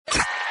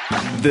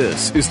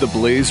This is the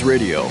Blaze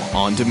Radio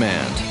on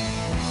demand.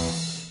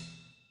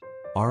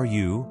 Are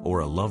you or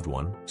a loved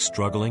one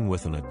struggling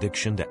with an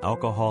addiction to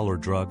alcohol or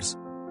drugs?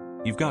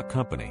 You've got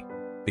company,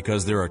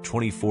 because there are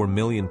 24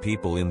 million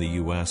people in the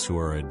U.S. who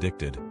are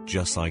addicted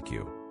just like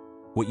you.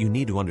 What you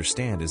need to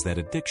understand is that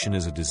addiction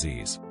is a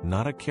disease,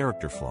 not a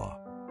character flaw.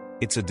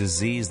 It's a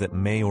disease that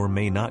may or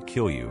may not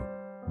kill you,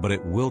 but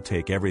it will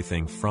take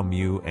everything from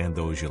you and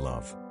those you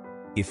love.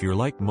 If you're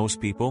like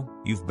most people,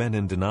 you've been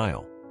in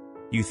denial.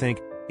 You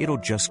think it'll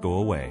just go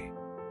away.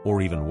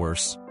 Or even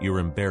worse, you're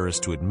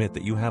embarrassed to admit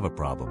that you have a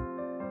problem.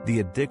 The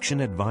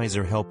Addiction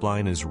Advisor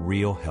Helpline is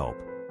real help.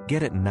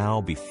 Get it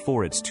now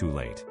before it's too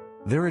late.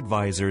 Their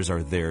advisors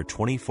are there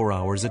 24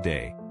 hours a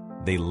day.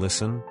 They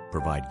listen,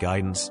 provide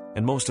guidance,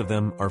 and most of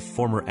them are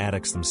former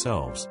addicts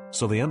themselves,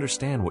 so they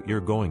understand what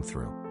you're going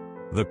through.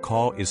 The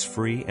call is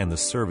free and the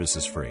service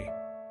is free.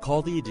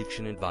 Call the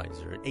Addiction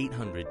Advisor at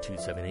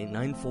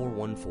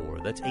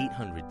 800-278-9414. That's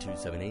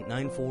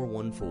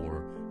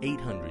 800-278-9414.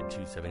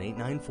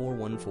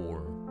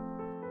 800-278-9414.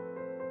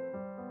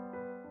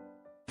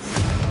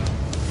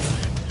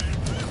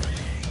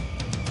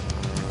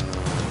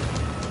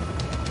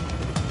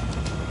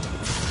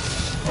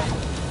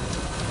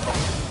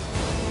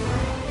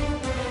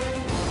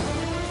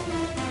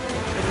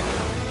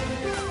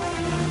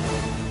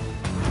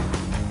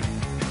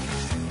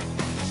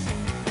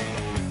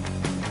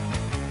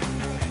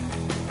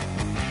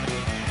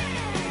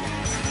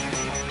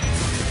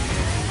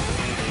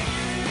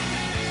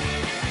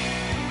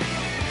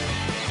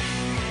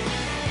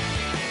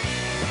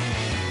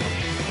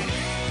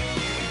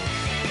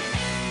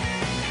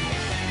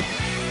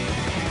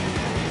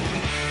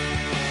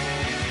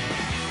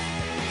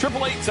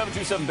 Triple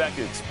 727 Beck,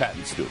 it's Pat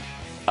and Stu.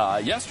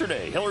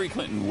 Yesterday, Hillary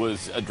Clinton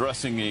was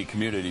addressing a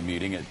community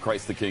meeting at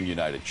Christ the King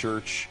United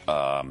Church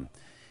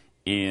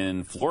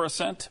in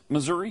Florissant,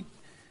 Missouri,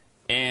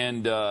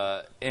 and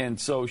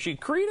so she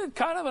created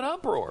kind of an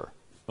uproar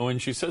when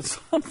she said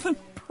something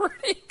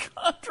pretty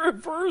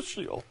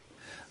controversial.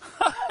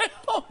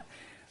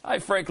 I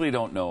frankly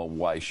don't know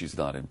why she's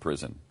not in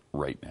prison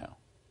right now.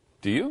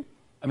 Do you?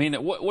 I mean,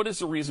 what is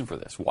the reason for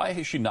this? Why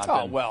has she not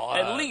been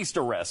at least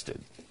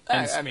arrested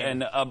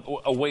and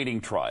awaiting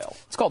trial?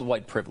 It's called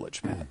white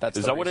privilege, Pat.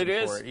 Is that what it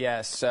is? It.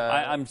 Yes.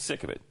 I'm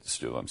sick of it,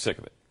 Stu. I'm sick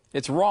of it.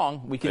 It's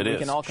wrong. We can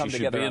all come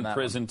together on that. She should be in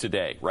prison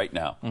today, right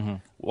now. Mm-hmm.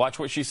 Watch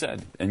what she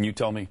said, and you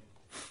tell me.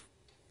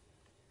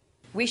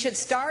 We should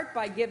start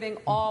by giving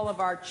all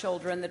of our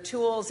children the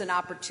tools and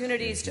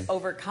opportunities to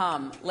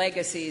overcome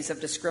legacies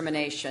of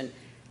discrimination,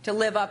 to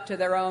live up to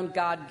their own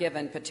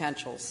God-given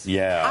potentials.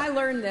 Yeah. I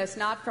learned this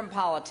not from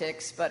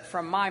politics, but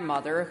from my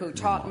mother, who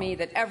taught me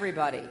that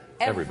everybody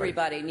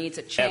needs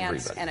a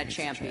chance and a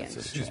champion.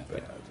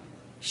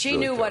 She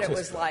knew what it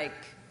was like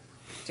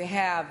to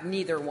have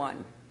neither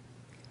one.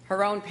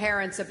 Her own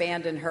parents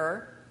abandoned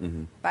her.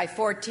 Mm-hmm. By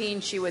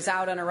 14, she was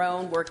out on her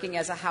own, working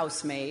as a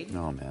housemaid.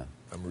 Oh, man.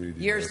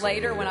 Years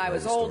later, when I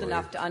was old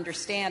enough to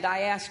understand, I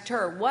asked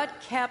her, what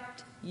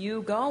kept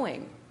you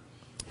going?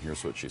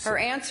 Here's what she said. Her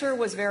answer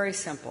was very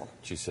simple.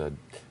 She said,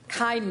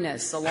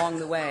 kindness along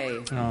the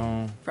way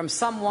from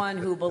someone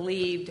who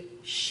believed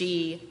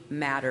she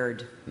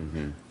mattered.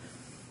 Mm-hmm.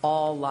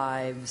 All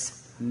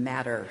lives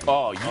matter.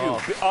 Oh,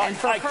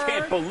 I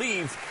can't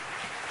believe.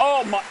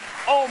 Oh my,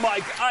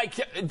 I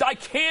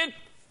can't.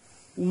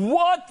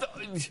 What?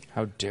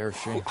 How dare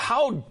she?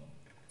 How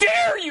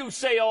dare you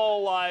say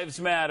all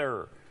lives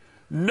matter?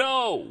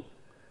 No.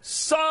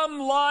 Some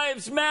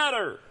lives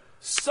matter.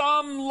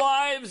 Some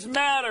lives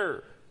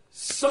matter.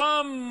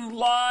 Some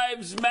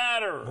lives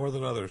matter. More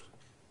than others.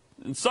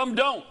 And some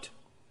don't.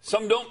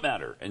 Some don't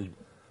matter. And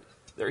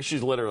there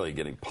she's literally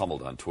getting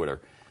pummeled on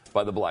Twitter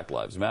by the Black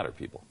Lives Matter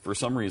people. For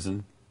some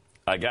reason,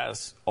 I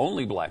guess,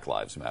 only Black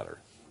Lives Matter.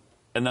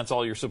 And that's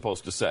all you're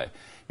supposed to say.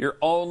 You're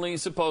only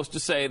supposed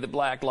to say that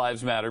Black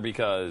Lives Matter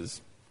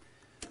because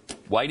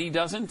Whitey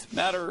doesn't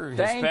matter.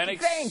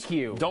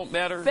 Hispanics don't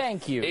matter.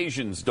 Thank you.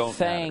 Asians don't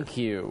matter. Thank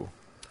you.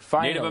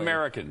 Finally. Native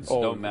Americans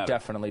don't matter.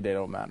 Definitely they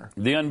don't matter.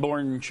 The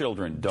unborn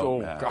children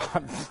don't matter.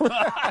 God.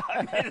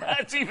 I mean,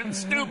 that's even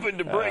stupid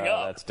to bring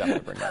up. That's dumb to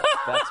bring up.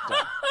 That's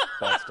dumb.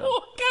 That's dumb.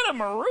 What kind of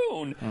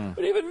maroon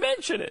would even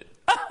mention it?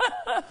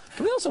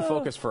 Can we also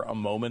focus for a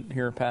moment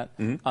here, Pat,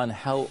 on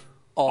how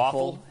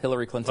awful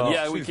Hillary Clinton is?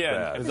 Yeah, we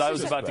can. Because I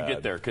was about to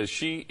get there, because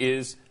she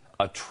is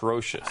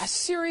atrocious.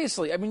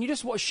 Seriously, I mean,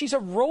 she's a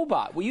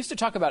robot. We used to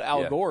talk about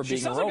Al Gore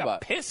being a robot. She sounds like a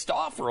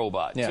pissed-off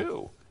robot,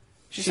 too.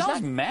 She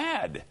sounds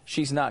mad.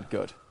 She's not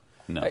good.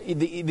 No.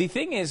 The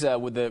thing is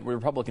with the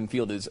Republican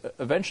field is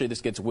eventually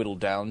this gets whittled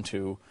down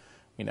to,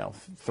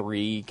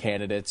 3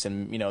 candidates,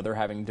 and they're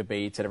having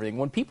debates and everything.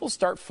 When people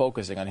start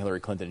focusing on Hillary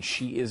Clinton,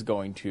 she is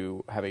going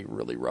to have a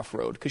really rough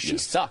road because she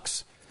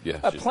sucks. Yeah,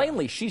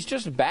 plainly, she's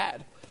just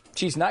bad.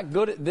 She's not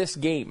good at this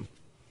game,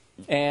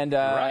 and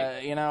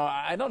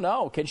I don't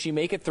know. Can she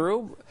make it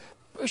through?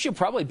 She'll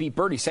probably beat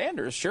Bernie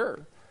Sanders,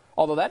 sure.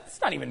 Although that's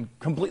not even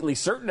completely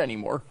certain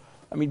anymore.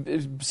 I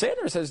mean,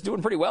 Sanders is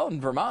doing pretty well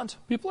in Vermont.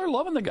 People are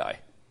loving the guy.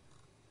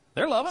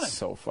 They're loving it.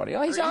 So funny.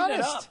 Oh, he's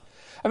honest.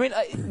 I mean,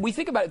 we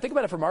think about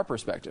it from our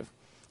perspective.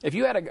 If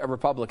you had a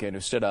Republican who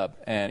stood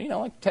up and,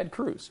 like Ted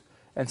Cruz,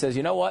 and says,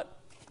 you know what,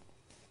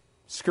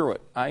 screw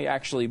it, I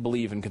actually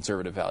believe in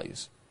conservative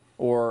values,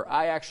 or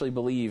I actually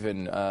believe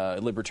in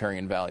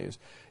libertarian values.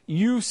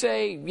 You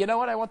say, you know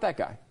what, I want that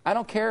guy. I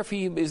don't care if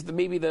he is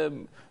maybe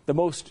the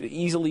most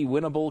easily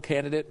winnable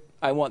candidate.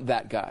 I want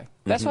that guy.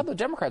 That's what the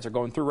Democrats are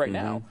going through right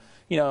now.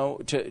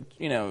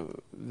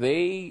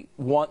 They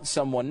want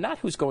someone not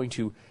who's going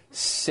to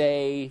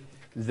say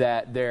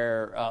that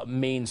they're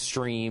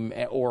mainstream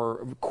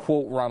or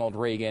quote Ronald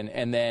Reagan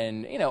and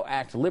then,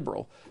 act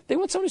liberal. They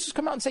want someone who's just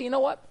come out and say, you know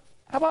what,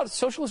 how about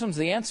socialism's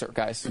the answer,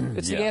 guys?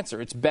 It's the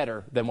answer. It's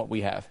better than what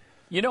we have.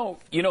 You know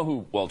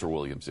who Walter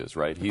Williams is,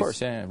 right? Of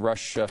course, yeah.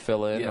 Rush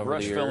fill-in. Yeah,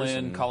 Rush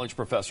fill-in, college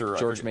professor.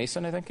 George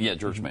Mason, I think? Yeah,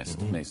 George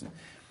Mason.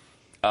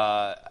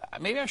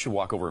 Maybe I should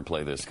walk over and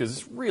play this because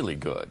it's really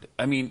good.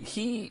 I mean,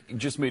 he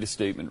just made a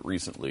statement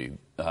recently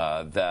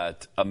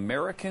that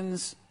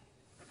Americans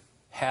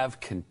have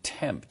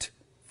contempt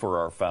for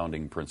our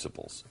founding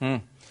principles.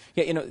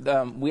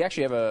 Yeah, we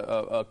actually have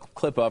a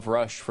clip of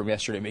Rush from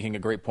yesterday making a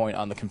great point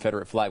on the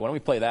Confederate flag. Why don't we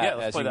play that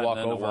as you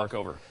walk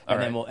over?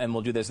 And then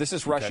we'll do this. This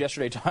is Rush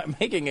yesterday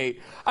making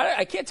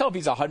I can't tell if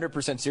he's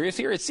 100% serious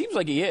here. It seems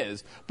like he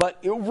is. But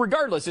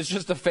regardless, it's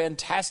just a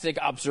fantastic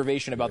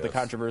observation about the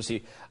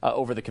controversy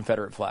over the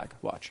Confederate flag.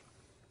 Watch.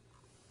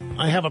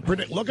 I have a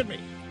prediction. Look at me.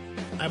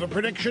 I have a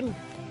prediction.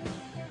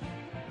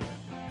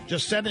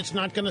 Just said it's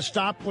not going to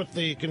stop with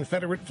the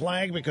Confederate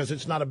flag because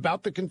it's not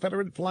about the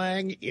Confederate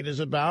flag. It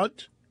is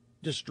about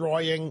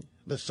destroying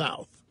the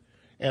South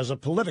as a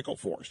political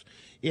force.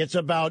 It's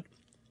about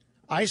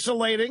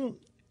isolating,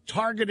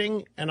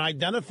 targeting, and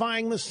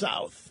identifying the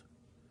South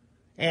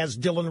as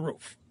Dylann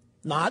Roof,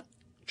 not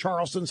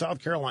Charleston, South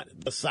Carolina,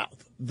 the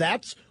South.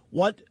 That's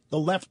what the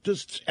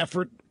leftists'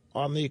 effort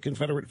on the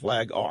Confederate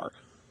flag are.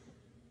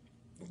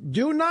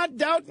 Do not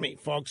doubt me,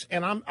 folks,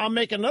 and I'll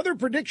make another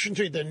prediction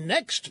to you. The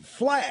next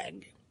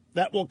flag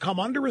that will come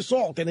under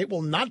assault, and it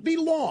will not be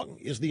long,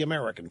 is the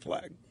American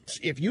flag.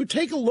 If you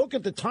take a look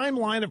at the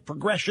timeline of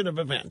progression of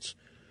events,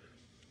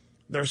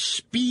 the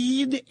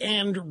speed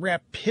and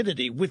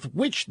rapidity with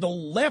which the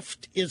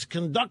left is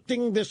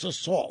conducting this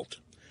assault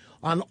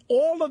on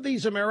all of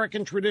these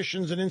American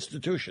traditions and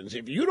institutions,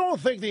 if you don't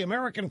think the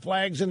American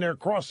flag's in their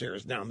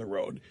crosshairs down the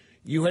road,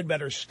 you had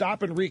better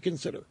stop and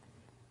reconsider.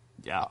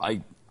 Yeah,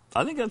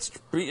 I think that's,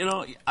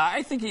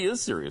 I think he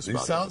is serious about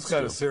it. He sounds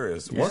kind of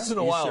serious. Yeah, once in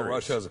a while, serious.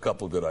 Rush has a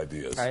couple of good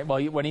ideas. All right,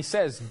 well, when he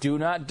says, do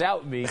not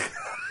doubt me,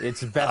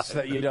 it's best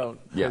that you don't.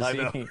 Yes, I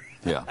know.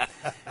 Yeah.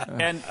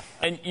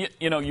 And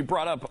you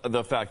brought up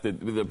the fact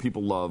that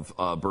people love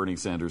Bernie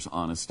Sanders'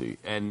 honesty.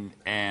 And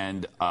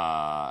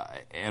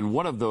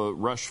one of the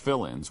Rush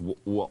fill-ins,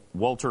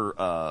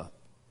 Walter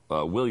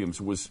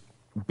Williams, was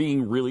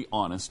being really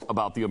honest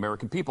about the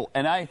American people.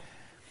 And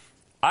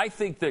I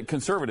think that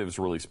conservatives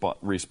really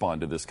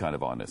respond to this kind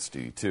of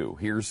honesty, too.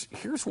 Here's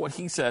what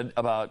he said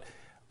about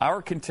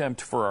our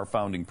contempt for our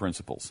founding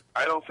principles.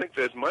 I don't think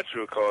there's much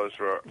of a cause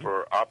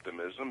for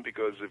optimism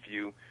because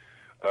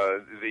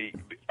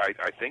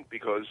I think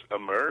because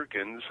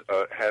Americans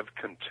have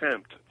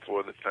contempt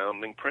for the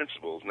founding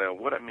principles. Now,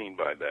 what I mean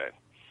by that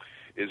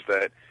is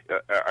that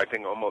I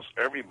think almost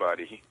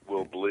everybody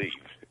will believe,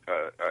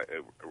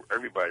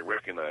 everybody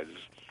recognizes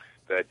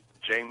that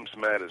James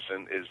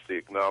Madison is the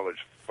acknowledged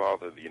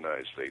father of the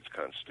United States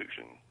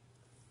Constitution.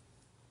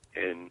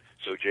 And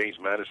so James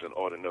Madison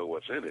ought to know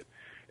what's in it.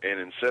 And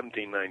in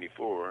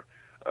 1794,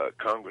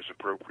 Congress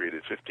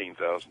appropriated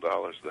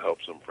 $15,000 to help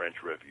some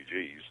French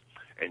refugees.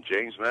 And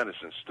James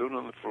Madison stood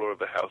on the floor of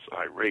the House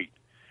irate,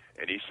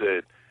 and he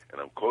said,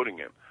 and I'm quoting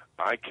him,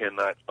 "I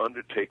cannot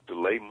undertake to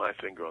lay my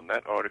finger on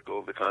that article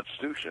of the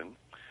Constitution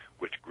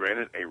which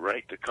granted a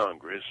right to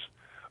Congress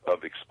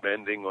of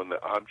expending on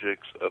the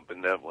objects of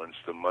benevolence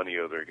the money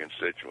of their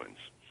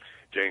constituents."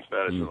 James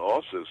Madison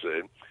also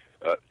said,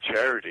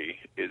 charity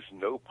is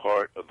no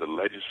part of the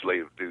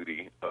legislative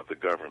duty of the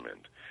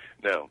government.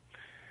 Now,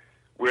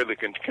 where the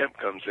contempt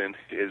comes in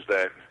is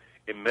that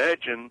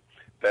imagine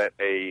that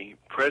a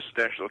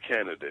presidential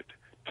candidate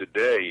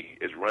today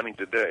is running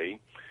today,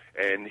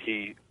 and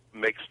he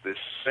makes the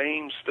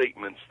same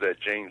statements that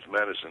James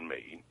Madison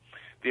made.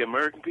 The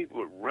American people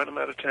would run him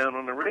out of town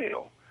on the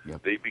rail.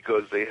 Yep.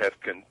 Because they have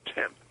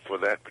contempt for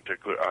that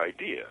particular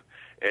idea.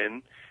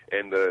 And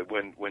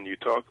when you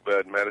talk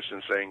about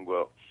Madison saying,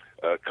 well,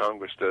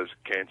 Congress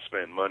can't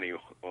spend money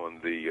on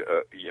the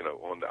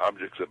on the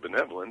objects of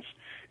benevolence,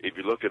 if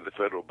you look at the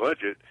federal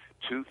budget,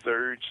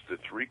 2/3 to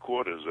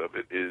 3/4 of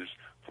it is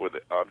for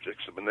the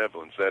objects of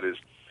benevolence. That is,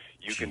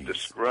 you can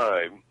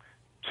describe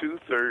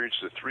 2/3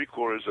 to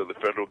 3/4 of the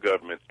federal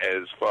government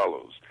as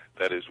follows.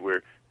 That is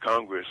where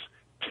Congress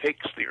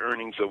takes the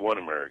earnings of one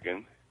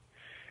American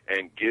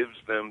and gives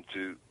them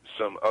to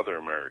some other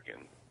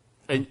American.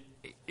 And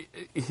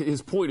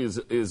his point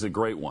is a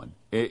great one.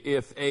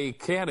 If a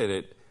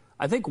candidate,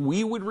 I think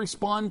we would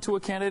respond to a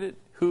candidate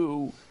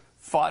who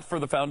fought for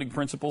the founding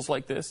principles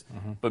like this,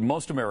 but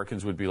most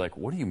Americans would be like,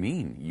 what do you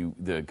mean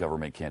the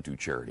government can't do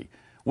charity?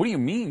 What do you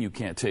mean you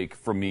can't take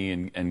from me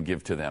and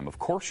give to them? Of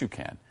course you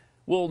can.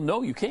 Well,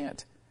 no, you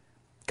can't.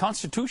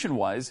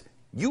 Constitution-wise,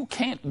 you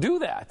can't do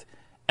that.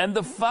 And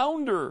the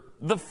father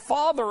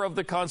of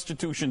the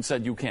Constitution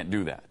said you can't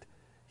do that.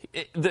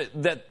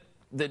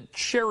 That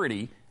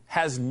charity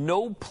has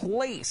no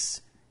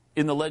place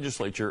in the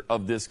legislature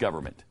of this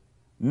government.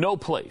 No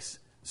place.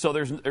 So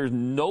there's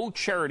no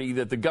charity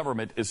that the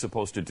government is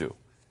supposed to do.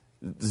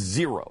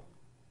 Zero.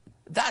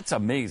 That's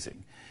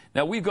amazing.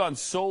 Now, we've gone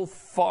so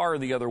far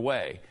the other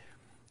way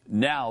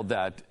now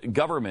that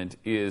government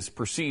is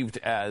perceived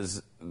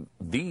as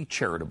the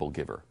charitable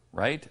giver,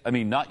 right? I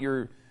mean, not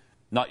your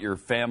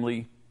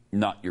family,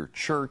 not your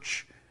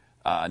church,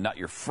 not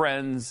your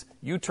friends.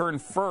 You turn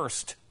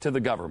first to the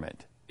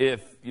government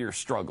if you're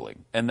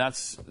struggling. And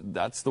that's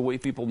the way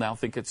people now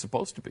think it's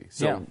supposed to be.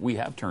 So we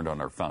have turned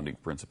on our founding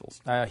principles.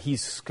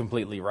 He's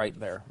completely right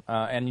there.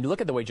 And you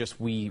look at the way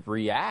just we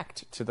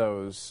react to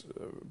those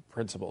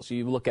principles.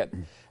 You look at,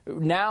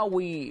 now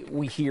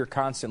we hear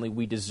constantly,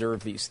 we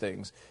deserve these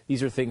things.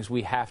 These are things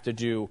we have to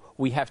do.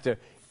 We have to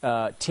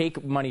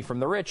take money from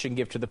the rich and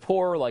give to the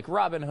poor, like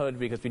Robin Hood,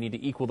 because we need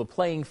to equal the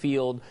playing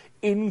field.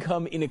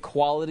 Income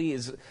inequality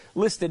is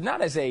listed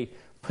not as a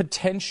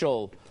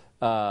potential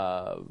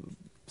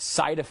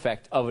side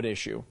effect of an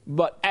issue,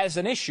 but as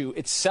an issue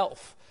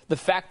itself. The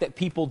fact that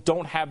people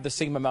don't have the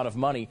same amount of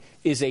money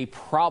is a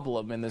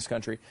problem in this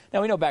country.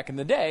 Now, we know back in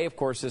the day, of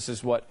course, this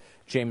is what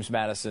James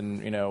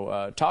Madison,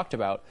 talked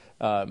about,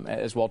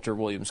 as Walter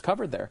Williams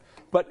covered there.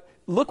 But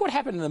look what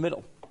happened in the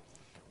middle.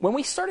 When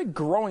we started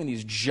growing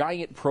these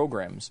giant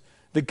programs,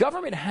 the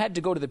government had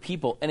to go to the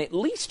people and at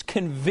least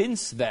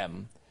convince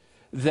them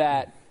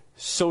that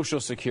Social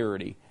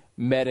Security,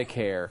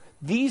 Medicare,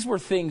 these were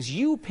things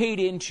you paid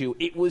into.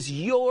 It was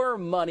your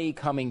money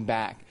coming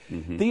back.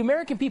 Mm-hmm. The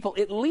American people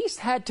at least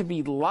had to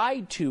be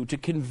lied to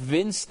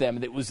convince them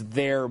that it was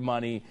their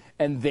money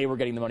and they were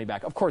getting the money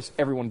back. Of course,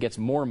 everyone gets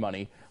more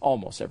money.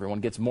 Almost everyone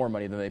gets more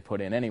money than they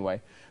put in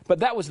anyway. But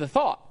that was the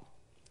thought.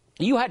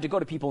 You had to go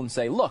to people and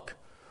say, look,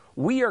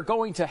 we are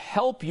going to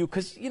help you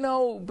because,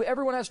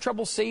 everyone has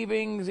trouble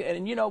saving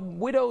and,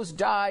 widows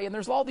die and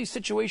there's all these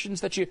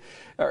situations that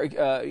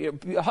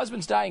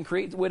husbands die and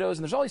create widows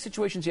and there's all these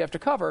situations you have to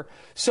cover.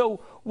 So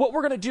what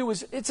we're going to do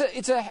is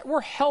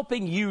we're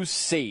helping you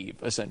save,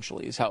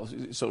 essentially, is how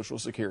Social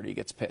Security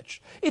gets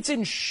pitched. It's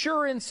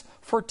insurance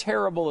for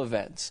terrible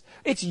events.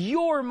 It's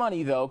your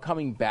money, though,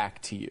 coming back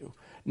to you.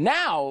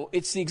 Now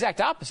it's the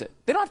exact opposite.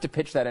 They don't have to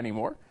pitch that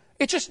anymore.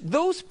 It's just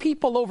those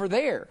people over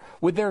there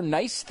with their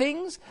nice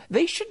things,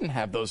 they shouldn't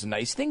have those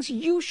nice things.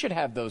 You should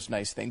have those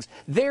nice things.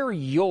 They're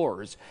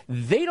yours.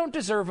 They don't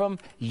deserve them.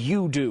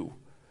 You do.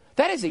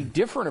 That is a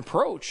different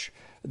approach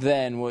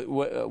than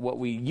what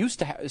we used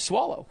to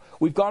swallow.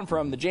 We've gone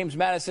from the James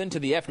Madison to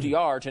the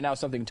FDR to now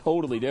something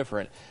totally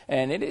different.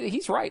 And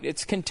he's right.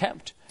 It's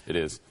contempt. It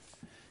is.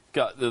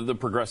 God, the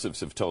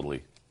progressives have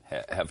totally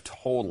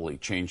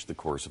changed the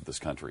course of this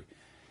country.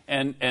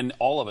 And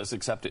all of us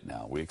accept it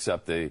now. We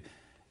accept the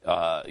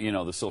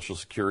Social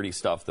Security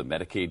stuff, the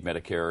Medicaid,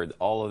 Medicare,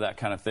 all of that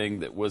kind of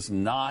thing that was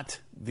not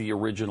the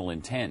original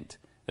intent,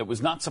 that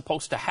was not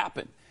supposed to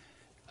happen.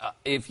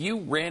 If you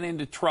ran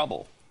into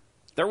trouble,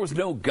 there was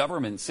no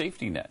government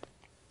safety net.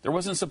 There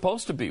wasn't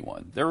supposed to be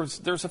one. There's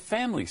a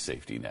family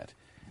safety net.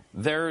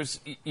 There's,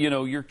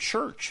 your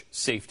church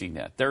safety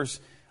net. There's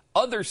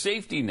other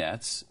safety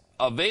nets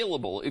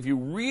available if you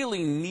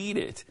really need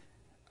it.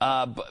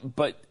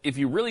 But if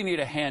you really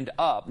need a hand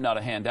up, not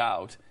a hand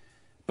out.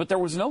 But there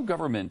was no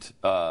government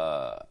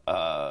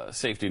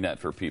safety net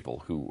for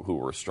people who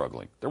were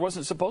struggling. There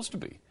wasn't supposed to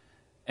be.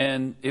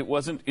 And it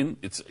wasn't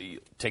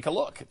take a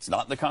look. It's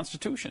not in the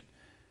Constitution.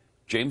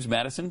 James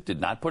Madison did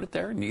not put it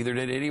there, neither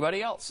did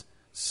anybody else.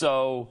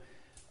 So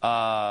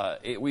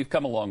we've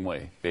come a long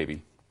way,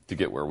 baby, to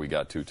get where we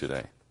got to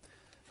today.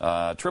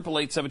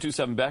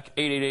 888-727-BECK,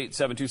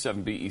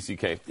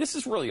 888-727-BECK. This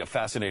is really a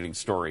fascinating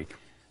story.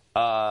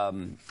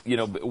 In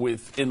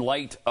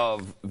light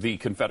of the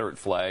Confederate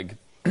flag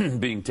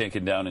being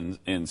taken down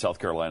in South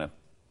Carolina,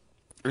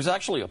 there's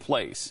actually a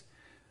place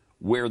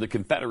where the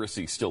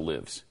Confederacy still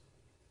lives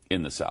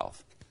in the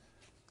South.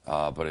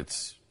 But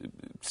it's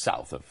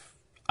south of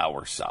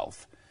our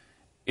South.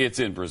 It's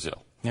in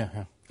Brazil.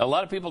 Yeah. A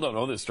lot of people don't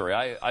know this story.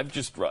 I've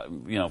just,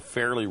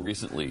 fairly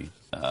recently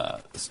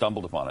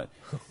stumbled upon it.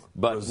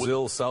 But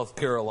Brazil, South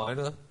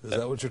Carolina? Is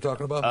that what you're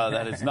talking about?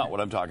 That is not what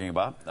I'm talking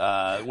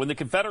about. When the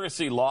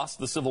Confederacy lost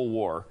the Civil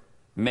War,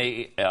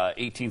 May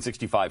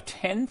 1865,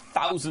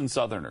 10,000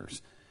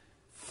 Southerners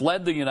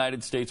fled the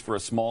United States for a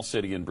small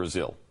city in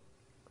Brazil.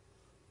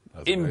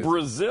 That's amazing.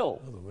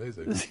 Brazil. That's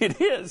amazing.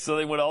 It is. So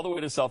they went all the way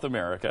to South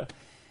America,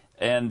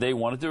 and they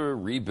wanted to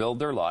rebuild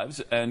their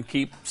lives and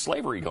keep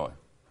slavery going,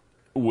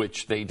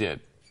 which they did.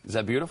 Is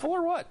that beautiful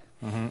or what?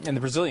 Mm-hmm. And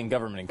the Brazilian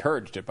government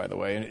encouraged it, by the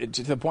way,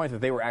 to the point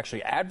that they were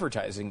actually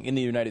advertising in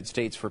the United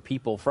States for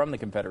people from the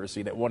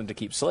Confederacy that wanted to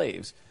keep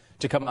slaves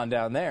to come on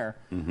down there,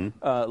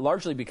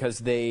 largely because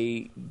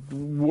they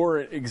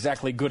weren't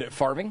exactly good at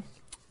farming,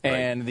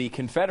 and the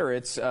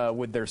Confederates,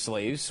 with their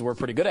slaves, were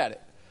pretty good at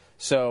it.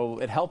 So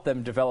it helped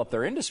them develop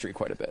their industry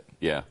quite a bit.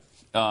 Yeah.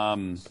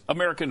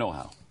 American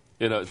know-how.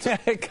 You know, it's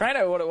kind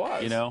of what it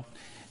was. You know,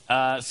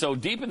 so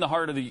deep in the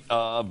heart of the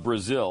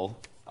Brazil,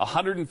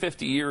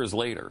 150 years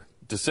later,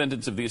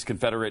 descendants of these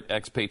Confederate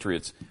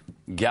expatriates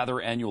gather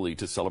annually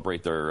to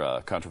celebrate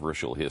their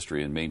controversial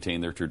history and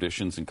maintain their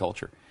traditions and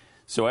culture.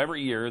 So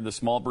every year, the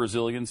small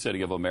Brazilian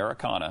city of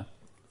Americana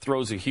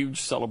throws a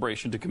huge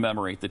celebration to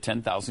commemorate the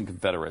 10,000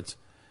 Confederates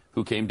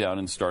who came down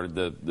and started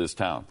this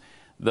town.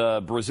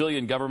 The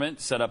Brazilian government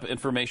set up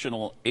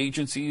informational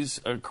agencies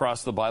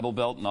across the Bible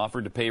Belt and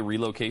offered to pay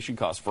relocation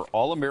costs for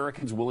all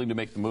Americans willing to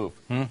make the move.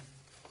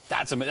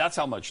 That's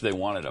how much they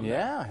wanted them.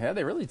 Yeah,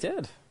 they really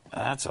did.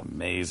 That's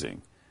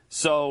amazing.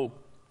 So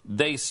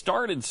they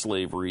started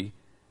slavery,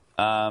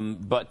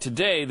 but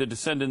today the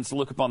descendants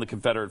look upon the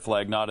Confederate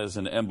flag not as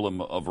an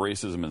emblem of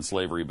racism and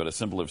slavery, but a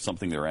symbol of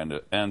something their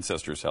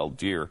ancestors held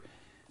dear.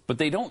 But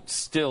they don't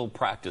still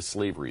practice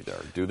slavery there,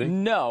 do they?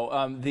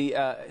 No.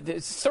 The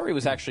story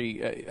was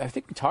actually, I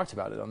think we talked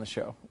about it on the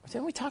show.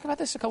 Didn't we talk about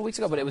this a couple weeks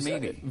ago? But it was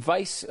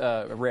Vice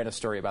ran a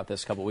story about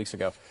this a couple weeks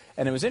ago.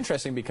 And it was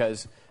interesting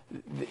because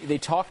they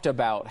talked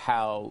about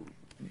how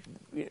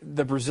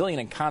the Brazilian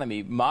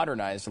economy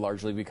modernized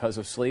largely because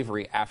of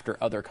slavery after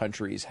other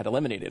countries had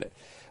eliminated it.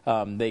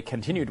 They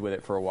continued with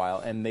it for a while,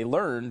 and they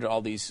learned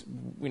all these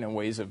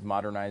ways of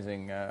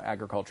modernizing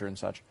agriculture and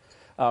such.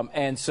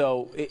 And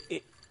so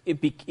it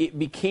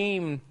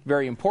became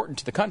very important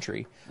to the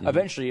country.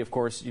 Eventually, of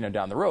course,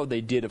 down the road,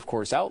 they did, of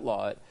course,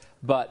 outlaw it,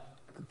 but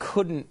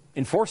couldn't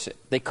enforce it.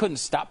 They couldn't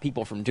stop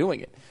people from doing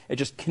it. It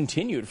just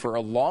continued for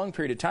a long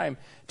period of time,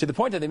 to the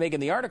point that they make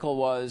in the article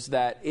was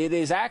that it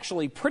is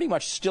actually pretty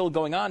much still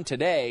going on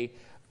today,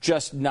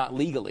 just not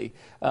legally.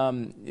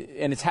 And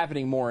it's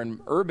happening more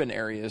in urban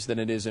areas than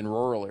it is in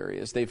rural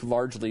areas. They've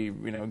largely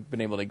been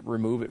able to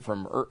remove it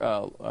from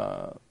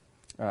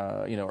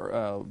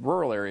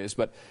rural areas,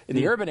 but in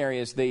the urban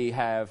areas, they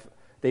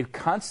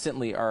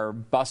constantly are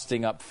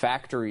busting up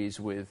factories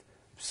with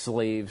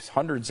slaves,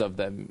 hundreds of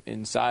them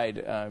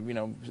inside,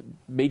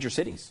 major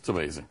cities. It's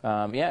amazing.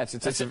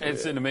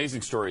 It's an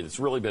amazing story that's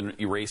really been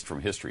erased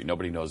from history.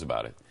 Nobody knows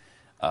about it,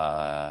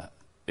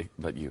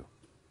 but you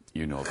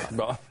know about it.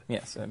 Well,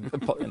 yes,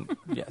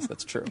 yes,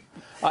 that's true.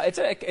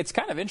 It's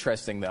kind of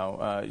interesting,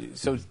 though.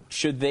 So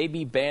should they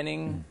be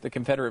banning the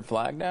Confederate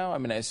flag now? I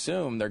mean, I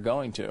assume they're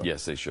going to.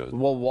 Yes, they should.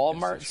 Will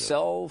Walmart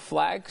sell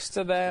flags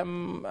to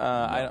them? No.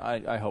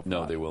 I hope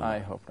not. No, they will not. I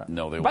hope not.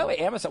 No, they will. By the way,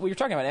 Amazon. We were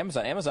talking about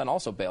Amazon. Amazon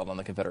also bailed on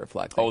the Confederate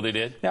flag. Oh, they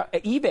did? Now,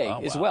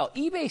 eBay as well.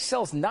 eBay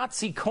sells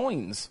Nazi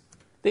coins.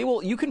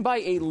 You can buy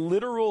a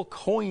literal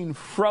coin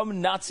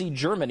from Nazi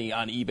Germany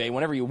on eBay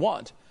whenever you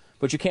want,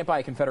 but you can't buy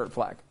a Confederate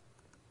flag.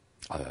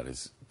 Oh, that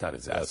is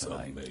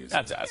asinine. Amazing.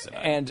 That's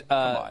asinine.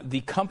 And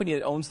the company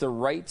that owns the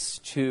rights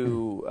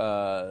to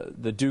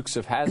the Dukes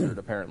of Hazzard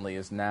apparently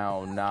is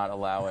now not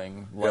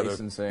allowing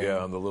licensing.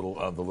 On the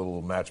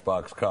little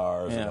Matchbox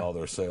cars and all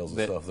their sales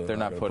and stuff. They're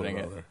not putting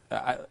it.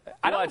 I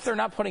don't know if they're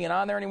not putting it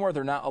on there anymore.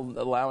 They're not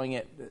allowing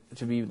it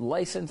to be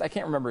licensed. I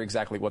can't remember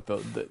exactly what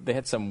they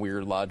had some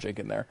weird logic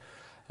in there.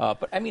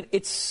 But I mean,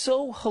 it's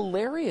so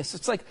hilarious.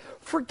 It's like,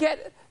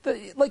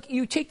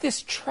 you take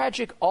this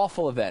tragic,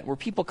 awful event where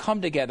people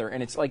come together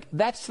and it's like,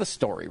 that's the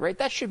story, right?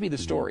 That should be the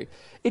story.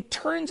 It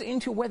turns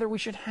into whether we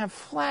should have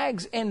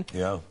flags. And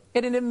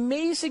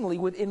amazingly,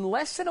 within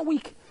less than a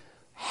week,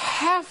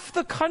 half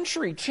the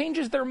country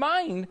changes their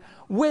mind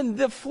when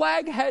the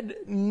flag had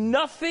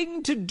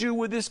nothing to do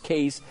with this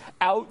case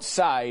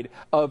outside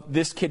of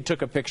this kid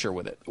took a picture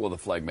with it. Well, the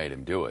flag made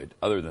him do it.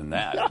 Other than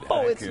that,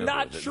 no, it's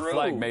not true. The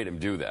flag made him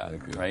do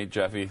that, right,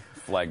 Jeffy?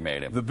 Flag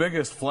made him. The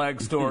biggest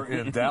flag store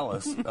in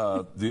Dallas,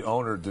 the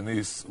owner,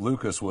 Denise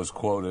Lucas, was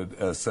quoted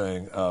as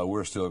saying,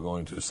 we're still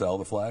going to sell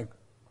the flag,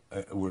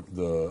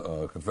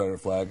 the Confederate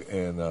flag,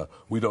 and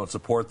we don't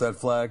support that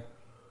flag.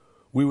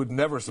 We would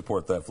never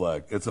support that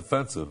flag. It's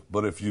offensive.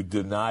 But if you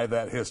deny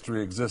that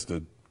history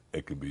existed,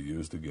 it can be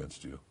used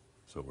against you.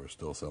 So we're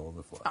still selling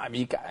the flag. I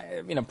mean,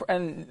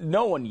 and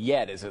no one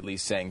yet is at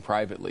least saying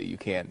privately you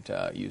can't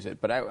use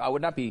it. But I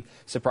would not be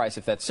surprised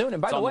if that's soon.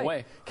 And by the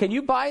way, can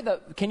you buy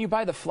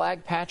the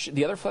flag patch,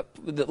 the other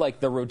like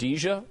the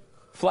Rhodesia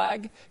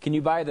flag? Can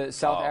you buy the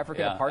South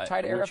African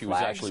apartheid era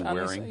flags?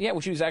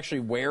 Which he was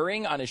actually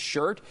wearing on his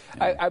shirt.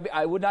 Yeah.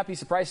 I would not be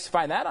surprised to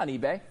find that on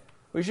eBay.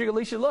 We should at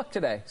least look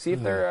today. See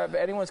if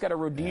anyone's got a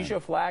Rhodesia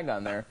flag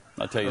on there.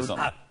 I'll tell you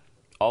something.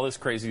 All this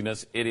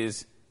craziness, it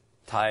is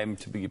time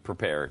to be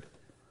prepared.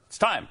 It's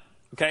time.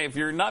 Okay? If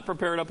you're not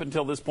prepared up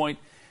until this point,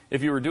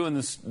 if you were doing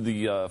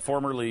the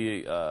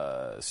formerly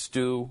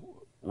stew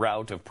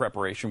route of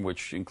preparation,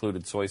 which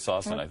included soy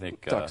sauce and I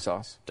think duck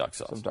sauce.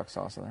 Some duck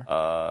sauce in there.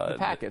 The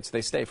packets,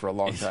 they stay for a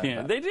long time.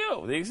 Yeah, they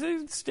do. They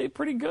stay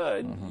pretty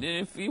good. Mm-hmm.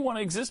 If you want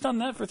to exist on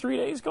that for 3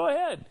 days, go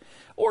ahead.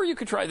 Or you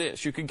could try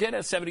this. You could get a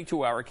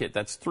 72-hour kit.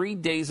 That's 3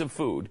 days of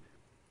food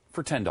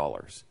for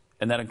 $10,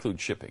 and that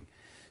includes shipping.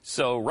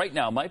 So right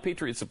now, My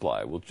Patriot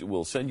Supply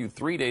will send you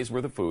 3 days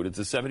worth of food. It's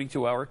a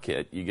 72-hour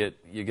kit. You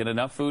get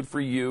enough food for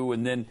you,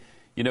 and then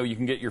you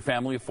can get your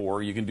family of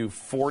four. You can do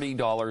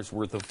 $40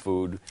 worth of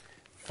food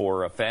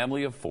for a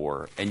family of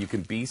 4, and you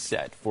can be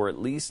set for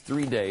at least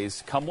 3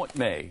 days, come what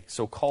may.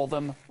 So call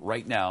them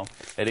right now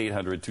at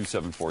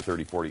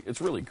 800-274-3040.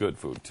 It's really good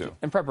food, too.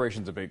 And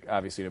preparation's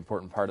obviously an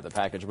important part of the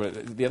package,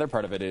 but the other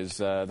part of it is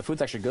the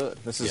food's actually good.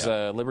 This is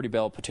Liberty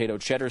Bell potato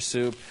cheddar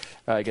soup.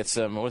 Get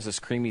some, what is this,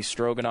 creamy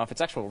stroganoff.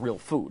 It's actual real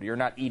food. You're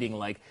not eating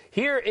like,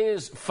 here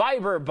is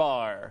fiber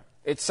bar.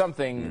 It's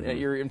something that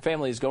your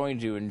family is going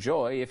to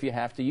enjoy if you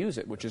have to use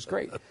it, which is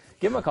great.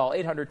 Give them a call,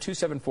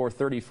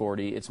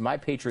 800-274-3040. It's My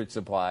Patriot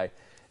Supply.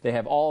 They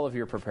have all of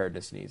your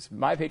preparedness needs.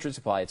 My Patriot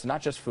Supply, it's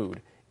not just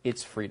food,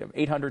 it's freedom.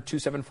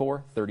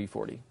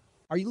 800-274-3040.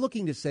 Are you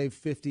looking to save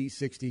 50,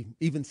 60,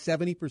 even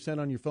 70%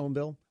 on your phone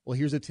bill? Well,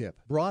 here's a tip.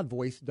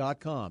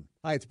 Broadvoice.com.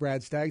 Hi, it's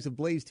Brad Staggs of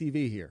Blaze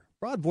TV here.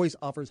 Broadvoice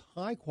offers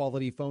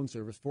high-quality phone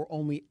service for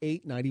only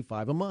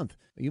 $8.95 a month.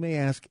 You may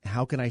ask,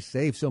 how can I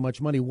save so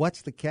much money?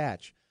 What's the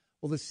catch?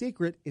 Well, the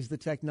secret is the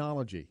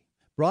technology.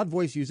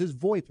 Broadvoice uses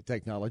VoIP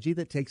technology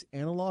that takes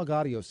analog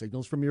audio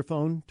signals from your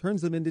phone,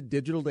 turns them into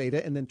digital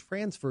data, and then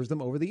transfers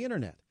them over the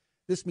Internet.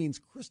 This means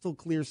crystal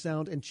clear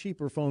sound and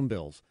cheaper phone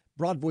bills.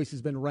 Broadvoice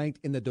has been ranked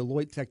in the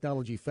Deloitte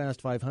Technology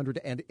Fast 500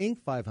 and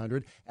Inc.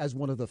 500 as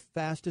one of the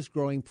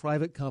fastest-growing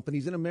private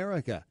companies in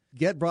America.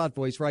 Get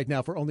Broadvoice right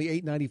now for only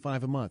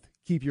 $8.95 a month.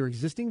 Keep your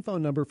existing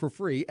phone number for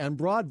free, and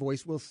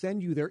Broadvoice will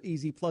send you their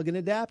easy plug-in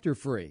adapter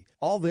free.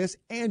 All this,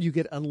 and you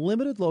get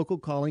unlimited local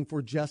calling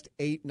for just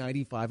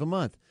 $8.95 a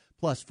month.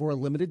 Plus, for a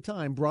limited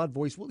time,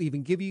 Broadvoice will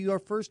even give you your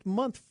first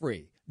month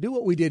free. Do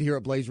what we did here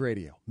at Blaze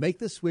Radio. Make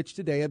the switch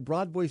today at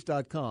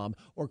broadvoice.com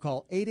or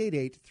call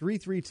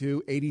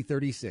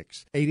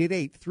 888-332-8036.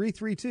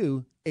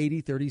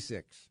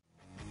 888-332-8036.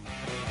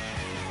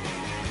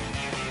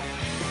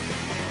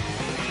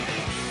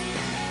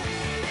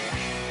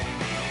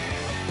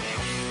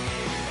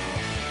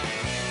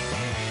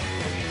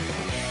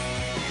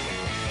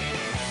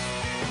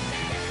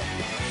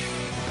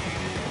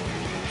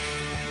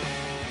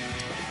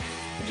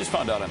 I just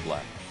found out I'm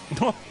black.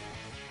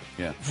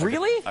 Yeah.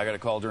 Really? I got a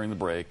call during the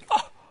break.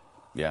 Oh,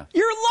 yeah.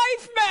 Your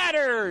life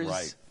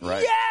matters.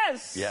 Right.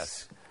 Yes.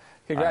 Yes.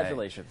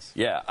 Congratulations.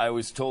 I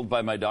was told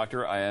by my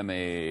doctor I am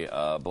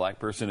a black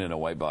person in a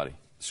white body,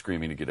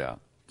 screaming to get out.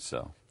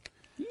 So,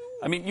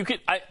 I mean, you could.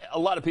 A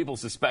lot of people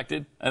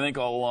suspected, I think,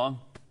 all along.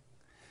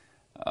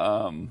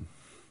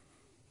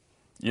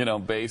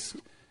 Based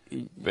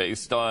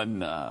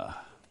on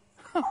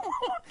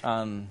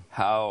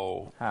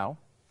how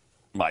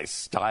my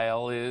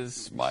style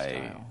is,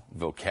 my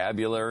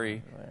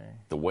vocabulary,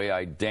 the way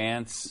I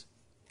dance,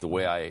 the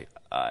way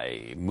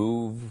I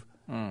move,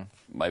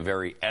 my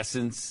very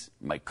essence,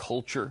 my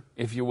culture,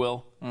 if you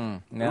will.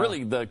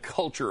 Really, the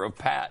culture of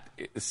Pat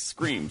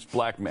screams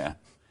black man,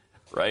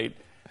 right?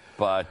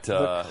 But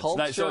it's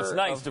nice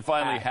to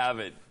finally have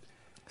it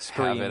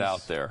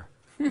out there.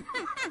 I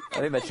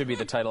think that should be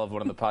the title of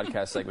one of the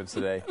podcast segments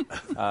today.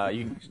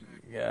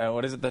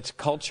 What is it? The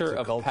culture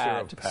of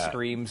Pat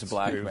screams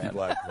black man.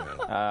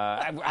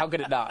 How could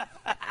it not?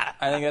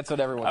 I think that's what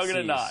everyone sees. How could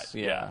it not?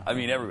 Yeah. I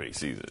mean, everybody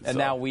sees it. And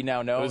now we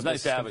know. It was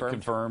nice to have it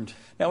confirmed.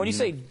 Now, when you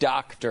say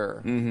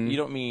doctor, you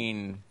don't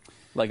mean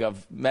like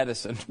of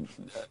medicine.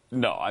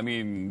 No, I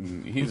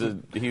mean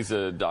he's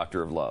a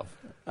doctor of love.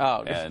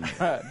 Oh, and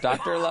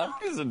Dr. Love?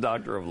 He's a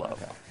doctor of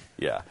love. Okay.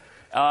 Yeah.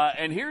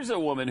 And here's a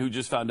woman who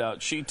just found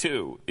out she,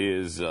 too,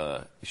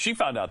 she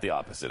found out the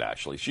opposite,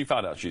 actually. She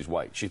found out she's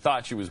white. She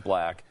thought she was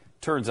black.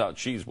 Turns out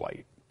she's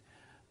white.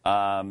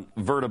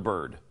 Verta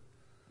Bird.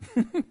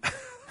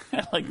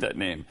 I like that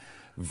name.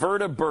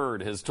 Verta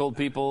Bird has told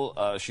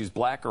people she's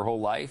black her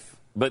whole life.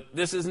 But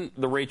this isn't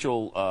the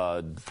Rachel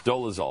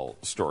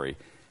Dolezal story.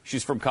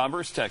 She's from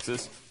Converse,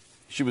 Texas.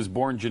 She was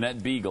born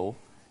Jeanette Beagle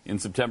in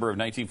September of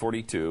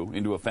 1942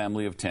 into a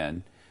family of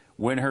 10.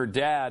 When her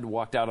dad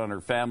walked out on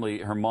her family,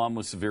 her mom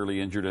was severely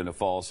injured in a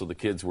fall, so the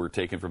kids were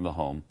taken from the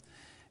home.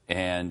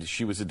 And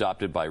she was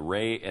adopted by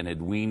Ray and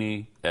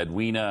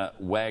Edwina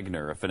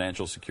Wagner, a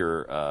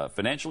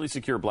financially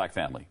secure black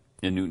family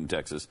in Newton,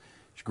 Texas.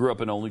 She grew up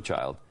an only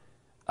child.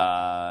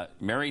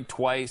 Married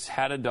twice,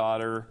 had a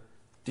daughter.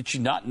 Did she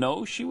not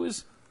know she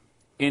was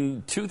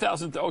in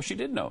 2000? Oh, she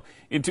did know.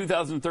 In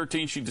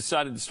 2013, she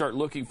decided to start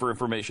looking for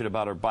information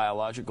about her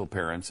biological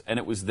parents, and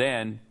it was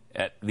then,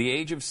 at the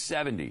age of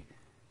 70,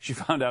 she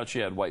found out she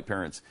had white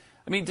parents.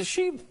 I mean,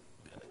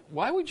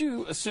 why would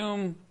you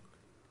assume,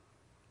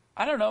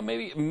 I don't know,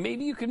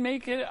 maybe you could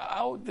make it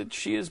out that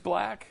she is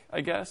black,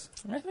 I guess?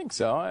 I think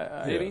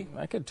so. Maybe.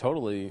 I could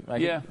totally.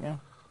 Yeah.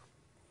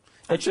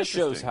 It just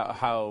shows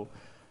how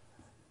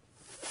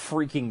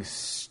freaking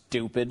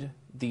stupid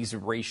these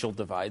racial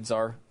divides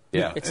are.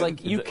 Yeah. It's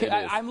like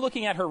I'm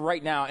looking at her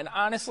right now, and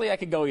honestly, I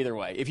could go either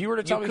way. If you were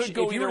to tell me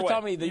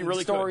the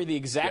story the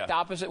exact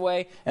opposite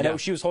way,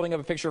 and she was holding up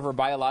a picture of her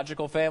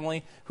biological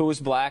family who was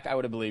black, I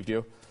would have believed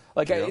you.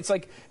 It's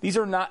like these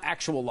are not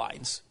actual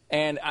lines,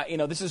 and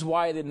this is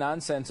why the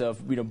nonsense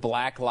of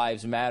Black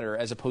Lives Matter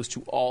as opposed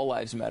to All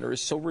Lives Matter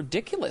is so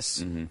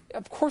ridiculous. Mm-hmm.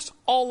 Of course,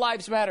 all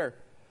lives matter.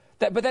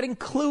 But that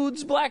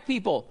includes black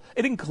people.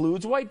 It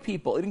includes white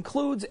people. It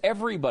includes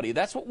everybody.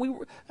 That's what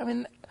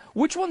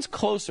Which one's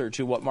closer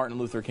to what Martin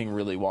Luther King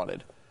really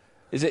wanted?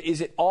 Is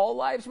it all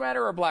lives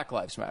matter or Black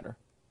lives matter?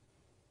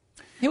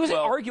 He wasn't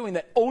arguing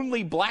that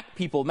only black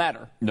people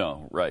matter.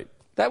 No, right.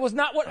 That was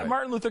not what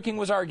Martin Luther King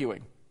was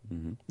arguing.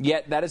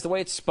 Yet that is the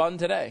way it's spun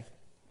today.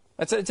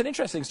 It's an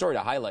interesting story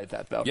to highlight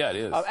that, though. Yeah, it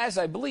is. As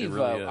I believe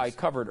really I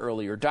covered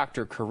earlier,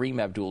 Dr. Kareem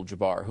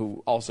Abdul-Jabbar,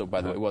 who also,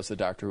 by the way, was the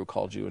doctor who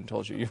called you and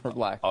told you were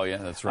black. Oh, yeah,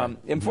 that's right.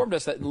 Informed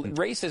us that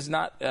race is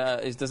not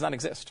does not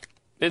exist.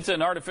 It's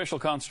an artificial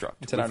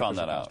construct. It's an we artificial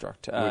found that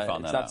construct. out. We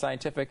found it's that not out.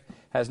 scientific,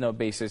 has no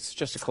basis, it's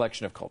just a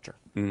collection of culture.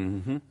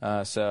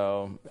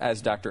 So,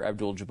 as Dr.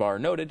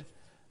 Abdul-Jabbar noted,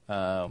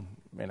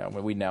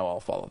 we now all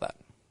follow that.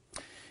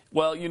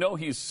 Well,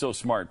 he's so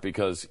smart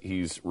because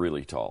he's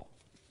really tall.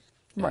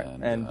 Right,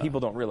 and people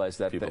don't realize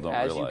that, people don't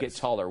as realize. you get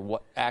taller,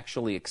 what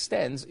actually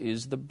extends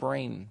is the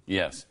brain.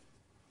 Yes,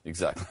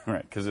 exactly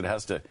right, because it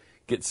has to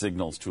get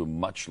signals to a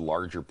much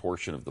larger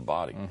portion of the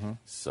body.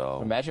 So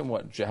imagine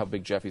how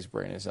big Jeffy's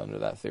brain is under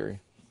that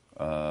theory.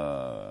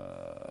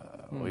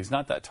 Well, he's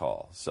not that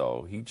tall,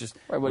 so he just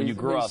when you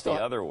but grow he's out still-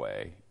 the other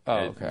way,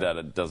 okay.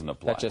 it doesn't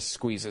apply. That just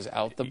squeezes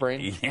out the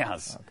brain?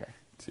 Yes.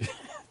 Okay.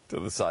 To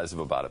the size of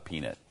about a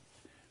peanut.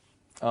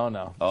 Oh,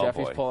 no. Oh,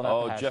 Jeffy's boy. pulling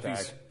out the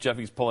hashtag.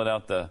 Jeffy's pulling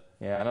out the...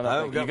 Yeah, I don't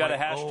know. You got a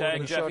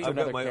hashtag, Jeffy? I've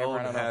got my own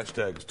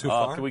hashtags. Too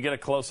far? Can we get a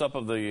close-up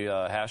of the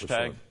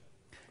hashtag?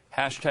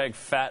 Hashtag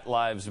Fat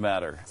Lives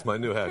Matter. It's my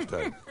new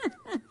hashtag.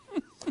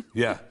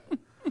 Yeah.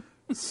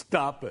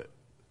 Stop it.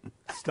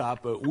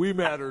 Stop it. We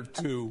matter,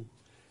 too.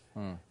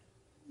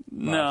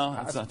 No,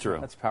 that's not true.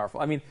 That's powerful.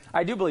 I mean,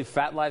 I do believe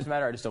fat lives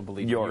matter. I just don't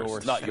believe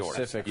yours, not yours.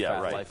 specific Yeah,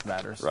 fat right. life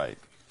matters. Right.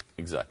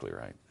 Exactly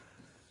right.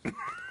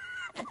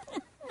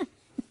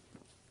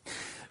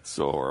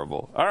 So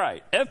horrible. All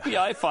right.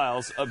 FBI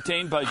files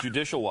obtained by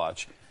Judicial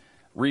Watch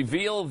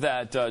reveal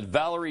that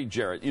Valerie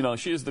Jarrett,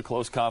 she is the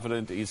close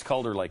confidant. He's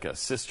called her like a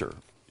sister.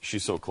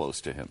 She's so close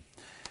to him.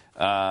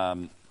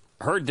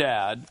 Her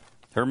dad,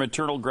 her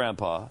maternal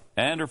grandpa,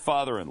 and her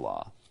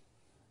father-in-law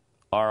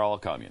are all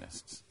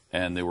communists,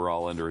 and they were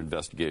all under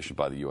investigation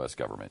by the U.S.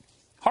 government.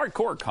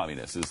 Hardcore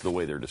communists is the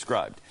way they're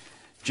described.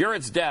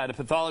 Jarrett's dad, a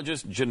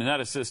pathologist,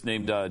 geneticist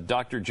named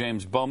Dr.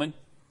 James Bowman,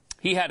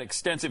 he had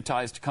extensive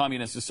ties to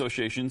communist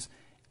associations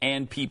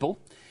and people,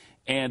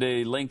 and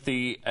a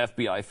lengthy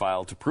FBI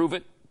file to prove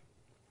it.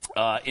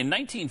 In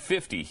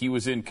 1950, he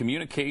was in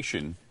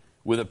communication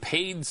with a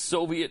paid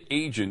Soviet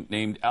agent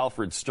named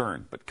Alfred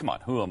Stern. But come on,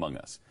 who among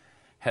us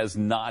has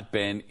not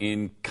been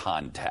in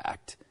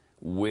contact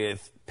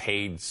with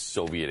paid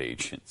Soviet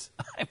agents?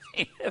 I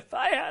mean, if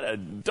I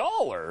had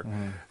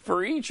 $1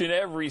 for each and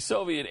every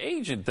Soviet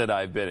agent that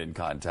I've been in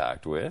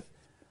contact with,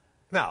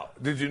 now,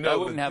 did you I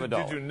wouldn't have $1.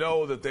 Did you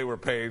know that they were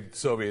paid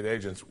Soviet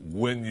agents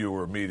when you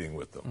were meeting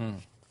with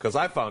them? Because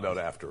I found out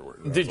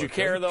afterward. Did you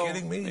care, though?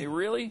 Kidding me?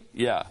 Really?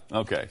 Yeah.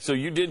 Okay. So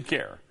you did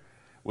care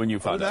when you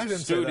found out. I didn't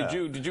Stu, say that.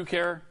 did you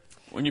care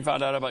when you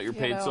found out about your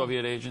paid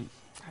Soviet agent?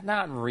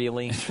 Not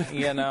really.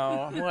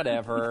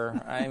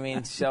 Whatever. I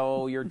mean,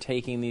 so you're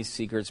taking these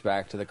secrets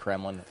back to the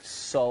Kremlin.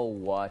 So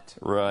what?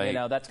 Right.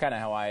 That's kind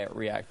of how I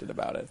reacted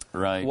about it.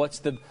 Right. What's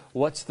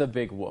the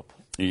big whoop?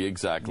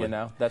 Exactly.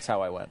 That's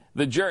how I went.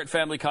 The Jarrett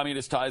family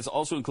communist ties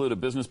also include a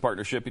business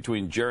partnership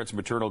between Jarrett's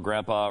maternal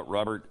grandpa,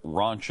 Robert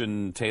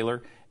Ronchen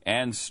Taylor,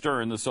 and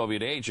Stern, the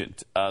Soviet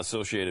agent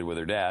associated with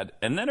her dad.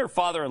 And then her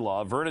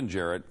father-in-law, Vernon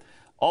Jarrett,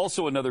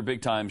 also another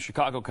big-time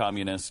Chicago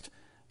communist.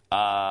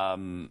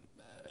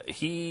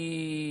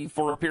 He,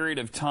 for a period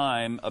of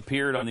time,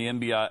 appeared on the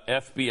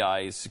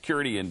FBI's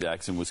security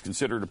index and was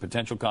considered a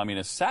potential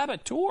communist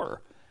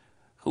saboteur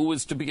who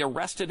was to be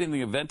arrested in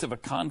the event of a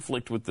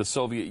conflict with the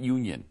Soviet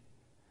Union.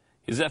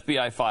 His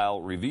FBI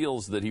file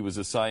reveals that he was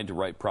assigned to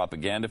write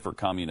propaganda for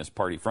Communist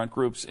Party front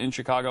groups in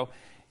Chicago,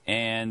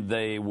 and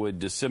they would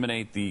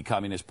disseminate the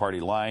Communist Party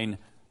line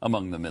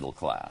among the middle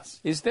class.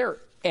 Is there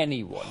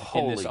anyone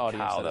in this Holy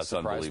audience cow, that is that's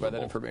surprised by that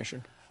unbelievable.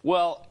 information?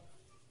 Well,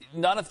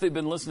 not if they've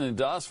been listening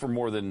to us for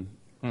more than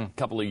a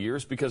couple of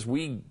years, because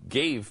we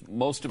gave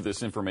most of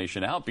this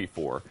information out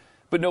before,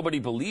 but nobody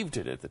believed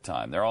it at the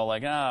time. They're all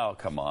like, oh,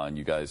 come on,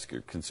 you guys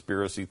are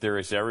conspiracy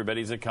theorists.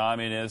 Everybody's a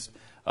communist.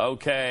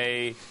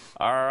 Okay,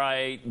 all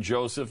right,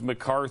 Joseph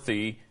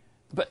McCarthy.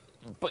 But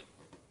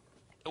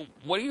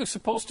what are you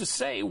supposed to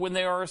say when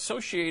they are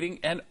associating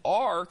and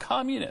are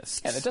communists?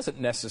 And it doesn't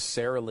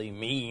necessarily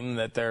mean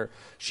that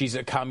she's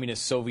a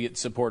communist Soviet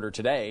supporter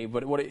today,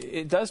 but what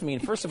it does mean,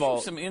 first of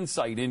all, some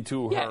insight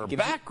into her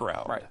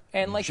background, right?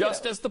 And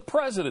just as the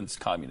president's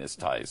communist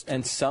ties.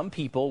 And some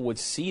people would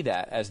see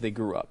that as they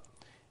grew up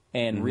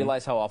and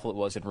realize how awful it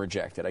was and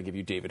reject it. I give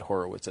you David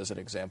Horowitz as an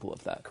example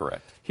of that.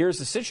 Correct. Here's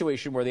the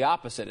situation where the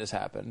opposite has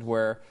happened,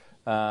 where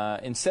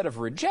instead of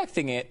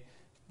rejecting it,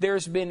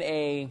 there's been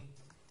a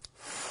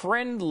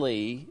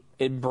friendly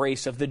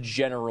embrace of the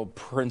general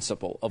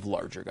principle of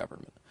larger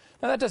government.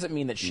 Now, that doesn't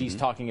mean that she's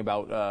talking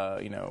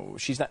about,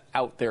 she's not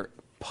out there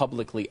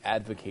publicly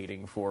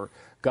advocating for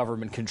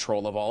government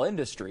control of all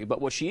industry. But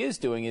what she is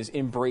doing is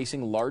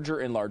embracing larger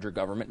and larger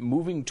government,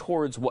 moving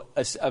towards what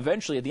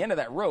eventually at the end of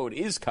that road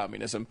is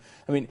communism.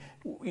 I mean,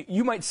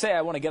 you might say,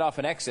 I want to get off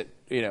an exit,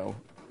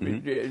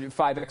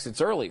 5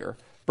 exits earlier.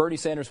 Bernie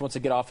Sanders wants to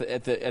get off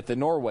at the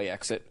Norway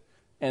exit,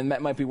 and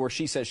that might be where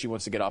she says she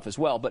wants to get off as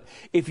well. But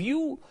if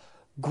you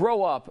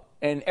grow up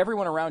and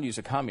everyone around you is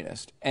a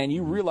communist, and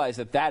you realize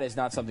that is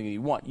not something that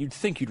you want, you'd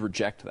think you'd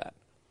reject that.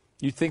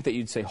 You'd think that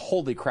you'd say,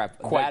 holy crap,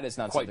 that is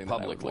not something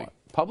that I would want.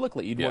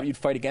 Publicly, you'd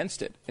fight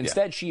against it.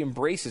 Instead, she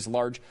embraces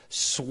large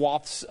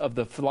swaths of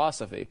the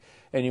philosophy,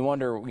 and you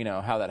wonder,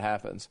 how that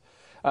happens.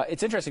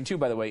 It's interesting, too,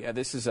 by the way,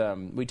 this is,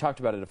 we talked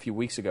about it a few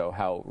weeks ago,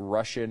 how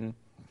Russian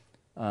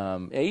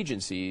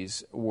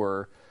agencies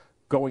were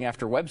going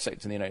after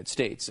websites in the United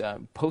States,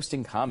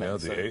 posting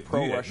comments.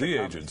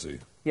 The agency.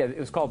 Yeah, it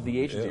was called The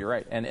Agency, you're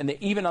right. And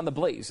even on the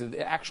Blaze,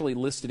 actually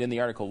listed in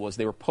the article was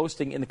they were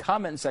posting in the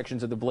comment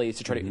sections of the Blaze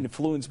to try to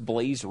influence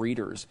Blaze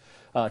readers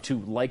to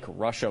like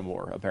Russia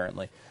more,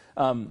 apparently.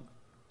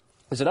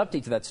 There's an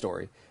update to that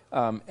story,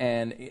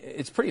 and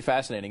it's pretty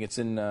fascinating. It's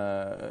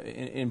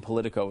in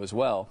Politico as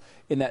well,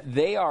 in that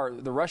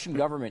the Russian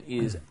government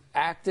is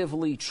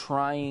actively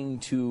trying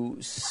to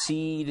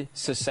seed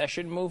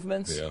secession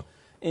movements. Yeah.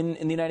 In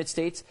the United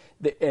States,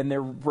 and they're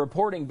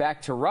reporting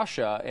back to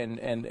Russia and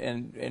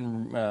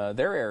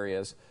their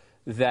areas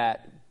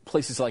that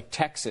places like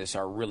Texas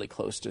are really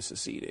close to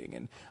seceding,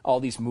 and all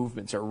these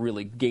movements are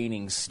really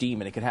gaining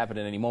steam, and it could happen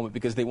at any moment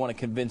because they want to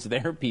convince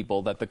their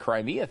people that the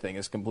Crimea thing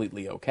is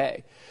completely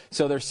okay.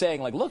 So they're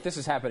saying, like, look, this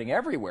is happening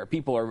everywhere.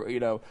 People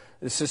are,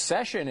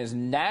 secession is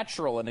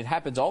natural, and it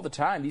happens all the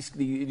time.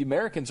 The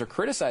Americans are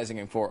criticizing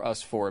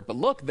us for it, but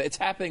look, it's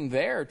happening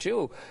there,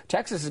 too.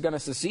 Texas is going to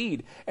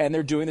secede, and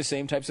they're doing the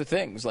same types of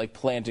things, like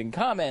planting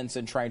comments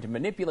and trying to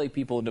manipulate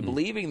people into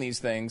believing these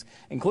things,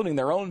 including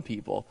their own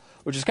people,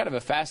 which is kind of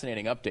a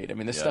fascinating update. I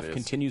mean, this stuff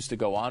continues to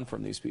go on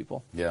from these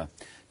people. Yeah.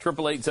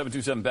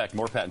 888-727-BECK.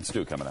 More Pat and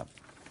Stu coming up.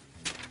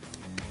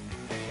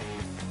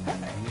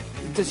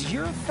 Does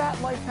your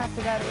fat life have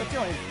to matter? That's the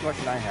only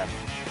question I have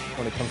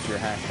when it comes to your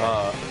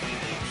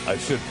hashtag. I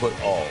should put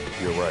all.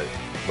 You're right.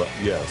 But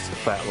yes,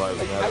 fat lives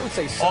matter. I would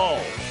say all.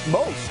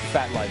 Most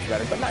fat lives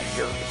matter, but not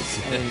yours.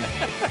 I mean,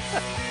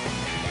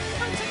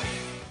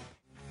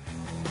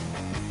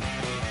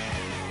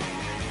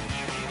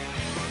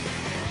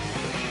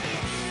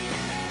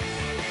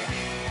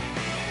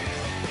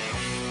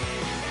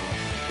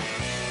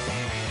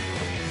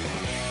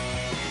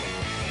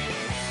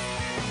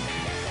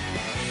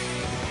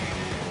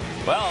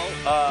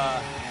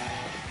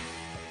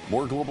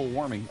 more global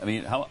warming. I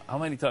mean, how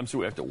many times do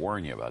we have to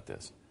warn you about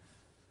this?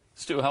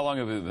 Stu, how long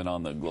have we been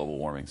on the global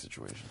warming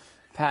situation?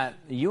 Pat,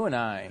 you and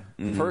I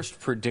first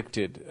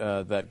predicted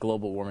that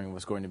global warming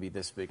was going to be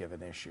this big of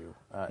an issue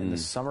in the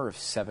summer of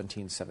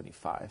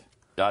 1775.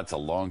 That's a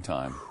long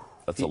time.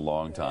 That's a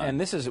long time. And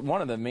this is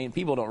one of the main,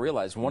 people don't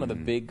realize, one of the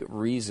big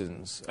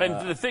reasons.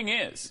 And the thing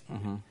is,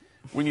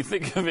 when you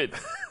think of it,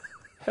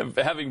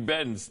 having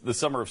been the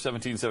summer of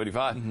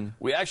 1775,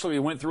 we actually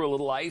went through a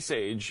little ice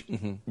age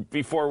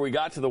before we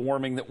got to the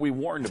warming that we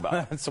warned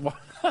about. That's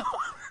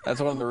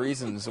one of the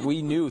reasons.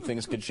 We knew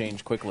things could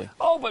change quickly.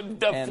 Oh, but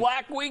the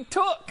flack we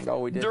took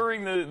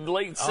during the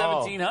late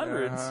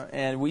 1700s.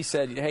 And we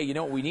said, hey, you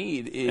know what we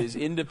need is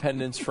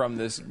independence from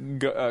this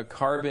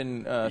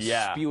carbon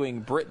spewing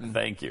Britain.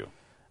 Thank you.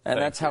 And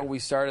that's how we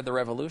started the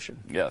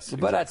revolution. Yes.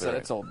 But exactly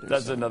that's old news.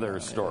 That's another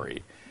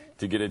story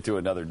to get into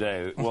another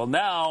day. Well,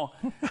 now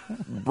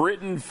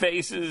Britain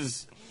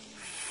faces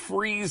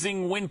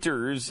freezing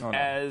winters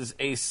as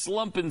a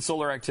slump in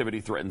solar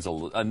activity threatens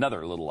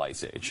another little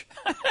ice age.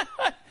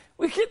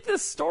 We get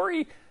this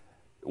story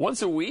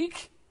once a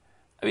week.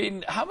 I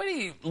mean, how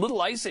many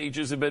little ice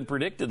ages have been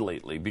predicted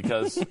lately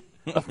because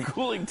of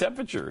cooling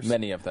temperatures?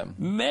 Many of them.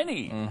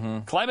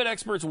 Many. Climate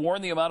experts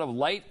warn the amount of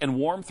light and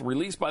warmth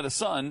released by the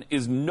sun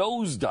is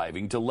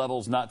nosediving to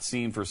levels not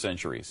seen for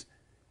centuries.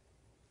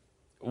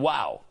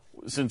 Wow.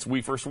 Since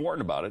we first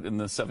warned about it in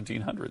the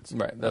 1700s.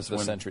 Right, that's the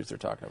centuries they're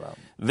talking about.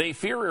 They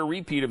fear a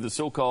repeat of the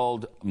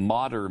so-called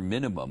Mater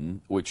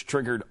Minimum, which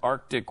triggered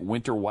Arctic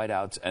winter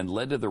whiteouts and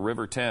led to the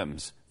River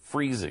Thames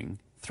freezing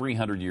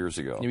 300 years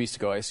ago. You used to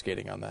go ice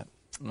skating on that.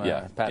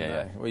 Pat and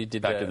I. We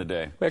did back in the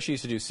day. We actually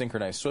used to do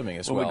synchronized swimming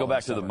as well. When we go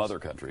back to the mother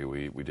country,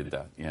 we did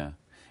that,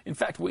 In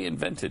fact, we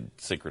invented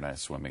synchronized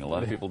swimming. A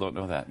lot of people don't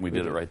know that. We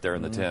did it right there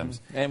in the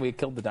Thames. And we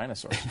killed the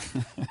dinosaurs.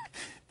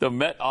 The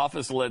Met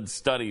Office-led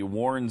study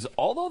warns,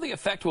 although the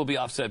effect will be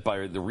offset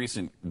by the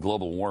recent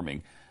global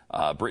warming,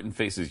 Britain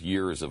faces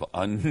years of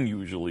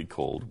unusually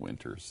cold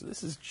winters.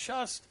 This is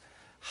just,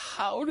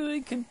 how do they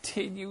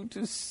continue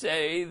to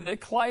say the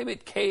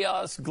climate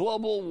chaos,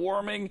 global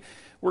warming,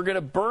 we're going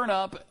to burn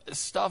up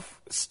stuff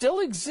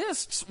still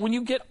exists when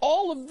you get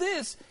all of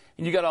this?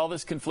 And you got all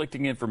this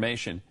conflicting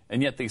information,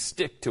 and yet they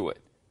stick to it.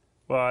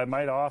 Well, it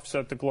might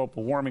offset the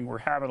global warming we're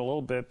having a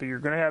little bit, but you're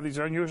going to have these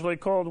unusually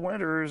cold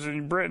winters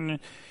in Britain,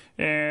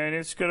 and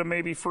it's going to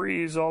maybe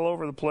freeze all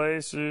over the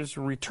place.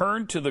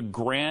 Return to the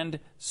grand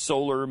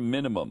solar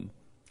minimum.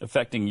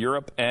 affecting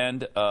Europe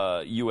and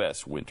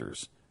U.S.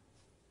 winters.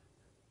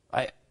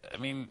 I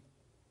mean,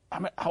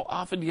 how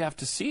often do you have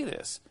to see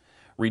this?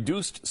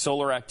 Reduced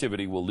solar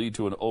activity will lead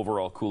to an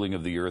overall cooling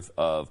of the Earth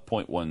of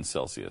 0.1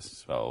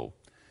 Celsius. So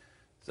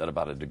is that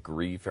about a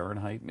degree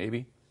Fahrenheit,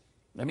 maybe?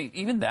 I mean,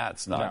 even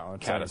that's not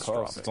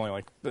catastrophic. It's only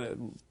like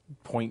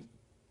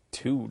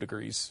 0.2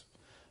 degrees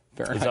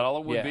Fahrenheit. Is that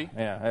all it would be?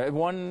 Yeah.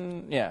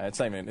 It's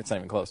not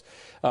even close.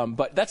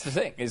 But that's the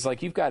thing, is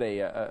like you've got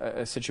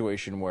a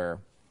situation where,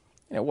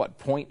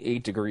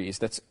 0.8 degrees,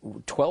 that's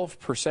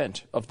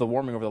 12% of the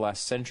warming over the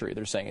last century,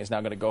 they're saying, is now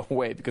going to go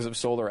away because of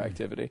solar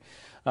activity.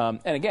 And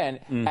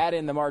again, add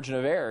in the margin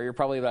of error, you're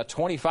probably about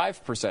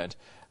 25%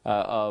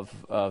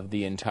 of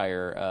the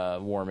entire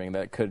warming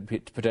that could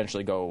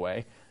potentially go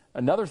away.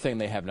 Another thing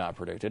they have not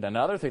predicted,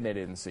 another thing they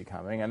didn't see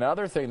coming,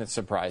 another thing that's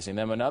surprising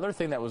them, another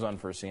thing that was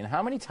unforeseen.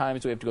 How many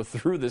times do we have to go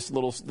through this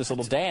little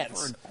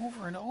dance?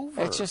 Over and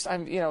over. It's just,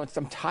 I'm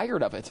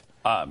tired of it.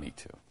 Me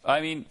too.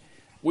 I mean,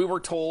 we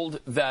were told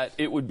that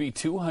it would be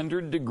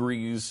 200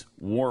 degrees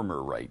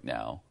warmer right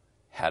now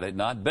had it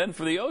not been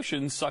for the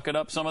ocean sucking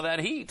up some of that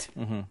heat.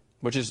 Mm-hmm.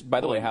 Which is,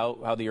 by the way,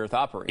 how the Earth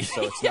operates,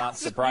 so it's not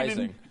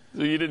surprising.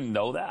 You didn't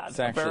know that, It's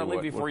apparently,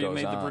 what before you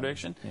made goes the on.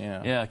 prediction?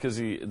 Yeah, because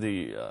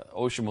the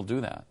ocean will do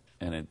that,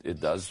 and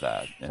it does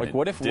that. And like,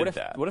 what if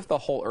the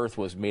whole Earth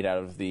was made out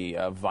of the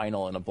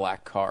vinyl in a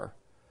black car?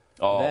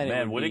 Oh, then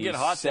man, would it get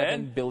hot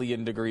 7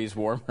 billion degrees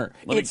warmer.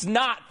 It's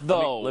not,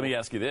 though. Let me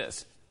ask you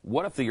this.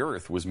 What if the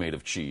Earth was made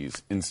of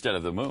cheese instead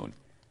of the moon?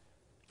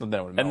 Well, then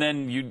it would melt. And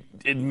then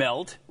it'd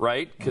melt,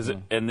 right?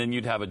 And then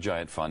you'd have a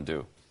giant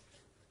fondue.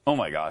 Oh,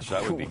 my gosh,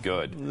 that would be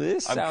good.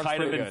 This I'm sounds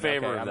kind of pretty in good.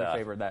 favor Okay, of I'm that. in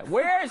favor of that.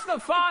 Where's the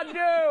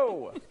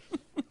fondue?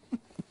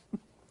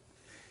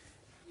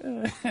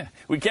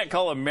 We can't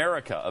call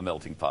America a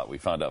melting pot, we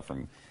found out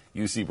from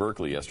UC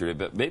Berkeley yesterday,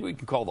 but maybe we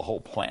can call the whole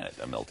planet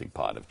a melting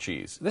pot of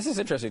cheese. This is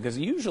interesting because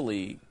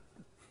usually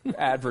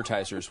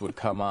advertisers would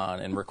come on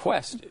and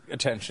request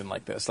attention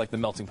like this, like the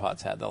melting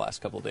pots had the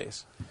last couple of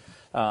days.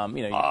 You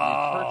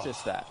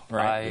purchase that,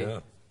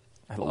 right?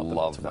 I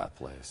love that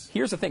place.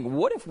 Here's the thing.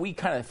 What if we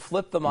kind of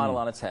flip the model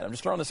on its head? I'm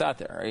just throwing this out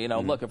there.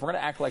 Look, if we're going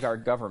to act like our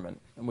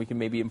government and we can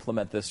maybe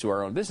implement this to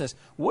our own business,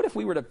 what if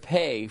we were to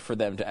pay for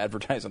them to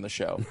advertise on the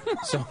show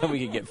so that we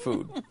could get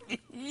food?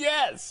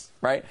 Yes.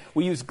 Right?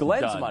 We use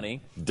Glenn's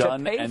money to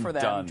pay for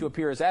them to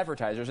appear as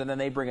advertisers, and then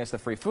they bring us the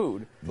free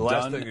food. The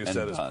last thing you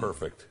said is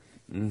perfect.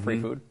 Free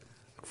food?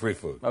 Free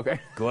food. Okay.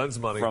 Glenn's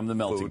money from the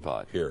melting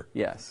pot. Here.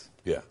 Yes.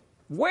 Yeah.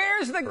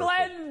 Where's the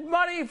Glenn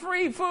money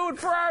free food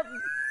for our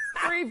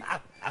free...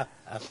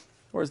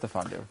 Where's the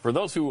fondue? For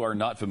those who are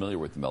not familiar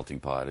with the melting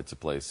pot, it's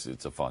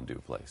a fondue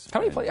place.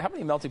 How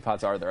many melting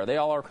pots are there? Are they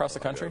all across the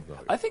country?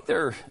 I think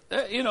they're,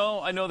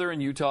 I know they're in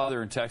Utah,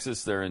 they're in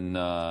Texas, they're in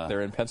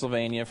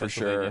Pennsylvania for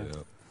sure.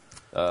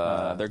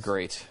 Yeah. They're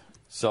great.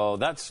 So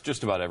that's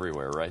just about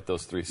everywhere, right?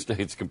 Those 3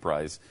 states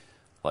comprise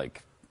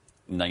like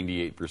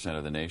 98%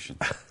 of the nation.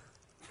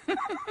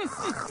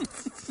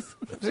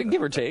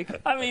 Give or take.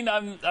 I mean,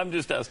 I'm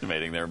just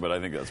estimating there, but I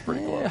think that's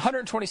pretty close.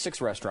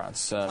 126 restaurants.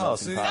 See,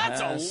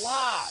 that's a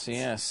lot.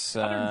 Yes.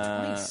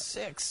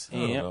 126.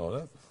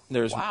 Yeah.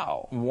 There's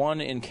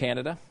one in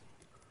Canada,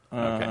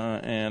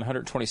 and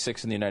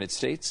 126 in the United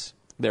States.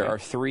 There are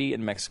 3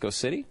 in Mexico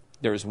City.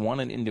 There's 1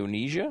 in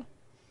Indonesia,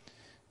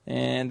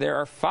 and there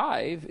are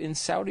 5 in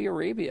Saudi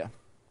Arabia.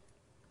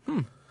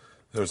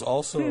 There's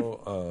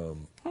also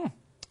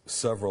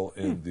several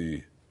in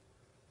the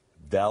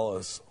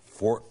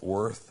Dallas-Fort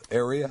Worth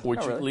area.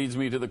 Which leads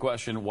me to the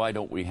question, why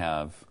don't we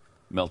have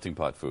melting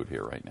pot food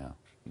here right now?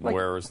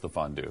 Where is the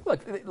fondue?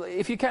 Look,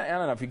 if you can, I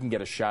don't know if you can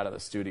get a shot of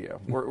the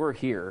studio. We're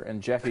here,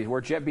 and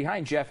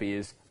behind Jeffy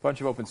is a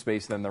bunch of open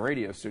space, then the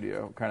radio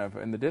studio kind of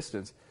in the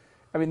distance.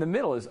 I mean, the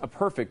middle is a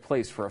perfect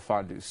place for a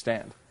fondue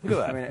stand. Look at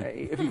that. I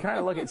mean, if you kind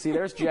of look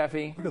there's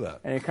Jeffy. Look at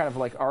that. And you're kind of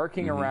like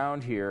arcing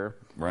around here.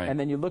 Right. And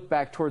then you look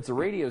back towards the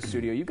radio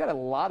studio. You've got a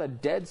lot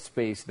of dead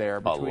space there.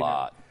 Between a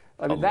lot.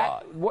 I mean,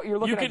 what you're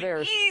looking at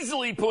there is... You could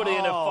easily put in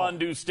a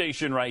fondue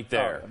station right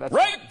there.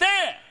 Right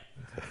there!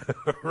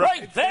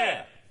 Right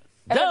there!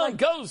 Down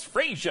goes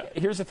Frasier.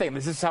 Here's the thing.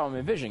 This is how I'm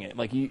envisioning it.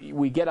 Like,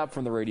 we get up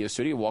from the radio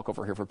studio, walk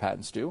over here for Pat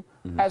and Stu.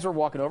 As we're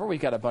walking over, we've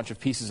got a bunch of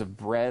pieces of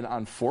bread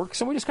on forks,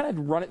 and we just kind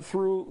of run it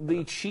through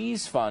the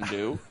cheese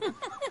fondue.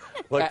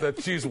 Like the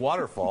cheese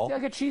waterfall.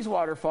 Like a cheese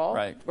waterfall.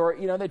 Right. Or,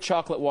 the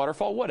chocolate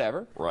waterfall,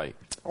 whatever. Right.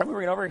 And we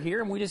bring it over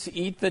here, and we just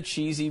eat the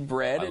cheesy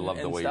bread and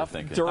the way stuff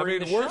you're thinking.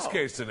 during the worst show.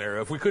 case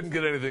scenario, if we couldn't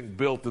get anything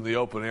built in the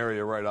open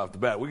area right off the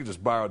bat, we could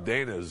just borrow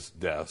Dana's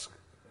desk.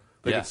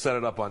 They could set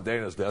it up on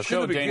Dana's desk.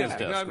 Show Dana's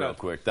desk real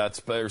quick.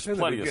 There's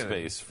plenty of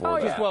space for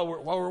that. Just while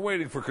we're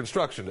waiting for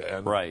construction to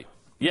end. Right.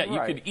 Yeah,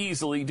 you could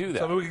easily do that.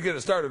 So we could get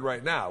it started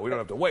right now. We don't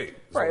have to wait.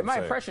 Right.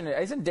 My impression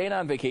isn't Dana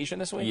on vacation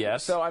this week?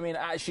 Yes. So, I mean,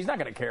 she's not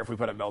going to care if we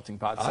put a melting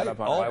pot set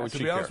up on her. To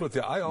be honest with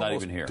you, I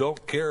almost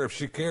don't care if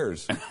she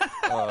cares.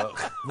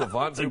 the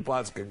Von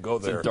Zupots can go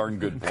there. That's a darn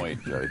good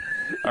point, Jerry.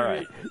 All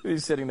right.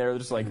 He's sitting there,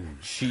 just like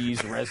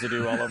cheese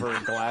residue all over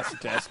her glass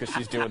desk as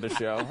she's doing the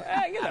show.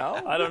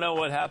 I don't know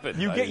what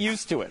happened. You get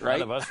used to it, right?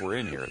 None of us were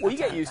in here. Well, you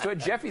get used to it.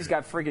 Jeffy's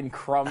got friggin'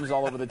 crumbs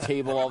all over the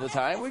table all the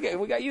time. We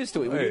got used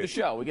to it. We do the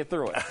show. We get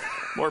through it.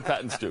 More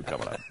Pat and Stu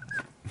coming up.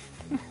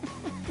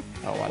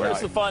 Oh, where's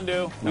the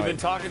fondue? We've been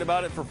talking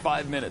about it for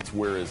 5 minutes.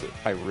 Where is it?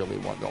 I really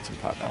want melting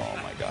pot now. Oh,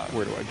 my God.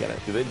 Where do I get it?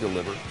 Do they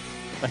deliver?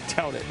 I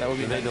doubt it. That would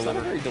be they deliver?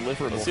 very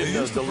deliverable. Let's see if They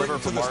used to bring deliver it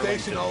to from the Arlington.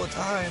 station all the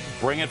time.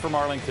 Bring it from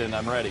Arlington.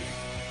 I'm ready.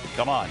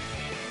 Come on.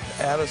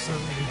 Addison.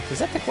 Is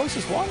that the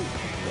closest one?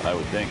 I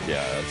would think,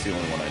 yeah. That's the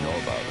only one I know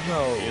about.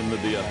 No. In the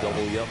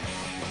DFW, yep.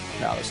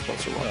 No, there's a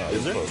closer one.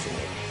 Is there? Closer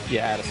one.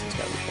 Yeah, Addison's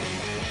got to be closer.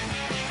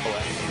 Oh,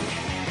 Addison.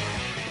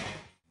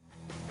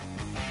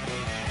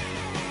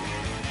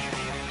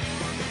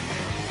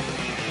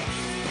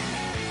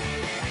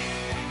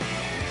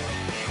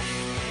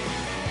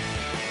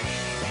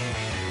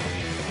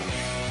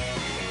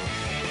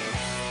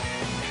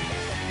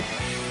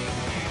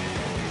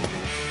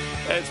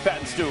 It's Pat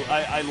and Stu.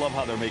 I love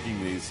how they're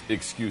making these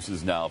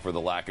excuses now for the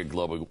lack of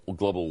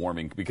global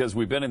warming, because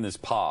we've been in this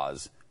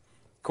pause,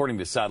 according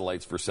to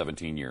satellites, for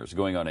 17 years,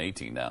 going on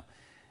 18 now,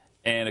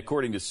 and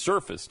according to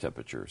surface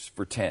temperatures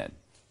for 10.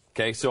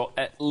 Okay, so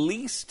at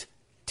least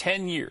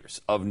 10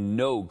 years of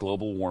no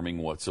global warming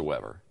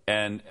whatsoever,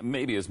 and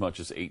maybe as much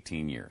as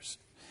 18 years.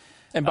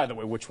 And by the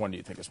way, which one do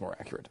you think is more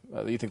accurate?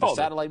 Do you think the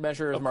satellite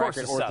measure is more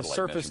accurate, or the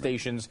surface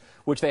stations,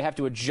 which they have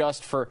to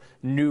adjust for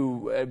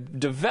new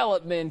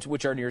development,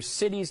 which are near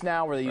cities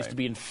now, where they used to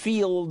be in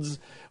fields,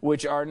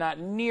 which are not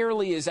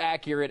nearly as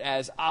accurate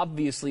as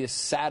obviously a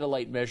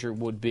satellite measure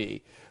would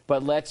be?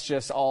 But let's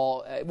just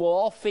all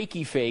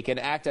fakey fake and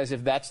act as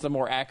if that's the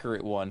more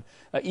accurate one,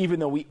 even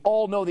though we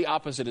all know the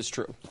opposite is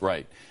true.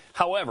 Right.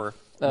 However,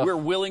 we're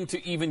willing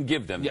to even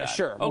give them that. Yeah,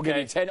 sure. We'll give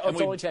you 10.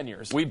 It's only 10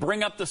 years. We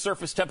bring up the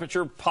surface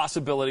temperature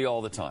possibility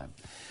all the time.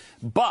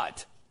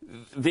 But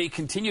they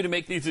continue to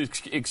make these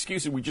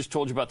excuses. We just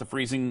told you about the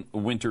freezing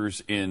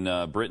winters in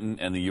Britain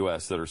and the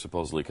U.S. that are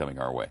supposedly coming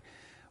our way.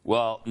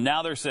 Well,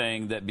 now they're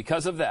saying that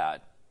because of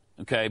that,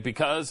 okay,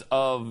 because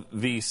of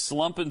the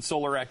slump in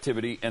solar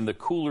activity and the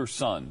cooler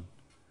sun,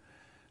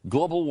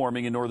 global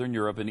warming in northern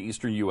Europe and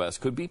eastern U.S.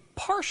 could be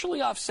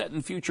partially offset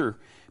in future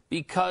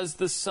because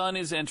the sun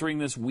is entering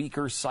this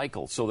weaker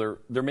cycle. So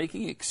they're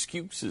making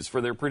excuses for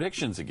their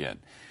predictions again.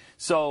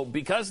 So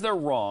because they're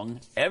wrong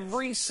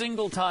every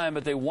single time,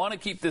 but they want to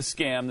keep this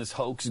scam, this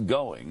hoax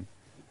going,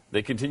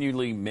 they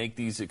continually make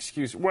these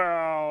excuses.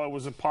 Well, it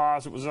was a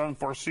pause. It was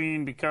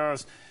unforeseen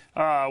because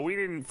we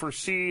didn't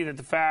foresee that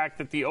the fact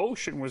that the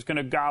ocean was going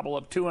to gobble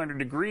up 200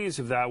 degrees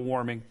of that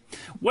warming.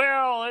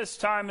 Well, this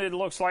time it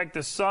looks like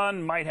the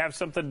sun might have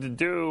something to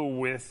do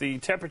with the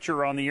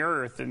temperature on the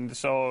Earth, and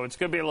so it's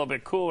going to be a little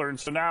bit cooler. And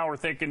so now we're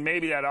thinking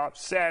maybe that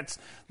offsets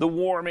the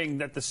warming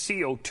that the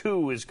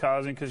CO2 is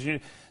causing, because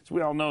as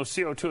we all know,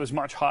 CO2 is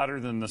much hotter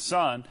than the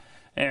sun.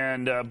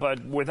 And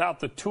but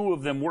without the two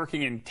of them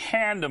working in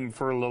tandem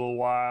for a little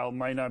while, it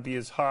might not be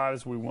as hot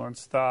as we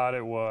once thought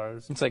it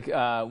was. It's like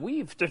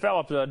we've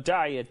developed a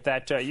diet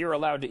that you're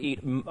allowed to eat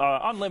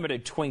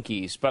unlimited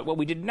Twinkies, but what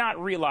we did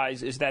not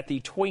realize is that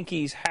the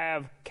Twinkies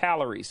have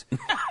calories,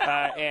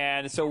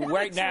 and so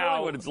right now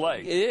really what it's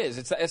like. It is.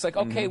 It's like,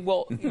 okay,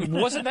 well,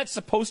 wasn't that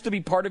supposed to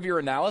be part of your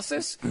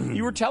analysis?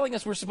 You were telling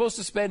us we're supposed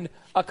to spend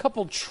a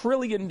couple $1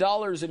 trillion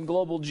in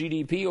global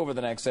GDP over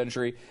the next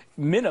century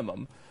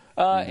minimum.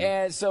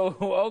 And so,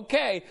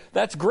 okay,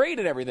 that's great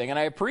and everything, and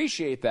I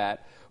appreciate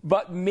that.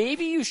 But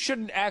maybe you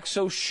shouldn't act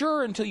so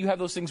sure until you have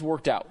those things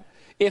worked out.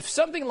 If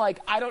something like,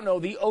 I don't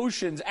know, the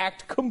oceans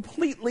act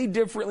completely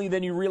differently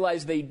than you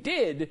realize they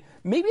did,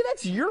 maybe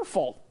that's your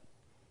fault.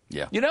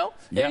 Yeah. You know?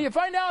 Yeah. If you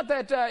find out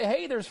that,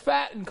 hey, there's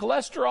fat and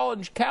cholesterol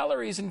and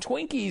calories and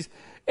Twinkies,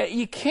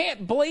 you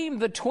can't blame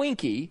the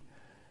Twinkie.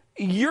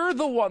 You're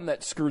the one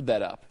that screwed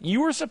that up.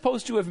 You were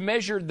supposed to have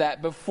measured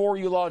that before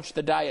you launched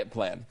the diet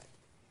plan.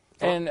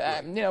 And,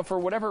 for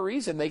whatever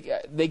reason,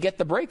 they get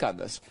the break on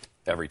this.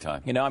 Every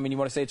time. You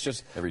want to say it's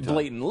just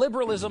blatant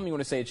liberalism. You want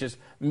to say it's just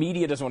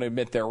media doesn't want to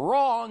admit they're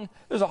wrong.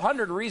 There's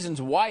 100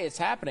 reasons why it's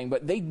happening,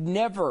 but they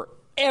never,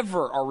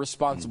 ever are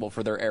responsible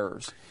for their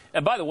errors.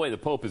 And by the way, the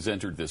Pope has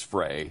entered this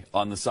fray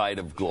on the side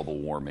of global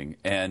warming.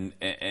 And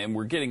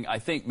we're getting, I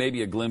think,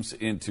 maybe a glimpse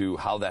into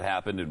how that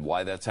happened and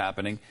why that's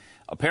happening.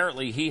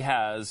 Apparently, he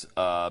has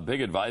a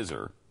big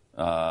advisor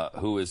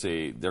who is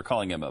they're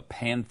calling him a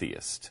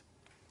pantheist.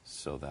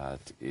 So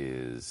that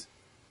is,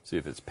 see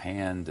if it's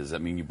pan, does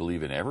that mean you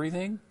believe in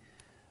everything?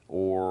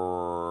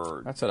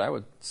 Or... That's what I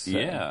would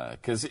say. Yeah,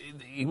 because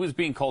he was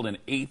being called an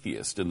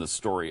atheist in the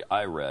story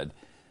I read.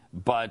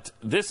 But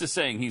this is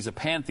saying he's a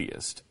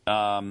pantheist.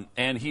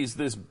 And he's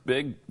this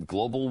big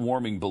global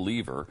warming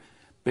believer,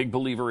 big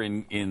believer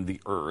in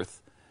the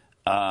Earth.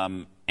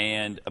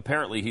 And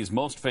apparently he's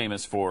most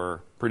famous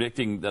for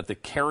predicting that the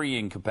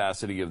carrying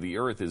capacity of the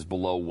Earth is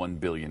below 1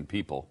 billion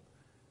people.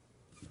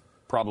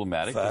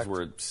 Problematic because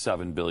we're at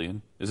 7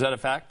 billion. Is that a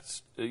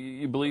fact?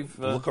 You believe?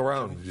 Look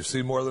around. Did you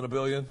see more than 1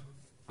 billion?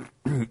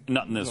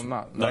 Not in this,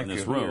 not in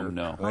this room.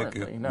 No, Thank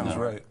you. No. That's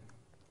right.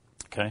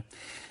 Okay.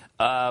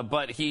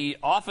 But he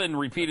often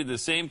repeated the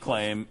same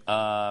claim.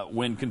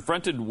 When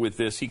confronted with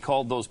this, he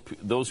called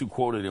those who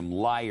quoted him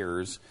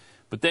liars.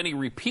 But then he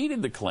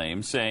repeated the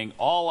claim, saying,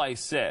 all I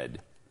said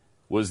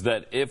was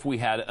that if we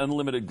had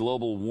unlimited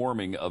global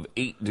warming of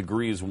 8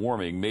 degrees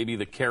warming, maybe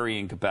the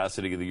carrying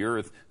capacity of the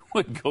Earth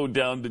would go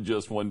down to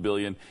just 1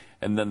 billion,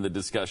 and then the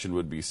discussion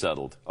would be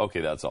settled.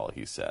 Okay, that's all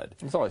he said.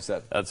 That's all I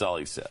said. That's all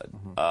he said.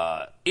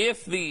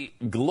 If the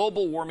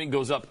global warming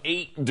goes up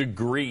 8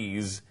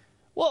 degrees,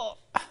 well,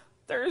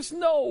 there's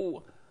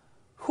no...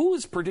 Who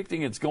is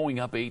predicting it's going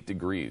up 8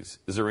 degrees?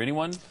 Is there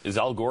anyone? Is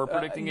Al Gore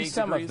predicting 8 degrees?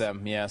 Some of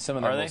them, yeah. Some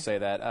of them will say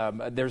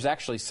that. There's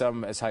actually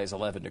some as high as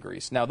 11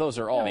 degrees. Now, those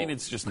are all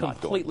it's just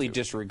completely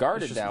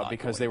disregarded now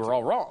because they were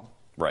all wrong.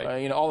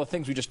 Right. All the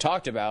things we just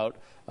talked about,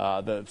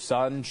 the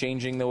sun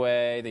changing the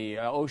way, the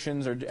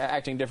oceans are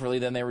acting differently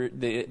than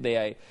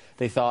they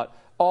thought.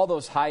 All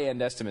those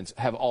high-end estimates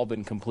have all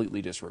been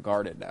completely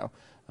disregarded now.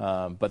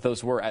 But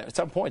those were, at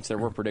some points, there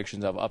were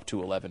predictions of up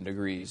to 11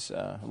 degrees.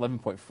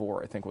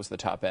 11.4, I think, was the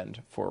top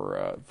end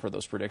for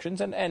those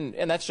predictions.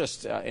 And that's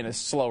just in a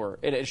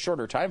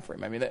shorter time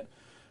frame. I mean,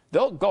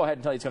 they'll go ahead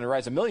and tell you it's going to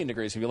rise 1 million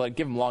degrees if you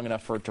give them long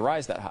enough for it to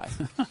rise that high.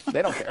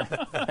 They don't care.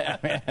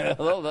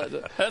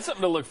 That's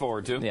something to look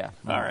forward to. Yeah.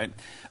 All right.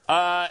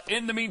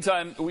 In the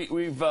meantime,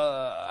 we've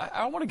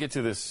I want to get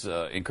to this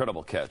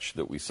incredible catch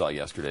that we saw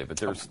yesterday, but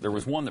there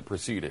was one that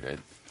preceded it.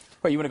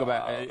 Wait, you want to go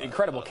back?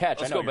 Incredible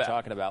catch. I know what you're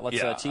talking about.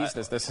 Let's tease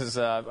this. This is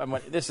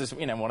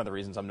one of the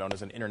reasons I'm known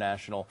as an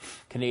international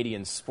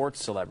Canadian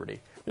sports celebrity.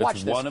 Watch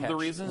this one catch. of the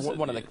reasons.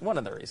 One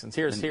of the reasons.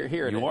 Here it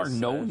is. You are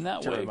known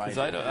that way because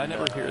I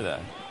never hear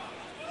that.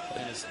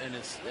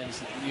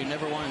 And you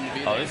never want him to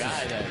be that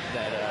guy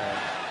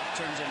that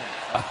turns in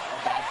a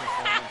bad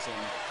performance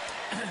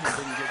and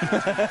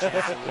didn't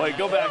get Wait,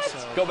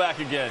 go back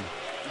again.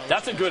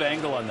 That's a good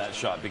angle on that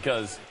shot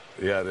because.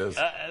 Yeah, it is.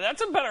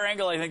 That's a better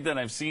angle, I think, than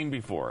I've seen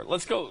before.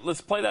 Let's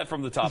play that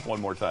from the top one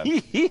more time.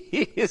 He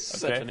is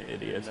such an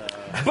idiot.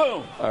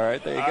 Boom. All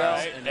right, there you go.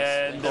 Right,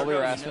 and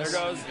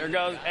there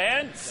goes.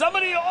 And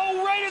somebody,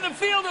 right in the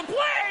field of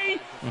play,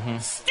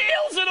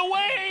 steals it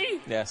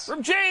away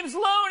from James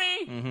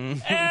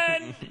Loney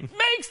and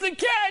makes the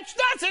catch.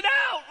 That's an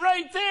out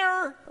right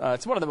there.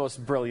 It's one of the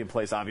most brilliant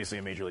plays, obviously,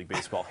 in Major League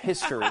Baseball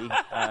history. And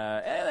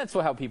that's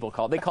how people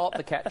call it. They call it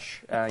the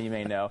catch, you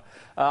may know.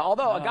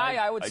 Although a guy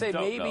I would say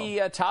maybe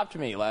topped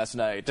me last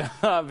night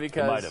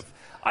because might have.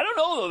 I don't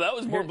know though. That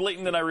was more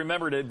blatant than I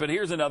remembered it. But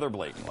here's another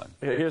blatant one.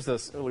 Here's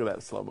this. Look at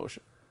that slow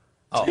motion.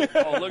 Oh, look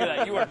at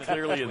that! You are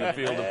clearly in the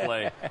field of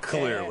play.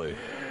 Clearly.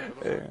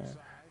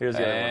 Here's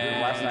the other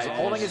one last night,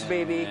 holding his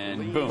baby.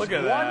 And boom. Look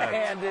at that.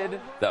 One-handed.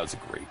 That was a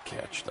great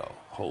catch, though.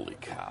 Holy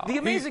cow! The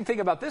amazing thing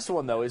about this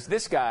one, though, is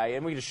this guy,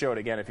 and we can just show it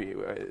again if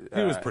you.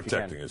 He was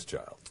protecting his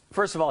child.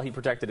 First of all, he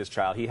protected his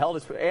child. He held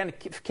his and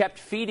kept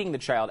feeding the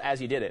child as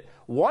he did it.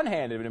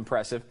 One-handed and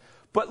impressive.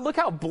 But look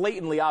how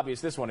blatantly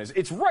obvious this one is.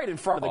 It's right in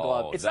front of the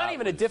glove. It's not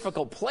even a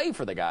difficult play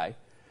for the guy.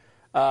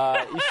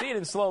 You see it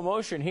in slow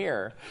motion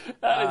here.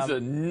 That is a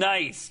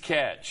nice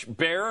catch.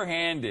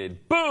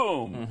 Barehanded.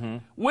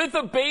 Boom. With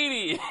a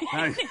baby.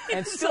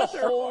 And still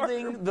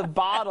holding the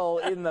bottle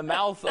in the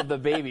mouth of the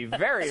baby.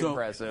 Very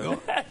impressive.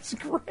 That's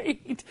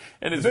great.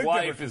 And his big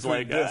wife is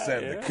like, this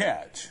and the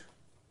catch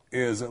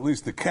is at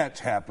least the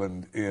catch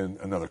happened in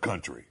another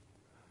country.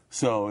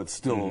 So it's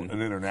still an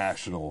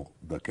international,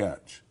 the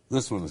catch.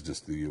 This one is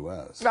just the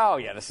U.S. Oh,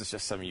 yeah, this is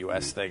just some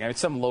U.S. thing. I mean,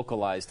 some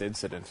localized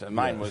incident.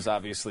 Mine was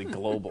obviously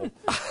global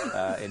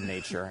in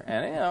nature.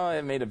 And,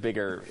 it made a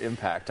bigger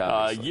impact,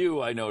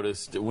 obviously. I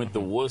noticed, went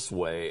the wuss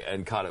way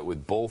and caught it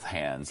with both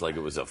hands like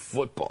it was a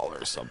football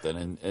or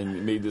something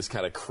and made this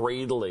kind of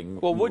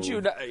cradling Well, would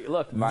move. you...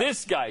 Look,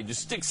 this guy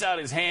just sticks out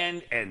his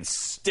hand and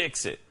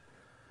sticks it.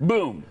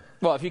 Boom.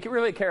 Well, if you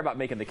really care about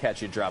making the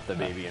catch, you drop the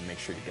baby and make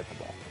sure you get the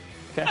ball.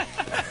 Okay.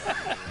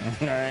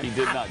 He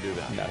did not do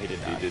that. No, he did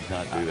not. He did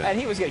not do that. And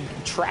he was getting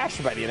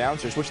trashed by the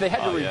announcers, which they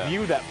had to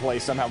review that play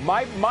somehow.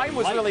 Mine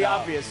was really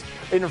obvious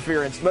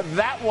interference, but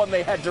that one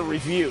they had to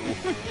review.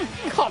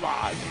 Come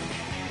on.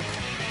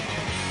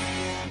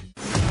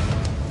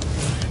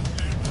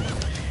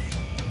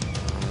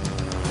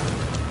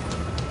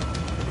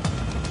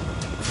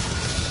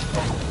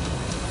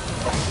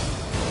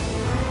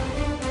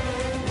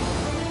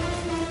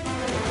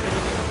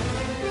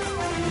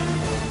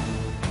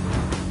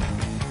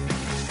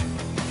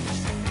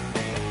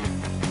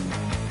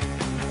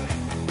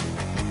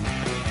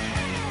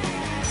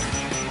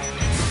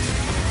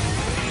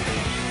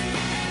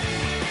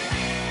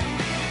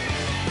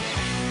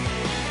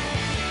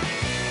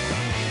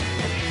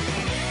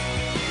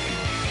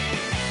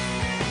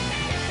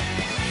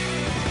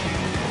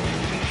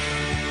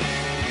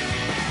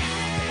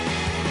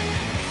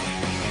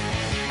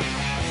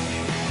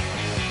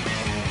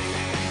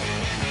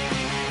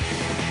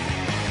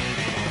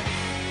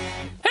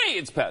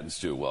 It's Pat and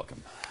Stu.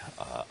 Welcome.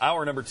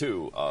 Hour number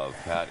 2 of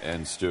Pat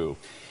and Stu.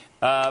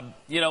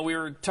 We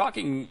were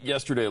talking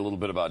yesterday a little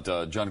bit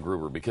about John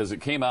Gruber because it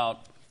came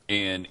out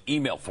in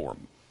email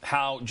form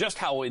just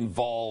how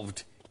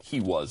involved he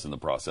was in the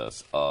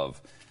process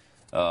of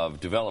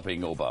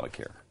developing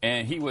Obamacare.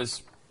 And he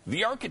was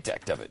the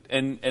architect of it.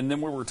 And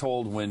then we were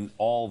told when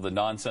all the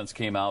nonsense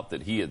came out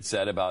that he had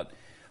said about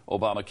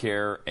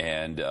Obamacare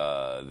and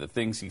the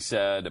things he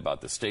said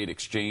about the state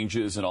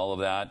exchanges and all of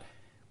that.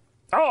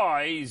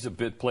 Oh, he's a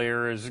bit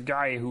player. He's a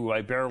guy who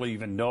I barely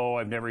even know.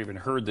 I've never even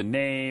heard the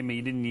name. He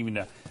didn't even.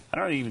 I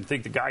don't even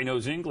think the guy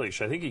knows English.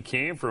 I think he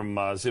came from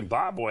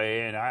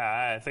Zimbabwe, and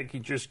I think he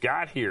just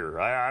got here.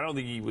 I don't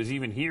think he was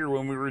even here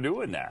when we were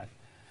doing that.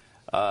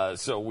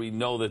 So we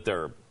know that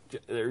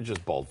they're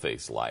just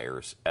bald-faced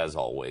liars, as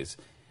always.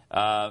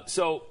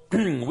 So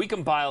we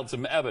compiled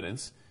some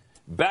evidence.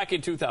 Back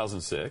in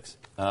 2006,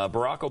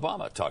 Barack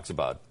Obama talks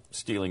about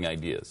stealing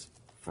ideas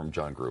from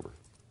John Gruber.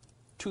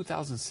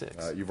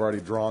 2006. You've already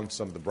drawn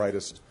some of the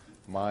brightest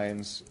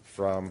minds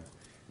from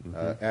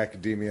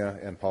academia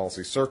and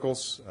policy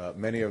circles.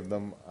 Many of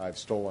them I've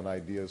stolen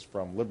ideas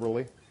from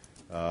liberally.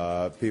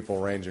 People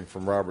ranging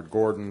from Robert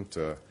Gordon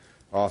to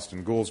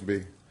Austin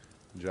Goolsbee,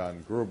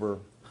 John Gruber,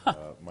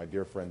 my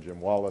dear friend Jim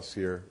Wallace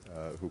here,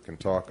 who can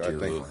talk, I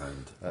think,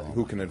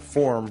 who can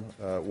inform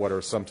what are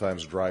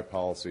sometimes dry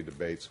policy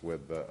debates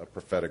with a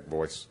prophetic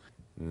voice.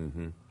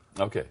 Mm-hmm.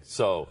 Okay,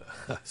 so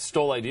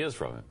stole ideas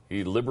from him.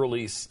 He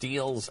liberally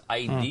steals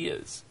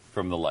ideas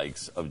from the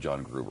likes of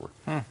John Gruber.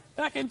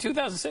 Back in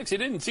 2006, he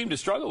didn't seem to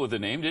struggle with the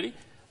name, did he?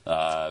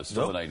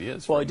 Stolen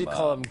ideas. Well, from, he did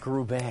call him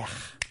Gruber.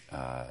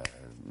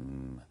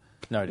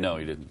 No,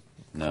 he didn't.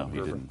 No, he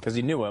didn't. Because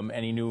he knew him,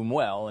 and he knew him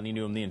well, and he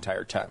knew him the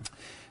entire time.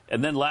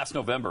 And then last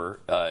November,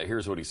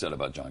 here's what he said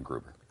about John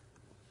Gruber.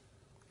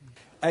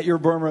 At your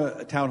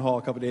Burma town hall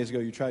a couple of days ago,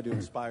 you tried to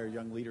inspire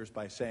young leaders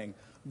by saying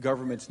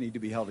governments need to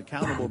be held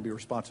accountable and be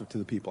responsive to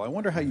the people. I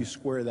wonder how you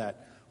square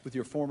that with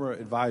your former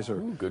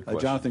advisor,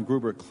 Jonathan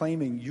Gruber,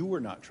 claiming you were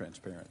not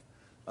transparent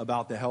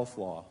about the health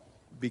law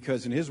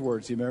because, in his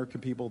words, the American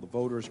people, the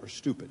voters, are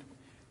stupid.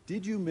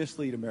 Did you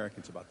mislead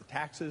Americans about the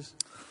taxes,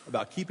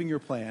 about keeping your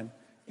plan,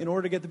 in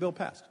order to get the bill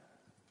passed?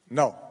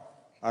 No,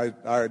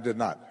 I did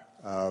not.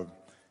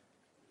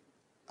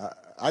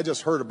 I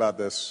just heard about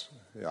this.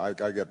 I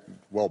get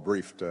well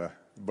briefed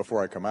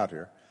before I come out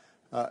here.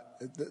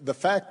 The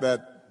fact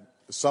that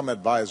some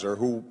advisor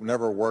who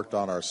never worked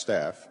on our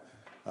staff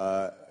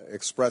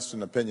expressed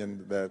an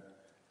opinion that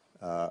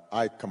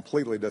I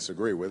completely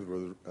disagree with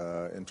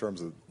in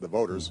terms of the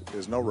voters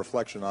is no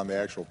reflection on the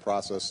actual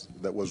process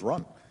that was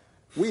run.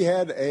 We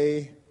had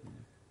a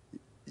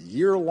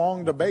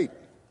year-long debate,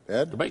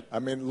 Ed. I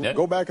mean,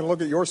 go back and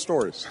look at your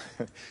stories.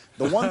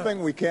 The one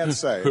thing we can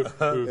say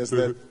is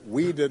that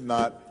we did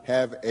not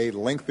have a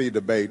lengthy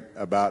debate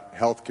about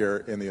health care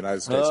in the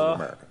United States of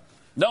America.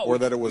 No. Or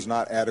that it was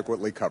not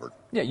adequately covered.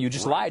 Yeah, you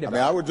just lied about it. I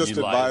mean, I would just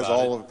advise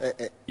all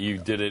of you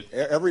did it.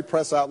 Every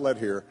press outlet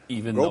here,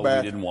 even go though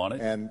back we didn't want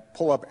it, and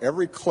pull up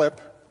every clip,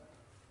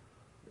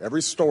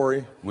 every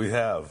story. We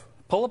have.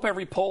 Pull up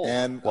every poll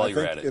and while I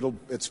you're think at it.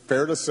 It's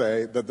fair to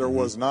say that there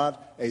was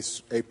not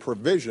a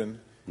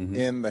provision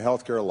in the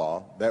health care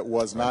law that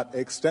was not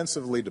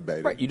extensively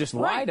debated. Right, you just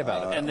lied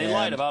about it. And they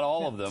lied about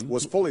all of them.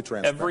 Was fully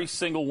transparent. Every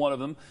single one of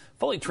them.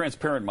 Fully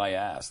transparent, my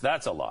ass.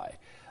 That's a lie.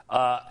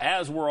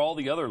 As were all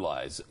the other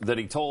lies that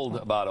he told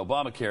about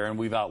Obamacare, and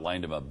we've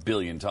outlined them a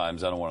billion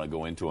times. I don't want to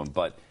go into them.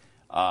 But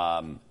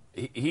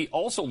he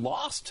also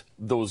lost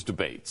those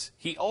debates.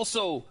 He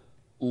also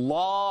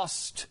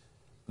lost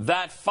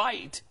that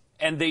fight,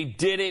 and they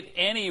did it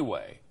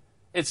anyway.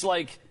 It's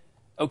like,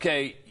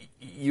 okay,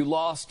 you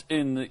lost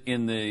in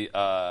the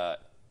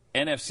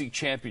NFC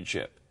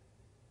Championship.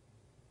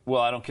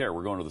 Well, I don't care.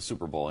 We're going to the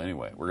Super Bowl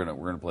anyway. We're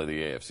gonna play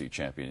the AFC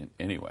champion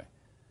anyway.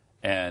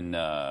 And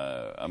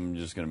I'm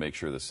just going to make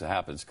sure this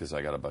happens because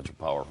I got a bunch of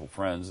powerful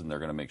friends, and they're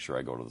going to make sure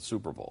I go to the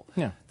Super Bowl.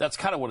 Yeah. That's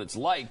kind of what it's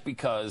like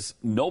because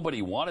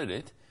nobody wanted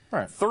it.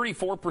 Right.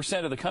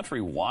 34% of the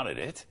country wanted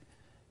it,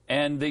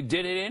 and they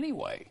did it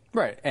anyway.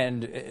 Right.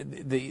 And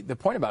the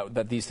point about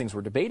that these things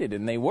were debated,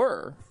 and they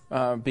were,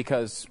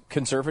 because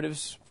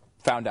conservatives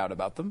found out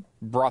about them,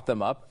 brought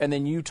them up, and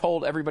then you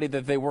told everybody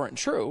that they weren't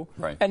true.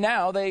 Right. And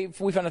now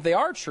we found out they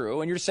are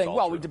true, and you're saying,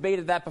 well, we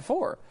debated that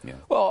before. Yeah.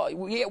 Well,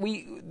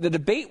 the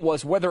debate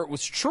was whether it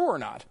was true or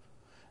not.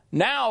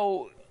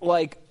 Now,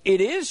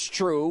 it is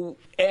true,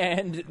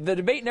 and the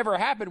debate never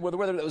happened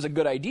whether it was a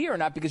good idea or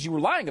not because you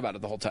were lying about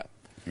it the whole time.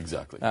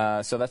 Exactly.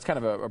 So that's kind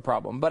of a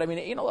problem. But, I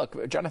mean,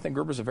 look, Jonathan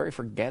Gruber's a very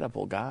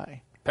forgettable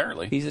guy.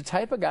 Apparently. He's the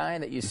type of guy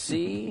that you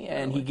see,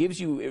 and he gives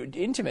you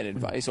intimate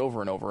advice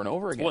over and over and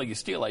over again. Well, you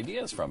steal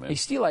ideas from him. You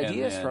steal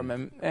ideas from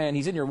him, and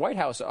he's in your White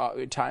House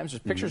at times.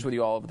 There's pictures with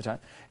you all over the time.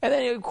 And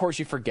then, of course,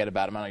 you forget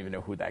about him. I don't even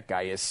know who that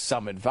guy is,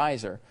 some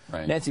advisor.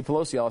 Right. Nancy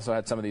Pelosi also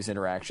had some of these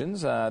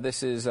interactions.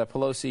 This is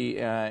Pelosi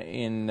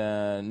in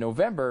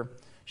November.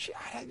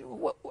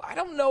 I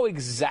don't know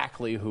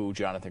exactly who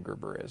Jonathan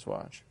Gruber is.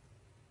 Watch.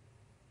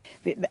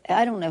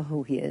 I don't know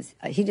who he is.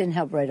 He didn't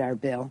help write our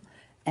bill.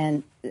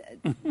 And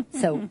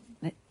so,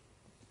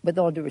 with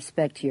all due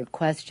respect to your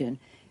question,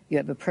 you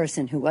have a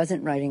person who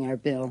wasn't writing our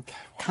bill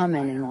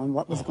commenting on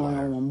what was going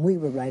on when we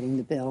were writing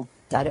the bill.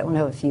 I don't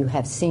know if you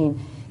have seen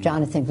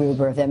Jonathan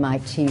Gruber of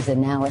MIT's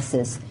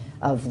analysis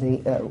of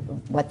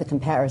what the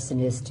comparison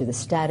is to the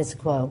status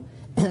quo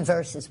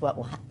versus what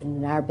will happen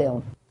in our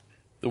bill.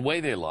 The way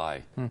they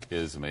lie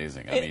is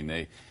amazing. I mean,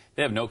 they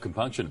have no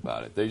compunction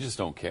about it. They just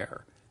don't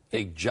care.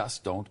 They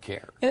just don't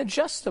care. In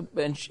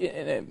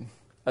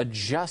a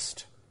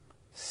just,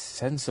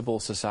 sensible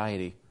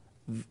society,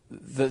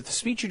 the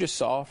speech you just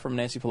saw from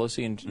Nancy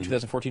Pelosi in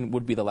 2014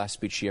 would be the last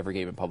speech she ever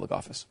gave in public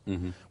office.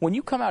 When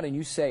you come out and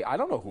you say, I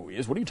don't know who he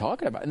is, what are you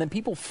talking about? And then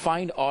people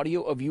find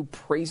audio of you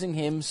praising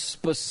him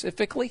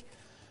specifically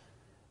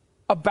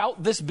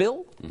about this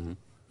bill,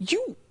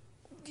 you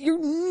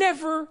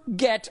never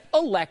get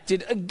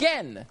elected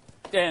again.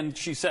 And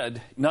she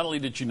said, not only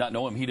did she not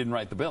know him, he didn't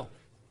write the bill.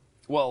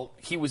 Well,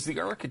 he was the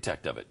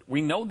architect of it.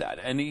 We know that.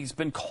 And he's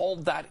been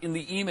called that in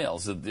the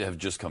emails that have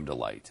just come to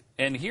light.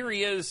 And here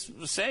he is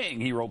saying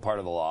he wrote part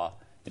of the law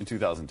in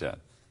 2010.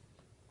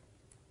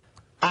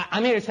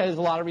 I'm here to tell you there's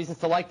a lot of reasons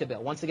to like the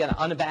bill. Once again,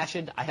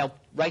 unabashed. I helped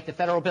write the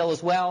federal bill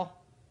as well.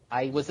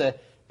 I was a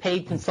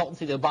paid consultant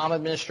to the Obama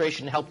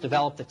administration to help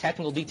develop the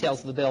technical details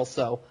of the bill.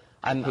 So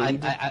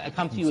I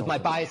come to you with my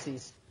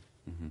biases.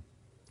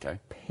 Okay.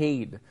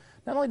 Paid.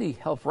 Not only did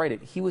he help write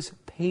it, he was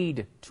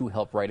paid to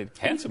help write it.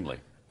 Handsomely.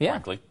 Yeah.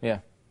 Frankly. Yeah.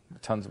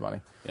 Tons of money.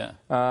 Yeah.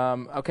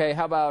 Okay,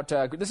 how about,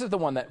 this is the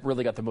one that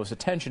really got the most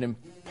attention, and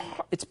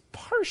it's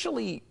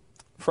partially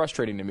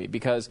frustrating to me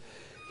because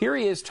here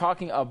he is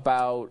talking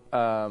about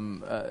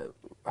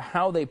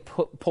how they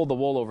pulled the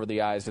wool over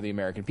the eyes of the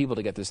American people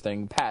to get this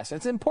thing passed. And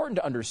it's important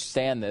to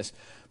understand this,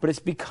 but it's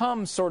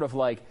become sort of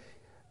like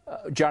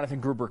Jonathan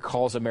Gruber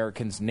calls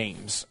Americans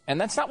names, and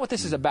that's not what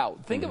this is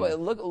about. Think about it.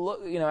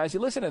 Look, you know, as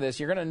you listen to this,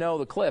 you're going to know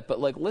the clip, but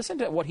like listen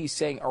to what he's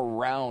saying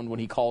around when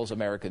he calls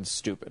Americans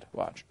stupid.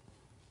 Watch.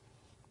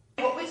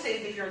 What we say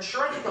is if your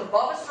insurance is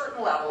above a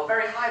certain level, a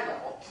very high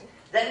level,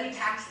 then we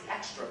tax the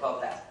extra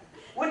above that.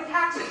 We wouldn't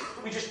tax it,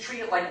 we just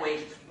treat it like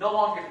wages. No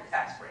longer the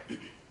tax break.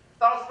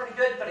 Thought it was pretty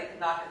good, but it could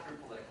not get through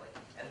politically,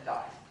 and it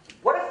died.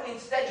 What if we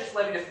instead just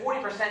levied a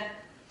 40%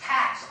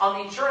 tax on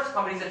the insurance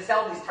companies that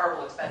sell these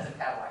terrible, expensive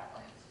Cadillac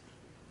plans?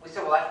 We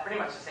said, well, that's pretty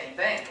much the same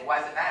thing, but why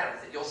does it matter? I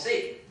said, you'll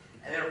see.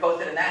 And they were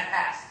both in that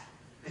passed.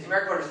 Because the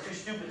American voter is too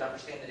stupid to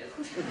understand the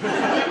difference.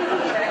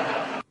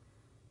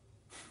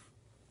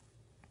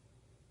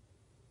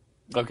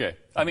 Okay.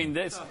 I mean,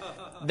 that's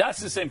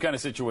the same kind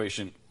of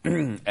situation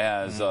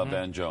as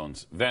Van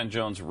Jones. Van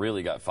Jones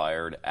really got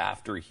fired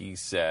after he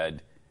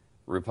said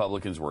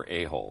Republicans were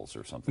a-holes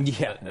or something.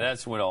 Yeah.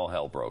 That's when all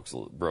hell broke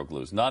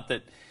loose. Not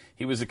that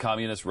he was a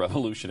communist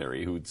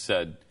revolutionary who'd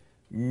said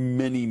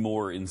many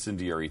more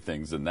incendiary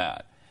things than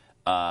that.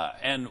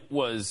 And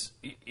was,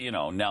 you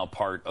know, now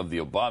part of the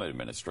Obama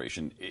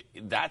administration.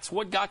 That's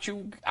what got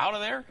you out of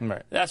there?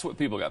 Right. That's what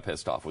people got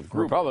pissed off with.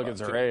 Gruber Republicans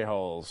are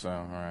a-holes. So,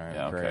 all right,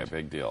 yeah, okay, great.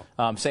 big deal.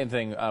 Same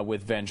thing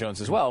with Van Jones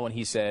as well when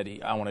he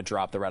said, I want to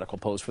drop the radical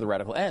pose for the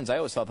radical ends. I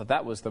always thought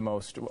that was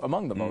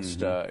among the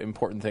most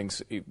important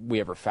things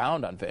we ever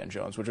found on Van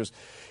Jones, which was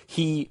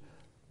he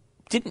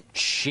didn't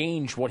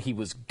change what he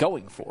was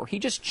going for. He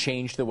just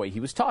changed the way he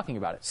was talking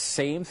about it.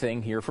 Same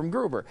thing here from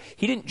Gruber.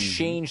 He didn't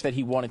change that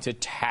he wanted to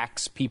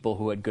tax people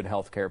who had good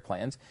health care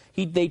plans.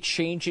 They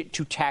changed it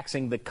to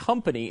taxing the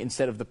company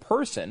instead of the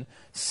person.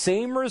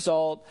 Same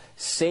result,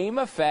 same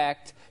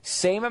effect,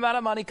 same amount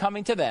of money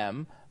coming to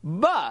them,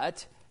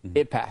 but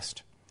it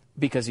passed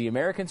because the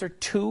Americans are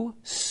too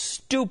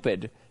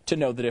stupid to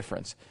know the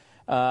difference.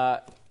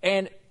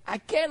 And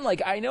again,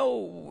 like, I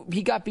know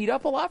he got beat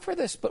up a lot for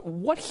this, but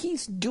what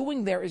he's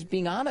doing there is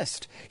being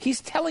honest.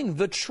 He's telling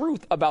the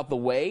truth about the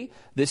way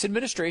this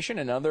administration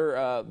and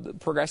other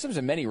progressives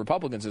and many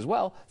Republicans as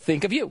well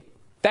think of you.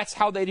 That's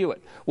how they do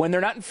it. When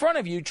they're not in front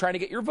of you trying to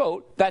get your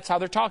vote, that's how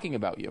they're talking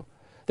about you.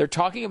 They're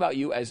talking about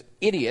you as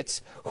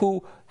idiots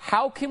who,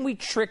 how can we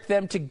trick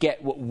them to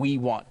get what we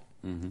want?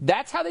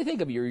 That's how they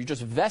think of you. You're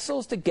just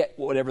vessels to get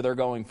whatever they're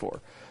going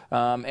for.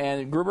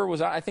 And Gruber was,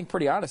 I think,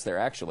 pretty honest there,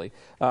 actually.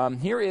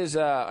 Here is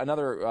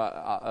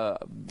another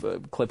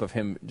clip of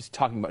him just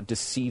talking about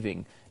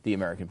deceiving the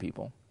American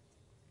people.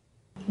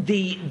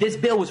 This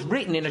bill was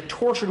written in a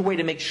tortured way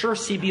to make sure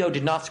CBO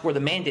did not score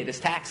the mandate as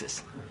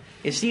taxes.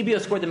 If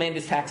CBO scored the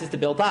mandate as taxes, the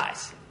bill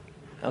dies.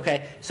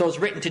 Okay? So it's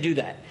written to do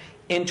that.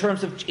 In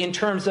terms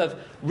of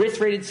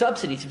risk-rated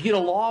subsidies, if you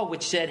had a law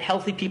which said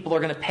healthy people are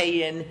going to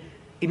pay in,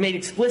 it made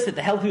explicit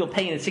that healthy people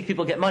pay in and sick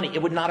people get money,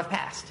 it would not have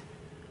passed.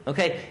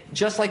 Okay?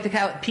 Just like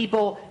lack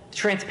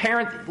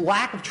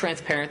of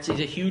transparency is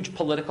a huge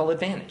political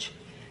advantage.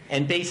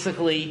 And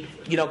basically,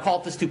 call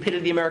it the stupidity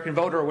of the American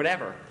voter or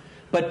whatever.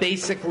 But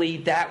basically,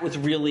 that was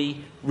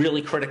really,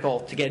 really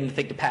critical to getting the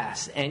thing to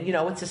pass. And,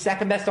 it's the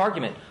second best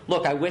argument.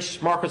 Look, I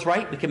wish Mark was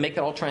right. We can make it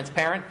all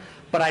transparent.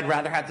 But I'd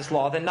rather have this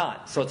law than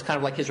not. So it's kind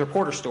of like his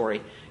reporter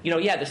story.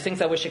 There's things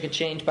I wish I could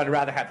change, but I'd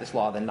rather have this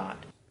law than not.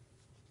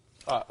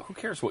 Who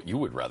cares what you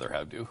would rather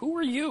have do? Who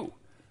are you?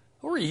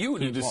 Who are you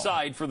to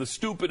decide for the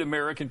stupid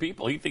American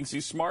people? He thinks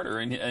he's smarter,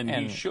 and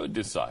he should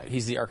decide.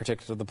 He's the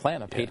architect of the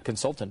plan, a paid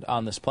consultant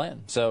on this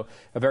plan. So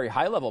a very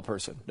high-level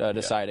person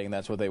deciding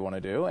that's what they want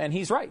to do. And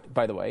he's right,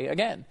 by the way.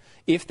 Again,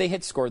 if they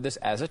had scored this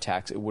as a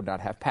tax, it would not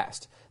have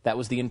passed. That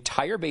was the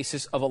entire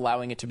basis of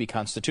allowing it to be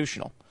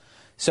constitutional.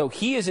 So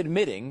he is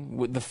admitting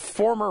with the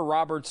former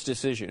Roberts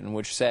decision,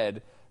 which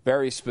said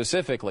very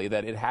specifically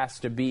that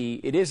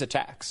it is a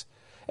tax.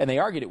 And they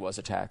argued it was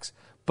a tax.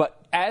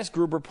 But as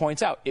Gruber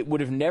points out, it would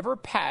have never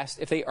passed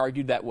if they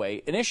argued that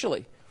way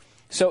initially.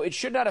 So it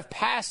should not have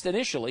passed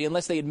initially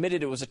unless they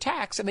admitted it was a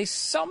tax, and they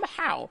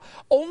somehow,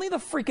 only the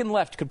freaking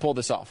left could pull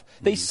this off.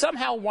 They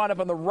somehow wound up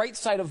on the right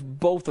side of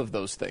both of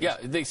those things. Yeah,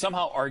 they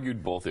somehow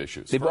argued both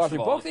issues. They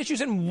argued both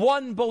issues and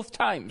won both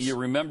times. You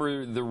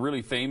remember the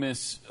really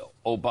famous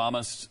Obama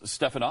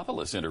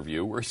Stephanopoulos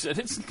interview where he said,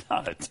 it's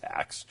not a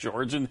tax,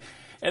 George. And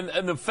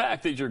the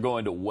fact that you're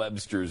going to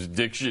Webster's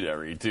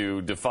dictionary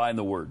to define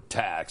the word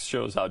tax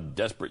shows how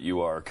desperate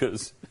you are,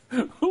 because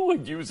who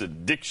would use a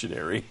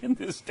dictionary in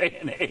this day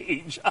and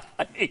age?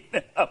 I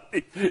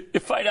mean, you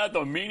find out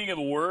the meaning of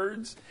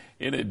words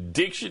in a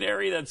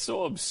dictionary that's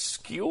so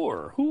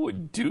obscure. Who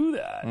would do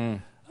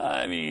that?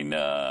 I mean,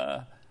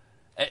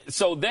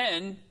 so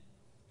then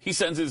he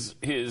sends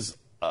his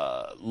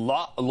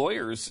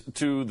lawyers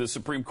to the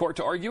Supreme Court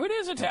to argue it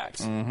is a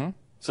tax.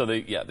 So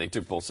they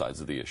took both sides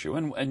of the issue,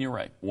 and you're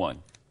right,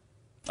 won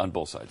on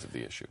both sides of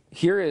the issue.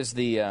 Here is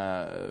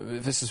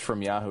this is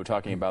from Yahoo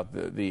talking about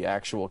the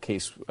actual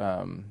case.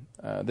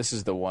 This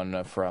is the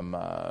one from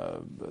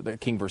the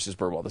King versus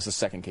Burwell. This is the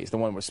second case. The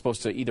one we're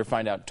supposed to either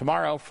find out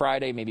tomorrow,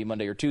 Friday, maybe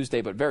Monday or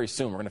Tuesday, but very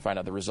soon we're going to find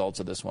out the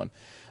results of this one.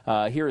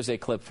 Here is a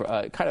clip,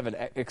 kind of an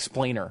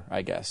explainer,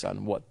 I guess,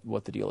 on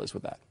what the deal is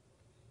with that.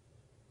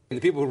 The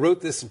people who wrote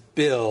this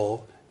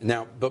bill,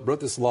 wrote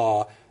this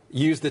law,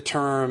 used the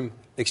term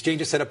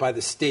exchanges set up by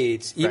the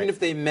states, even if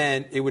they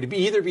meant it would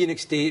either be a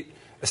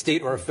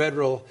state or a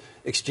federal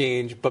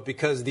exchange, but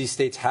because these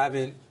states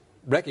haven't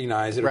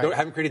recognized it or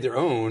haven't created their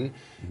own,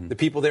 the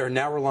people there are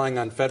now relying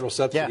on federal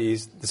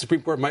subsidies. The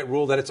Supreme Court might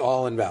rule that it's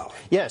all invalid.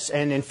 Yes,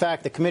 and in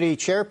fact, the committee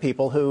chair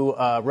people who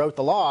wrote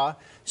the law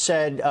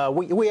said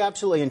we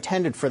absolutely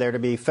intended for there to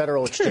be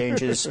federal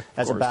exchanges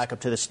as a backup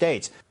to the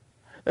states.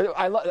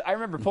 I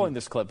remember pulling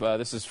this clip.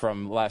 This is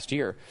from last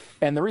year.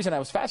 And the reason I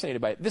was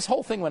fascinated by it, this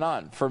whole thing went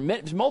on for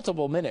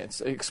multiple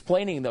minutes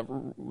explaining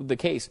the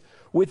case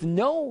with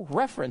no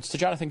reference to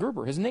Jonathan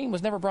Gruber. His name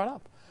was never brought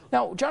up.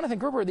 Now, Jonathan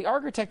Gruber, the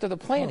architect of the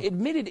plan,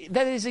 admitted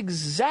that is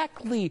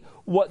exactly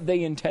what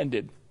they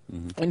intended.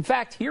 In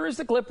fact, here is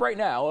the clip right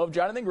now of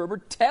Jonathan Gruber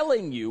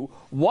telling you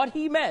what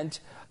he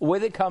meant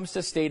when it comes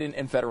to state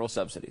and federal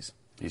subsidies.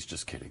 He's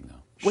just kidding, though.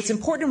 What's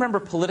important to remember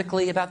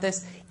politically about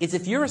this is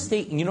if you're a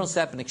state and you don't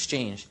set up an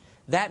exchange,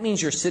 that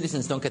means your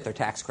citizens don't get their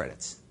tax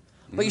credits.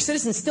 But your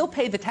citizens still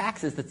pay the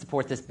taxes that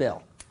support this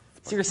bill.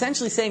 So you're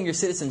essentially saying to your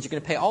citizens, you're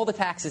going to pay all the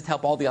taxes to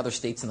help all the other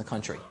states in the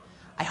country.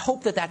 I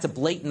hope that that's a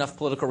blatant enough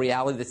political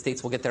reality that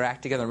states will get their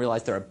act together and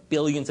realize there are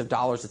billions of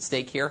dollars at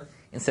stake here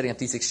in setting up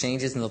these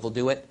exchanges, and they'll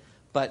do it.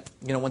 But,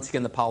 once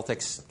again, the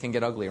politics can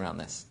get ugly around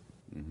this.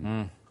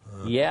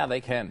 Yeah,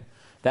 they can.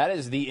 That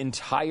is the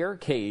entire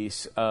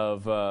case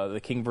of the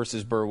King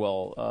versus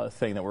Burwell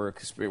thing that we're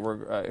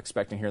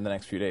expecting here in the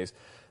next few days.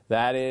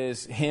 That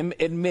is him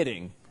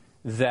admitting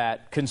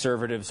that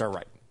conservatives are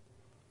right.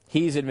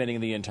 He's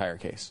admitting the entire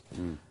case.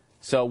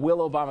 So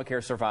will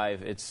Obamacare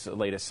survive its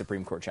latest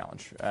Supreme Court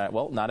challenge?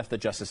 Well, not if the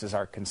justices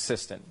are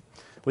consistent.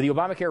 With the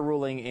Obamacare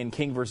ruling in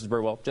King versus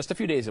Burwell just a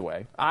few days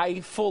away, I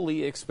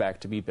fully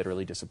expect to be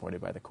bitterly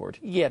disappointed by the court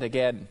yet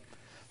again.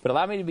 But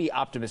allow me to be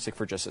optimistic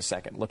for just a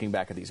second, looking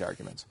back at these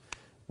arguments.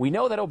 We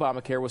know that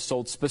Obamacare was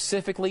sold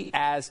specifically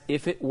as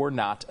if it were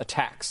not a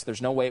tax.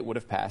 There's no way it would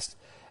have passed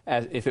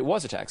as if it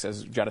was a tax,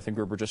 as Jonathan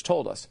Gruber just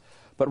told us.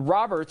 But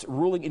Roberts,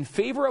 ruling in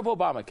favor of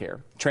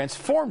Obamacare,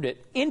 transformed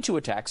it into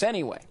a tax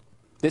anyway.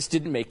 This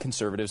didn't make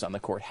conservatives on the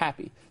court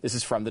happy. This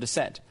is from the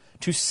dissent.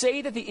 To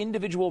say that the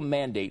individual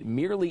mandate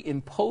merely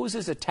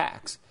imposes a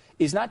tax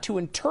is not to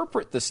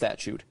interpret the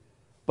statute,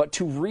 but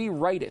to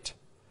rewrite it.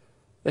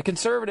 The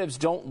conservatives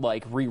don't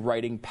like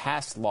rewriting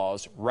past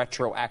laws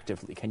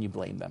retroactively. Can you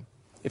blame them?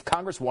 If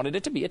Congress wanted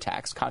it to be a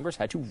tax, Congress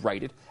had to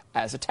write it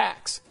as a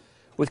tax.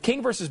 With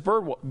King versus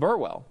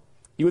Burwell,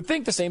 you would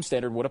think the same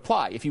standard would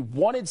apply. If you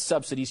wanted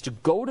subsidies to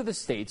go to the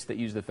states that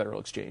use the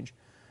federal exchange,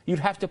 you'd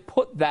have to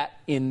put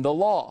that in the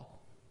law.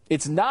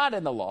 It's not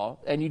in the law,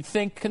 and you'd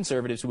think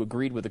conservatives who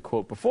agreed with the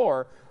quote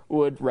before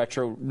would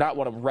not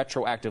want to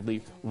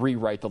retroactively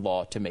rewrite the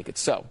law to make it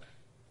so.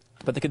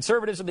 But the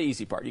conservatives are the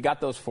easy part. You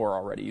got those 4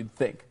 already, you'd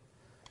think.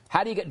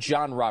 How do you get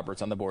John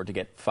Roberts on the board to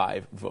get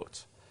 5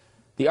 votes?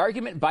 The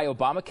argument by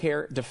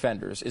Obamacare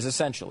defenders is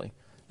essentially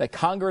that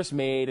Congress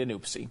made an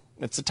oopsie.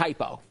 It's a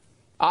typo.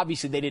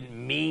 Obviously, they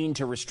didn't mean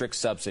to restrict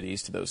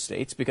subsidies to those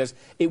states because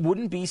it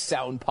wouldn't be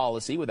sound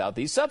policy without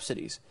these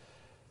subsidies.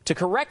 To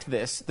correct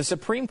this, the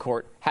Supreme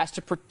Court has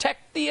to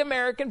protect the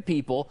American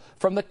people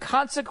from the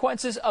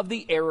consequences of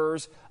the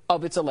errors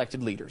of its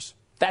elected leaders.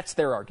 That's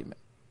their argument.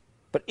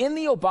 But in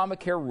the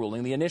Obamacare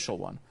ruling, the initial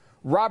one,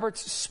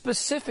 Roberts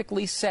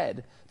specifically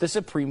said the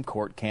Supreme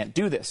Court can't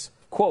do this.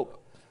 Quote,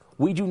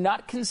 "We do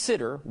not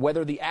consider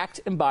whether the act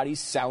embodies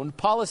sound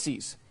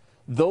policies.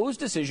 Those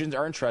decisions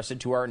are entrusted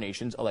to our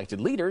nation's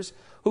elected leaders,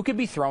 who can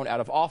be thrown out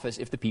of office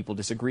if the people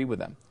disagree with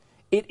them.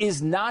 It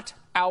is not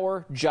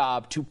our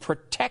job to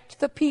protect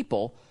the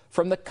people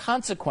from the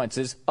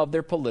consequences of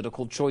their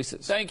political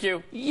choices." Thank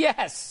you.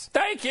 Yes.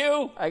 Thank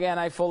you. Again,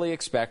 I fully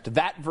expect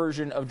that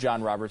version of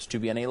John Roberts to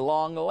be on a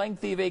long,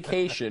 lengthy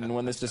vacation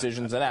when this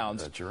decision's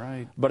announced. That's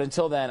right. But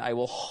until then, I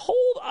will hold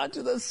on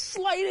to the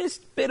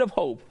slightest bit of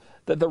hope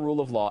that the rule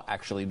of law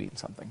actually means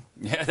something.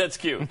 Yeah, that's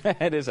cute.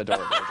 It is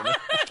adorable, isn't it?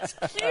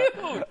 That's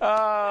cute.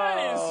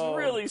 That is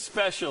really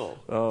special.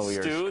 Oh, we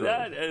are Stu, screwed.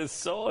 that is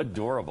so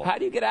adorable. How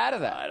do you get out of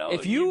that? I don't,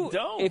 If you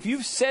don't. If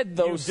you've said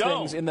those You don't.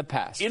 things in the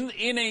past. In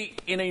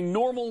a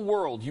normal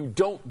world, you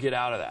don't get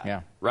out of that.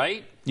 Yeah.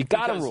 Right? You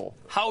gotta Because rule.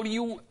 How do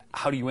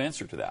you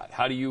answer to that?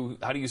 How do you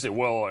say,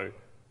 well,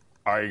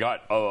 I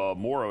got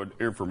more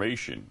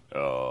information.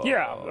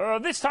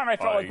 This time I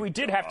felt like we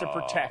did have to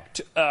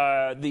protect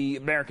the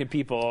American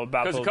people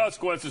about because the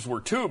consequences were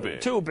too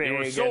big. Too big. They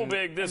were so and,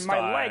 big this and my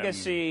time.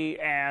 legacy,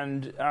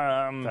 and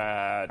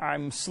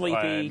I'm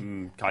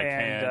sleepy. I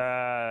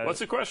can't. What's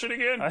the question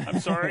again? I'm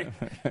sorry.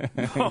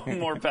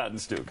 More Pat and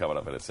Stu coming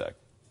up in a sec.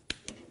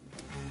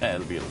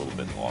 It'll be a little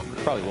bit longer.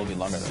 Probably will be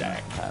longer than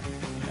that, Pat.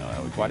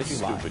 Why did you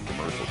lie? Stupid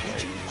commercial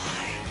break.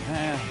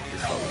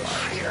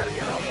 You're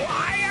a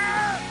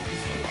liar!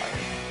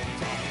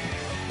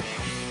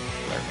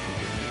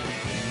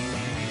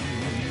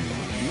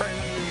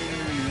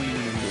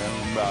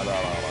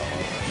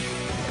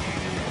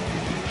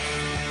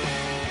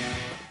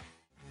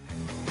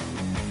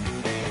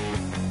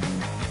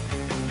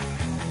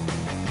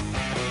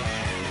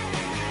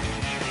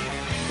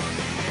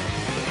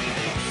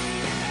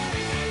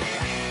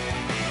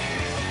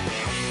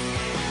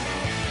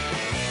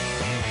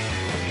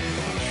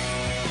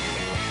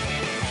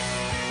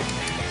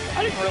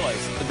 I didn't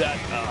realize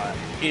that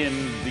in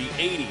the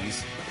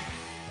 80s,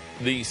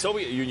 the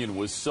Soviet Union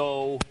was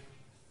so,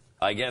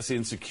 I guess,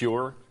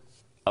 insecure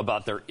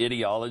about their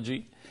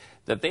ideology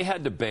that they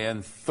had to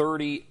ban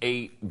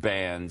 38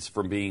 bands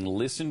from being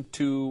listened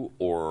to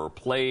or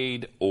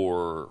played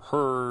or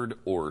heard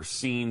or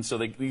seen. So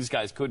these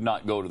guys could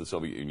not go to the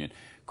Soviet Union.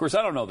 Of course,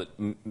 I don't know that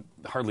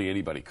hardly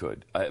anybody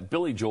could.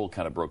 Billy Joel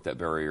kind of broke that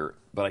barrier,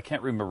 but I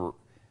can't remember.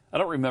 I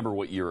don't remember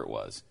what year it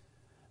was.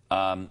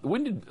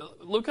 When did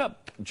look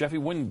up, Jeffy?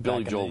 When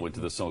Billy Joel went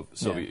to the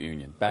Soviet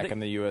Union? Back in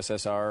the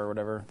USSR or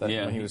whatever.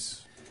 When he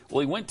was.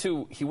 Well, he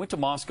went to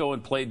Moscow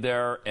and played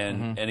there,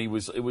 and it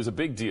was a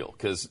big deal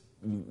because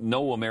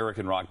no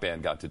American rock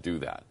band got to do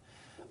that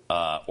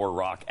or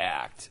rock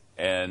act,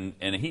 and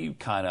he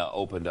kind of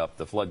opened up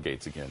the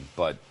floodgates again.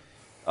 But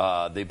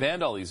they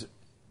banned all these. Do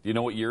you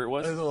know what year it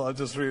was? I'll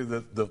just read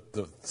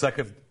the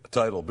second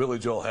title. Billy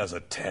Joel has a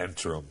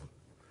tantrum.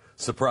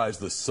 Surprised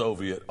the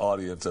Soviet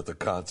audience at the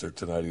concert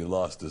tonight. He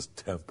lost his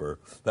temper.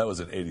 That was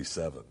in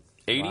 87.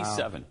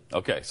 87. Wow.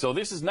 Okay, so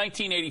this is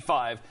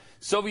 1985.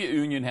 Soviet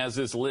Union has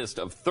this list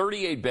of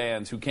 38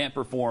 bands who can't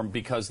perform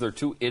because they're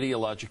too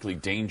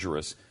ideologically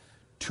dangerous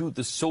to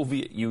the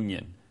Soviet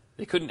Union.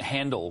 They couldn't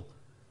handle,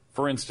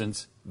 for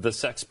instance, the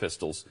Sex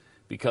Pistols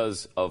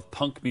because of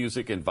punk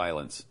music and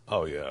violence.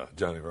 Oh, yeah,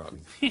 Johnny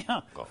Rotten.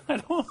 Yeah,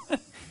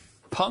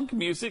 punk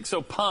music.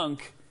 So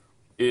punk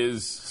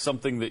is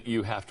something that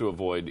you have to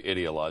avoid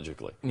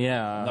ideologically.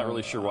 Yeah. I'm not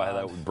really sure why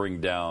that would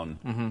bring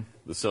down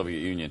the Soviet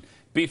Union.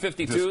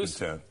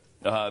 B-52s.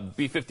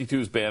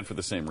 B-52s banned for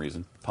the same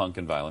reason, punk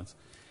and violence.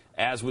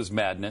 As was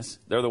Madness.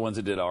 They're the ones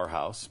that did Our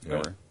House.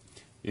 Remember?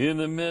 In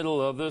the middle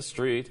of the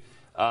street.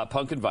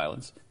 Punk and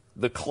violence.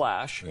 The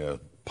Clash. Yeah.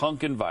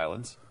 Punk and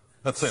violence.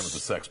 That's the same with the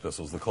Sex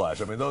Pistols, the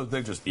Clash. I mean,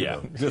 they just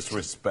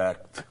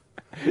disrespect.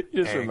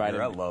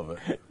 I love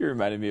it. You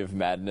reminded me of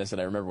Madness, and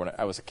I remember when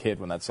I was a kid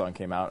when that song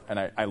came out, and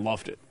I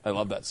loved it. I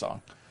loved that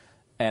song.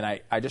 And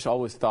I just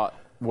always thought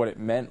what it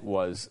meant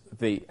was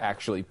they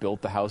actually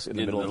built the house in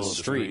the middle of the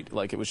street.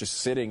 Like it was just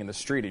sitting in the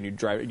street, and you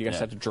guys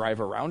had to drive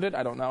around it?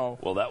 I don't know.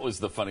 Well, that was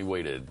the funny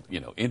way to,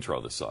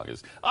 intro the song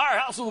is, our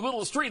house in the middle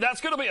of the street,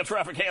 that's going to be a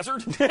traffic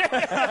hazard. Good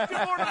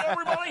morning,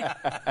 everybody.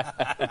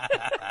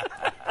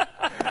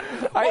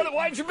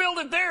 Why'd you build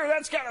it there?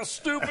 That's kind of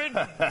stupid.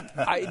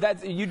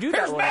 You do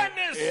that. Here's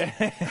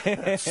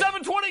Madness.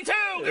 722.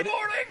 Good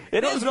morning.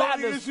 It is no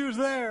madness. Issues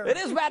there. It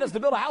is madness to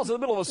build a house in the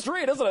middle of a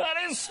street, isn't it? That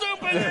is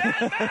stupid.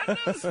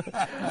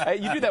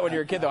 Madness. You do that when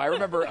you're a kid, though. I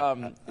remember.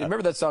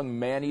 Remember that song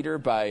 "Maneater"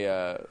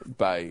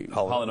 by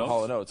Hall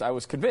 & Oates? I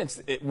was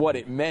convinced what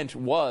it meant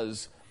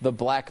was the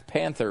Black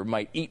Panther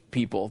might eat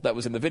people that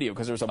was in the video,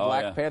 because there was a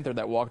Black Panther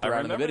that walked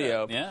around in the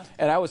video. That. Yeah.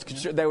 And I was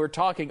concerned they were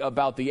talking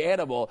about the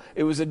animal.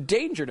 It was a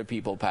danger to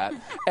people, Pat.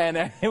 And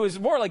it was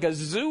more like a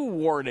zoo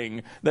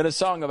warning than a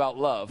song about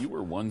love. You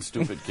were one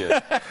stupid kid.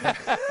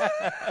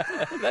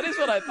 That is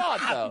what I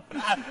thought, though.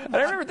 And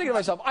I remember thinking to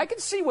myself, I can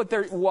see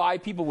why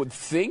people would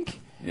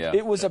think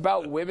it was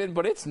about women,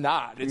 but it's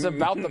not. It's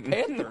about the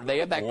panther. They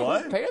had that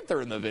cool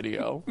panther in the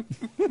video.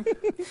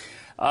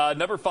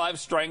 Number 5,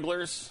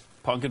 Stranglers.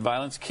 punk and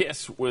violence.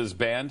 Kiss was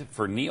banned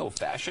for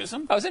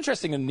neo-fascism. I was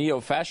interested in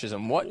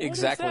neo-fascism. What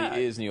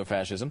exactly is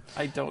neo-fascism?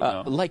 I don't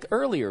know. Like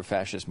earlier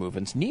fascist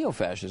movements,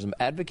 neo-fascism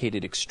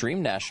advocated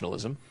extreme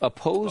nationalism,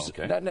 opposed...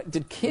 Okay.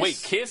 Did Kiss...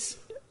 Wait, Kiss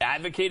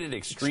advocated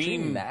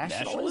extreme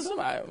nationalism?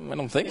 I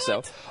don't think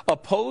so.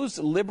 Opposed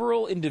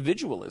liberal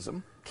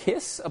individualism.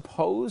 Kiss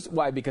opposed...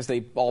 Why? Because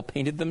they all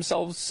painted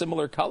themselves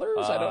similar colors?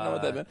 I don't know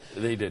what that meant.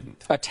 They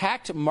didn't.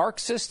 Attacked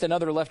Marxist and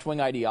other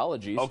left-wing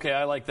ideologies. Okay,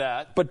 I like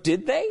that. But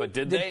did they? But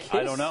did they? Kiss?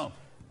 I don't know.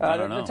 I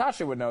don't know.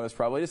 Natasha would know this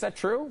probably. Is that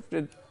true?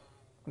 Did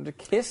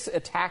Kiss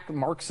attack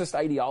Marxist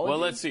ideology? Well,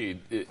 let's see.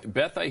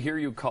 Beth, I hear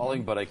you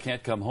calling, but I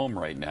can't come home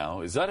right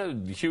now. Is that a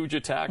huge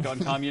attack on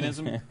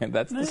communism? And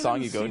that's the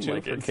song you go to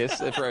like for it. Kiss,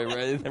 for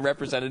a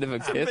representative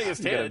of Kiss.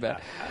 Biggest hit.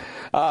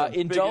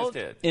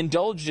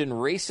 Indulged in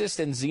racist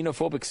and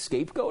xenophobic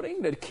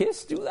scapegoating. Did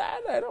Kiss do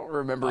that? I don't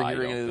remember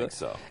hearing I any don't of think that.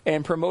 so.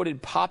 And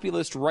promoted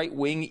populist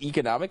right-wing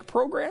economic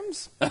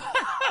programs?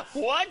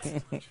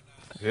 What?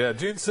 Yeah,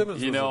 Gene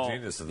Simmons was a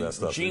genius in that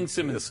stuff. Gene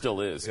Simmons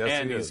still is, Yes,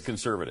 and he he's is.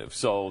 conservative.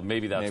 So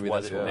maybe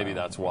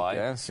that's why.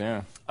 Yes,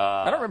 yeah.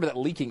 I don't remember that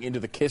leaking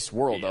into the Kiss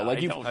world, though.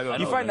 Like you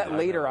find that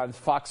later on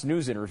Fox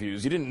News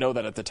interviews. You didn't know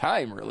that at the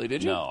time, really,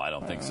 did you? No, I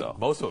don't think so.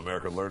 Most of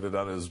America learned it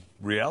on his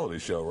reality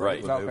show,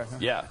 right?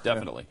 Yeah,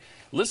 definitely.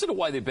 Listen to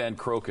why they banned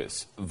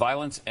Crocus: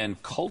 violence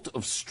and cult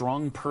of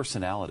strong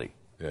personality.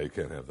 Yeah, you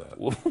can't have that.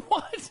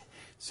 What?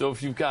 So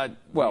if you've got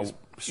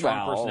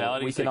strong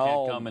personalities, they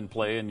can't come and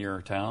play in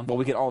your town? Well,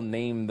 we can all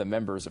name the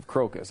members of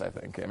Crocus, I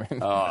think. I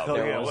mean,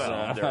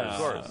 of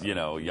course. You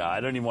know, I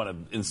don't even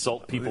want to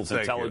insult people's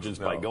intelligence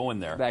by going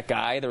there. That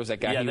guy, there was that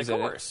guy. Yeah, he was of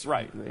course,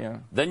 right. Yeah.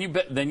 Then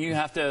you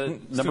have to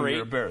number 8.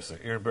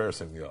 You're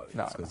embarrassing the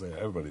audience because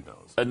everybody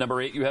knows. At number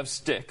 8, you have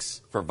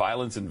Styx for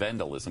violence and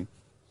vandalism.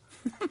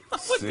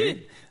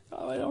 See?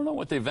 I don't know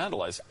what they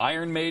vandalized.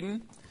 Iron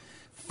Maiden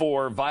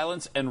for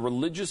violence and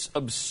religious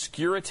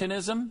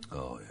obscurantism.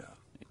 Oh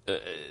yeah.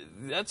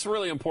 That's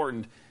really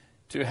important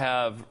to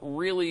have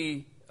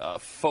really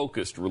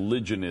focused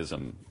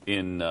religionism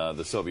in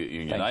the Soviet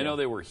Union. I know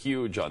they were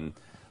huge on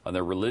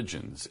their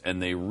religions,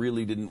 and they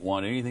really didn't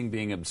want anything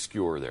being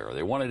obscure there.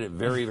 They wanted it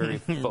very, very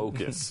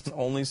focused.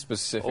 Only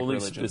specific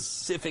religion.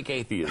 Specific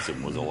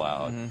atheism was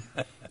allowed.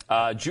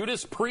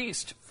 Judas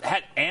Priest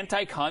had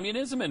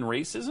anti-communism and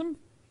racism.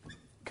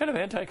 What kind of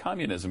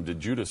anti-communism did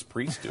Judas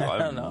Priest do?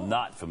 I'm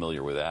not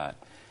familiar with that.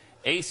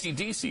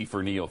 AC/DC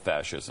for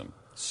neo-fascism.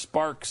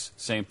 Sparks,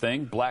 same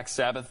thing. Black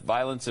Sabbath,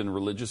 violence and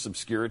religious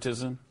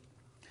obscurantism.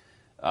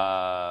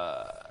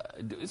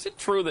 Is it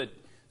true that...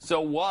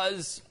 So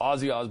was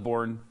Ozzy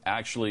Osbourne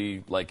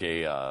actually like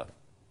a...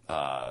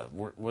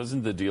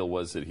 wasn't the deal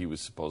was that he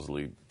was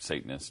supposedly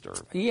Satanist or...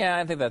 Yeah,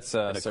 I think that's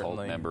a certainly...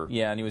 cult member.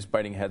 Yeah, and he was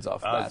biting heads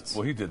off bats.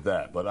 Well, he did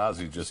that, but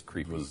Ozzy just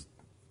was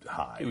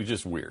high. He was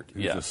just weird.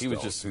 He was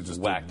just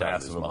whacked out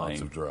of his amounts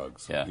mind. of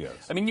drugs. Yeah. Yes.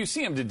 I mean, you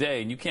see him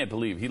today, and you can't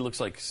believe he looks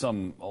like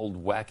some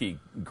old wacky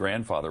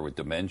grandfather with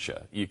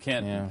dementia. You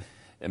can't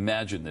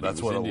imagine that. That's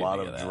he was what a into lot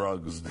any of that.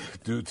 drugs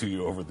do to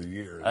you over the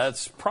years.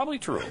 That's probably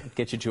true.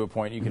 Get you to a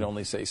point you can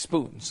only say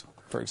spoons,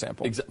 for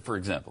example. For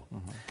example.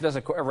 That's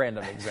a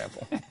random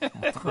example.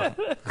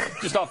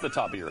 Just off the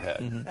top of your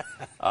head.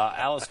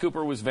 Alice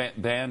Cooper was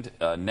banned.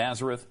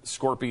 Nazareth,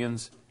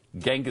 Scorpions,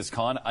 Genghis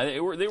Khan.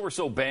 They were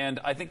so banned.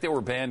 I think they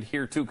were banned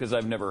here, too, because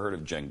I've never heard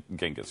of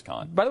Genghis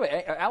Khan. By the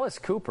way, Alice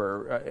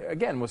Cooper,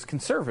 again, was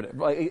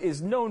conservative.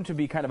 Is known to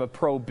be kind of a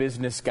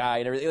pro-business guy.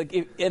 And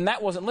everything. And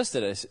that wasn't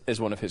listed as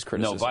one of his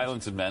criticisms. No,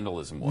 violence and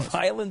vandalism was.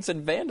 Violence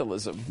and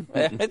vandalism.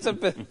 It's a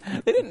bit,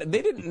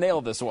 they didn't nail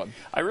this one.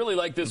 I really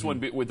like this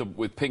one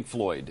with Pink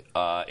Floyd.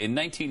 In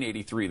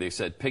 1983, they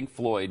said Pink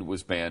Floyd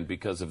was banned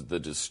because of the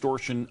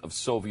distortion of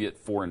Soviet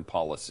foreign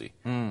policy.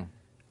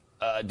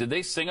 Did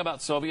they sing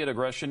about Soviet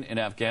aggression in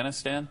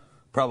Afghanistan?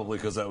 Probably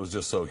because that was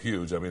just so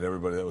huge. I mean,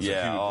 everybody, that was a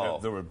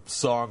huge. There were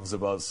songs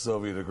about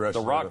Soviet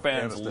aggression. The rock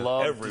bands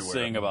love everywhere. to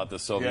sing about the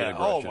Soviet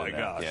aggression in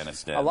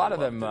Afghanistan. A lot of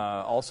them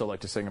also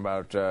like to sing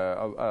about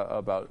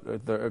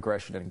the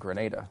aggression in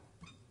Grenada.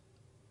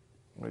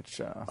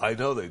 Which I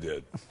know they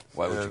did.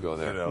 Why would you go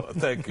there?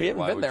 Thank you. We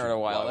haven't been there in a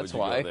while. That's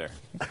why.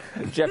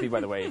 Jeffy, by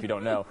the way, if you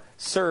don't know,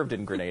 served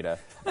in Grenada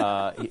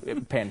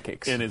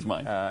pancakes in his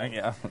mind.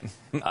 Yeah.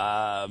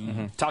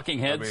 Talking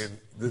Heads.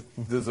 I mean,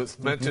 does it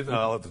mention?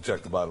 I'll have to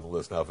check the bottom of the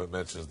list now. If it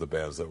mentions the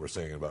bands that were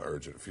singing about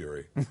Urgent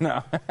Fury.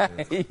 No.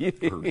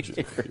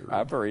 Urgent Fury.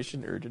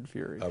 Operation Urgent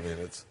Fury.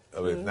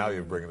 I mean, now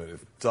you're bringing it.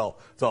 It's all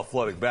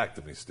flooding back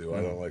to me, Stu.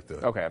 I don't like to.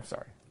 Okay, I'm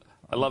sorry.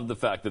 I love the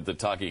fact that the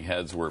Talking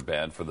Heads were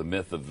banned for the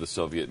myth of the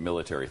Soviet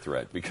military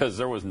threat, because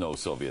there was no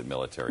Soviet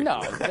military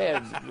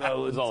threat. It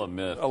was all a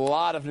myth. A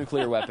lot of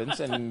nuclear weapons,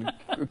 and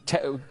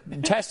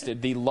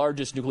tested the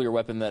largest nuclear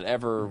weapon that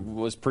ever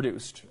was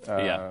produced.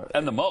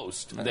 And the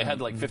most. They had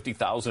like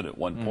 50,000 at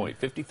one point,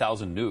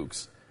 50,000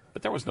 nukes.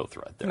 But there was no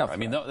threat there. I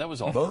mean, that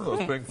was all. Both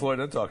those Pink Floyd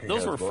and Talking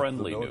Heads. Those were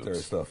friendly military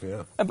nukes. Stuff,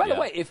 yeah. And by the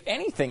way, if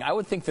anything, I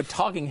would think the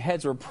Talking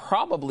Heads were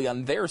probably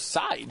on their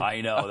side.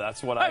 I know.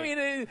 That's what I mean,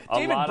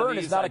 David Byrne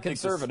is not a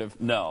conservative.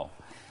 No.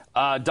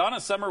 Donna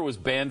Summer was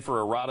banned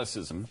for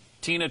eroticism.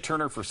 Tina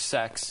Turner for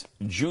sex,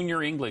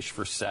 Junior English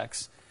for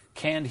sex,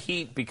 Canned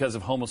Heat because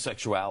of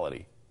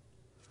homosexuality.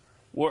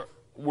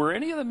 Were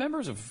any of the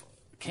members of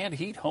Canned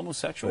Heat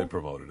homosexual? They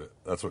promoted it.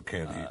 That's what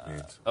Canned Heat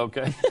means.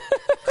 Okay.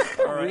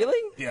 All right.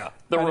 Really? Yeah.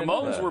 The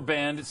Ramones were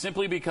banned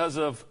simply because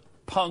of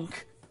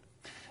punk.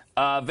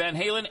 Van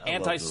Halen,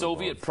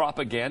 anti-Soviet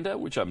propaganda,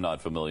 which I'm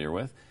not familiar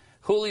with.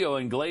 Julio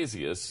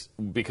Iglesias,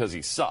 because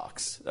he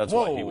sucks. That's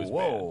why he was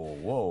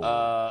banned.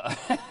 Whoa.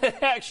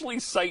 Actually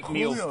cite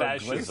Julio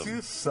neo-fascism.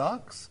 Iglesias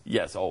sucks?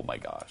 Yes, oh my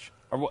gosh.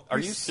 Are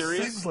you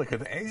serious? He sings like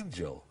an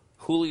angel.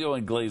 Julio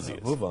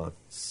Iglesias. Move on.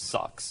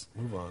 Sucks.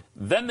 Move on.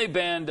 Then they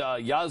banned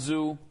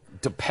Yazoo,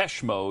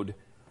 Depeche Mode,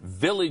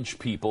 Village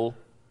People.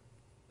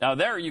 Now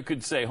there you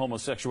could say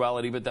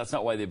homosexuality, but that's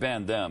not why they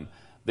banned them.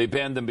 They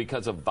banned them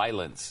because of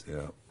violence.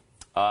 Yeah.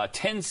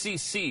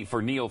 10cc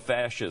for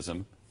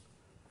neo-fascism.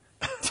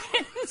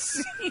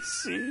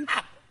 10cc?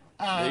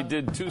 They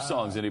did two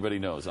songs anybody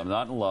knows. I'm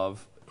Not in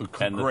Love.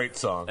 Great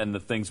song. And The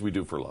Things We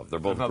Do for Love. They're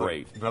both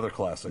great. Another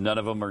classic. None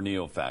of them are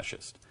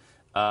neo-fascist.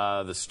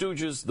 The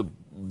Stooges,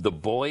 the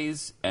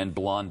Boys, and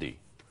Blondie,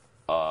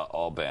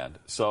 all banned.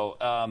 So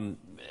kind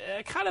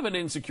of an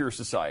insecure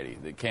society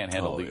that can't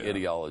handle the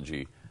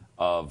ideology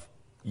of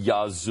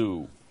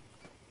Yazoo.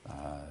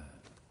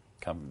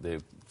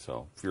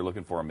 So if you're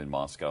looking for them in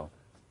Moscow,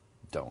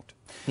 don't.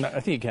 No, I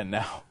think you can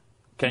now.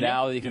 Can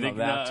now you? you can You think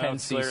now now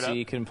it's cleared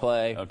 10cc up? can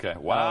play. Okay. Oh,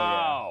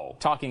 Wow. yeah.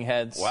 Talking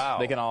Heads. Wow.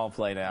 They can all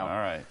play now. All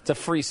right. It's a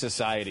free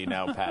society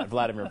now, Pat.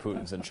 Vladimir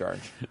Putin's in charge.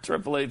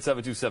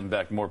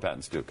 888-727-BECK. More Pat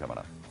and Stu coming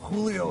up.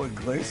 Julio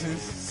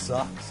Iglesias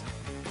sucks.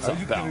 It's Are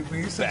you about kidding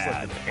me? He sounds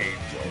like an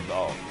angel.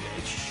 Oh,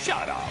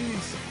 shut up.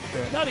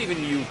 Not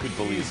even you could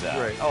believe He's that.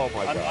 great. Oh,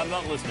 my God. I'm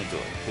not listening to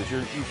it because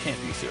you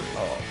can't be serious.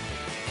 Oh,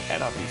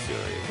 cannot be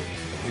serious.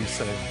 He's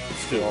saying,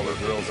 to all the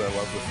girls I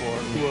loved before.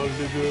 All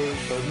the girls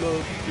I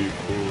loved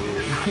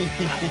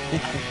before.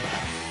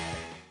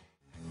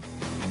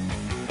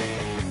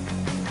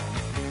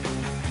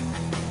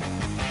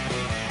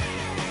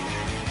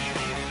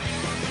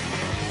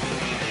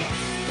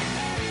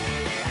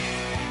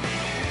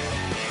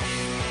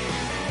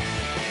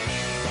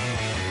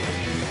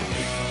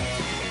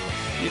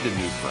 We need to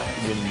nuke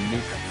France. We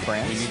nuke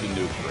France? We need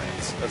to nuke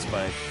France.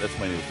 That's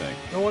my new thing.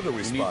 No wonder we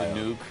need spy to on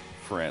nuke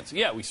France.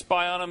 Yeah, we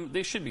spy on them.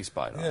 They should be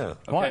spied on. Yeah. Okay?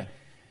 Why?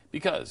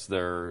 Because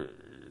they're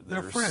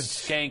French.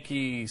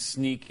 skanky,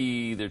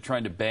 sneaky. They're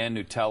trying to ban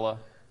Nutella.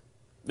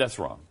 That's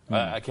wrong.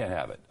 I can't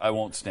have it. I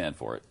won't stand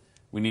for it.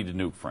 We need to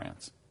nuke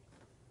France.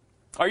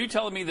 Are you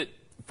telling me that,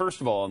 first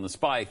of all, on the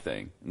spy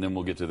thing, and then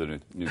we'll get to the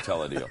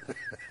Nutella deal.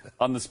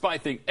 On the spy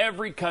thing,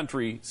 every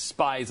country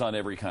spies on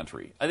every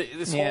country.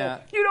 This whole,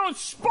 you don't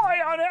spy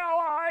on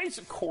allies.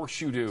 Of course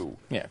you do.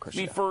 Yeah, of course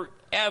you do.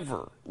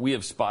 Forever we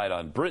have spied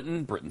on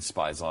Britain. Britain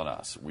spies on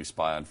us. We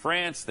spy on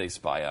France. They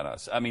spy on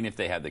us. I mean, if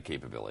they had the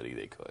capability,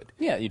 they could.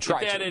 Yeah, you try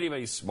If they had to.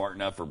 anybody smart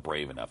enough or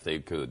brave enough, they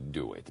could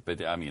do it.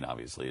 But, I mean,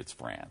 obviously, it's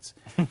France.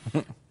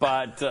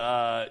 But,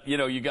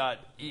 you got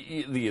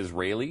the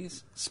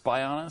Israelis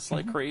spy on us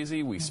like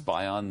crazy. We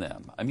spy on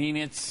them. I mean,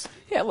 it's...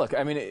 Yeah, look,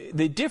 I mean,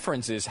 the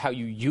difference is how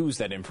you use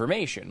that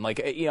information. Like,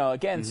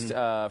 against,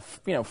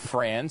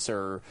 France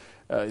or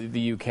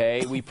the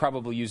UK, we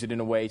probably use it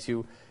in a way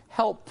to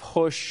help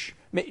push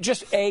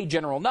just A,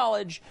 general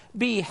knowledge,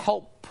 B,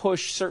 help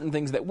push certain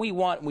things that we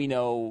want. We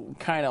know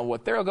kind of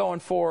what they're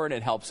going for, and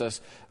it helps us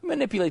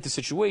manipulate the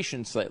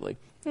situation slightly.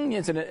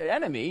 It's an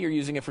enemy. You're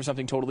using it for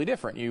something totally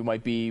different. You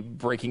might be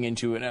breaking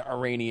into an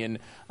Iranian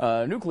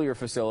nuclear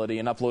facility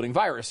and uploading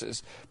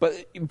viruses.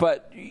 But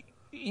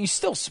you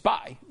still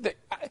spy. The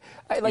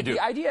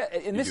idea,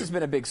 and this has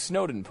been a big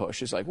Snowden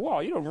push, is like,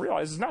 well, you don't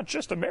realize it's not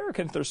just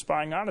Americans they're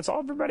spying on, it's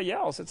all everybody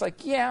else. It's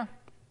like, yeah.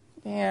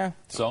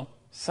 So,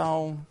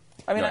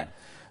 I mean, Right.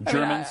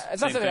 Germans,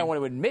 it's not same something I thing. want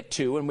to admit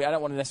to, and I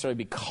don't want to necessarily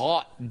be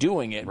caught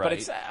doing it,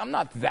 Right. but I'm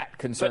not that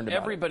concerned But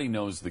about everybody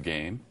knows the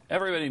game.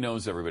 Everybody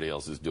knows everybody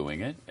else is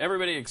doing it.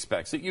 Everybody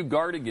expects it. You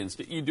guard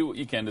against it. You do what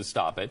you can to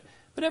stop it.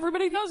 But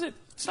everybody does it.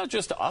 It's not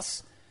just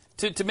us.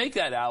 To make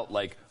that out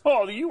like,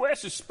 oh, the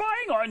U.S. is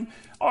spying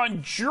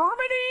on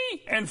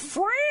Germany and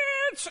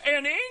France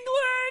and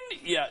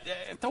England. Yeah,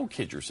 don't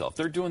kid yourself.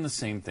 They're doing the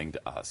same thing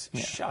to us.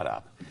 Yeah. Shut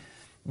up.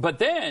 But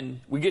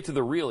then we get to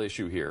the real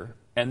issue here,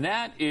 and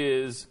that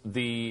is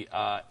the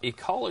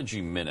ecology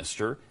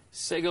minister,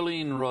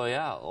 Ségolène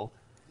Royal,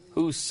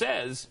 who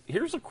says,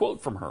 here's a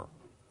quote from her,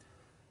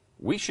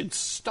 "We should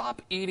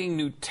stop eating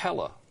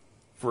Nutella,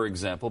 for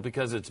example,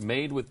 because it's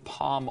made with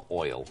palm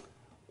oil.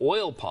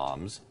 Oil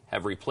palms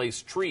have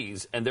replaced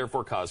trees and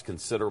therefore cause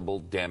considerable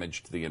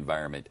damage to the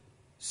environment.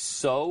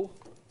 So,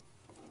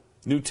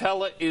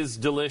 Nutella is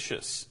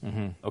delicious.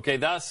 Okay,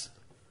 thus,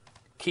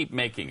 keep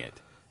making it.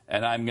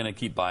 And I'm going to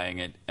keep buying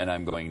it, and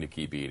I'm going to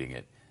keep eating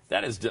it.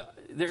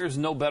 There's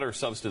no better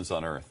substance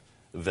on earth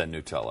than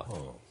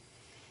Nutella.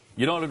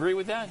 You don't agree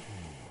with that?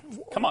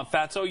 Come on,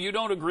 Fatso, you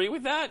don't agree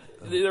with that?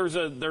 There's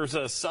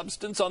a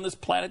substance on this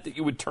planet that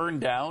you would turn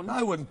down?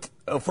 I wouldn't.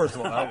 First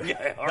of all,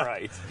 okay, all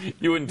right.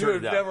 You wouldn't turn it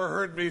down. You've never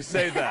heard me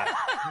say that.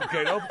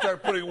 Okay, don't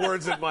start putting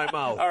words in my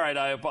mouth. All right,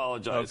 I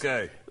apologize.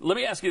 Okay. Let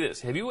me ask you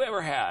this. Have you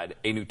ever had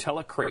a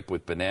Nutella crepe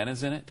with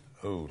bananas in it?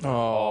 Oh, no.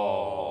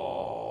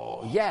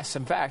 Oh, yes.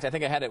 In fact, I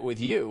think I had it with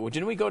you.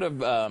 Didn't we go to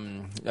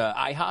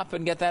IHOP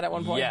and get that at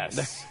one point?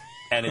 Yes.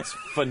 And it's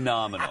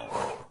phenomenal.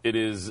 It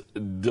is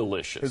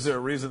delicious. Is there a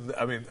reason?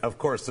 I mean, of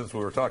course, since we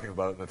were talking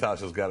about it,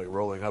 Natasha's got it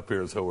rolling up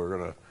here, so we're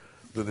going to,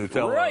 the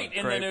Nutella. Right,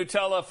 in the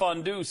Nutella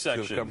fondue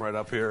section. Come right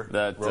up here.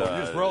 That,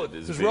 just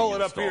roll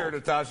it up here,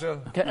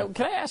 Natasha. Can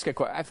I ask a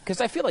question? Because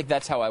I feel like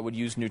that's how I would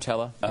use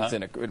Nutella. It's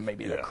in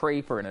maybe in a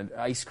crepe or in an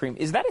ice cream.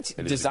 Is that its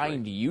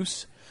designed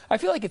use? I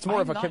feel like it's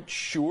more of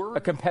a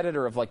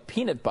competitor of like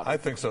peanut butter. I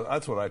think so.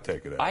 That's what I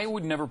take it as. I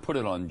would never put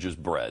it on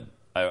just bread.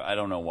 I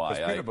don't know why. It's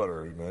peanut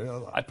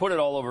butter. I put it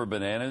all over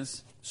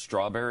bananas,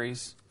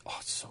 strawberries. Oh,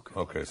 it's so good.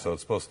 Okay, so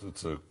it's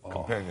a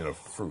companion of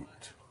fruit.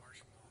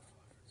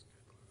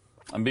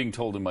 I'm being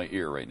told in my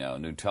ear right now,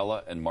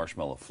 Nutella and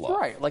marshmallow fluff.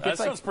 Right, like that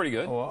sounds pretty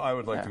good. Well, I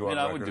would like to go on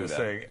record as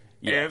saying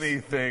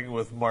anything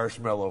with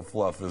marshmallow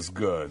fluff is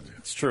good.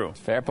 It's true.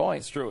 Fair point.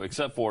 It's true,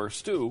 except for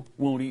Stu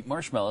won't eat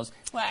marshmallows.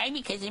 Why?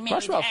 Because it made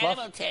Marshmallow animal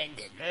fluff.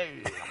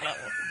 tendon.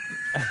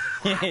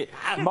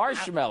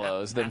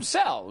 Marshmallows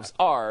themselves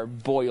are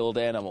boiled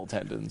animal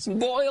tendons.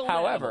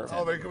 However,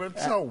 they come in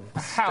so.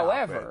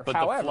 However, but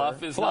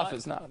the fluff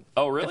is not.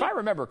 Oh, really? If I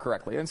remember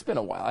correctly, and it's been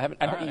a while.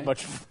 I don't eat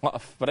much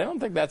fluff, but I don't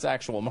think that's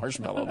actual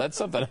marshmallow. That's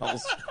something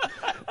else.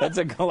 That's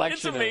a collection.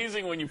 It's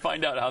amazing when you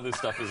find out how this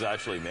stuff is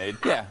actually made.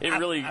 Yeah, it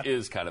really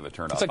is kind of a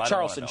turn-off. It's like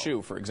Charleston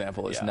Chew, for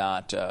example, is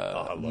not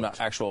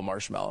actual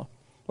marshmallow.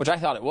 Which I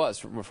thought it was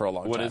for a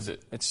long time. What is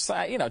it? It's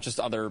just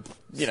other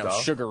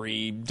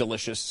sugary,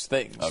 delicious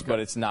things, but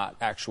it's not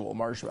actual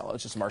marshmallow.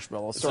 It's just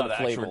marshmallow It's sort not of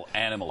flavored. actual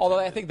animal. Although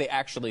I think they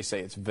actually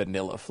say it's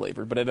vanilla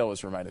flavored, but it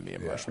always reminded me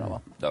of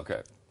marshmallow.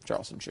 Okay,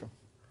 Charleston Chew.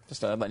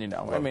 Just letting you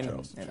know. I mean,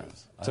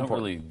 I don't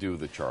really do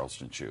the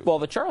Charleston Chew. Well,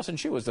 the Charleston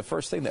Chew was the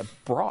first thing that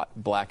brought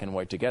black and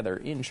white together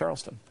in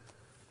Charleston.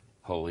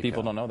 Holy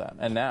People cow. don't know that,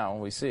 and now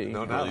we see.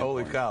 No, not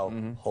holy cow.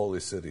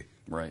 Holy city.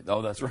 Right.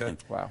 Oh, that's right.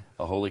 Wow.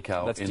 A holy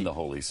cow That's in deep. the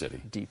holy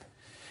city. Deep.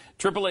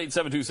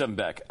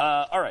 888-727-BECK.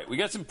 All right, we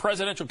got some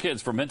presidential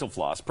kids from Mental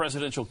Floss,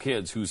 presidential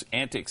kids whose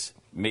antics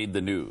made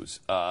the news.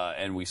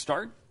 And we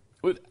start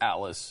with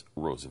Alice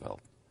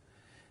Roosevelt.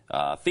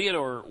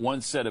 Theodore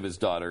once said of his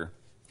daughter,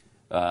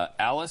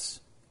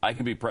 Alice, I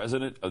can be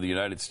president of the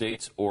United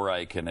States or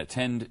I can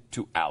attend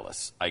to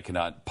Alice. I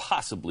cannot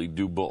possibly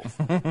do both.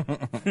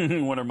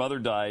 When her mother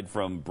died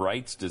from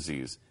Bright's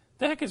disease.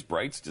 The heck is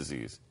Bright's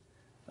disease?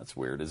 That's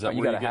weird. Is that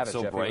where you get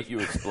so bright you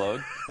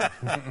explode?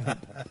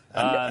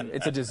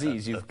 It's a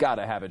disease. You've got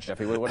to have it,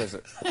 Jeffy. What is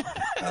it?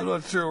 I'm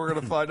not sure. We're going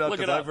to find out Look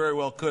it because I up. very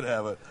well could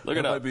have it. Look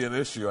That it might up. be an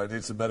issue. I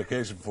need some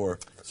medication for.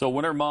 So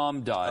when her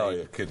mom died... Oh,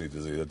 yeah, kidney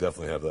disease. I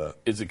definitely have that.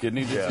 Is it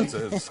kidney disease?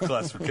 Yeah, it's a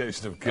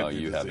classification of kidney disease.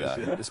 Oh, you have that.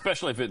 Yeah.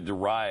 Especially if it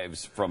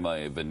derives from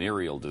a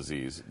venereal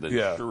disease, then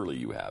surely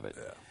you have it.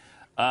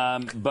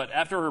 But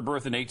after her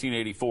birth in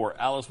 1884,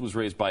 Alice was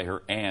raised by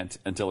her aunt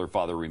until her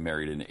father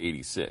remarried in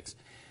 86.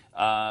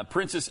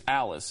 Princess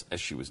Alice,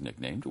 as she was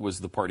nicknamed, was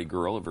the party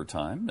girl of her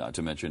time, not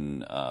to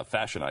mention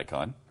fashion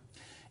icon,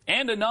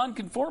 and a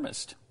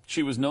nonconformist.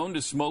 She was known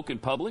to smoke in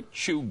public,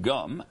 chew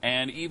gum,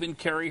 and even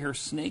carry her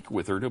snake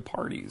with her to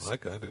parties.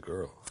 That kind of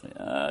girl.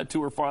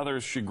 To her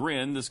father's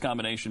chagrin, this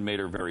combination made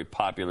her very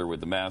popular with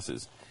the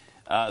masses.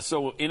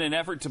 So in an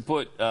effort to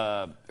put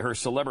her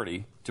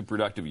celebrity to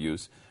productive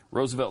use,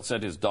 Roosevelt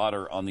sent his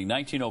daughter on the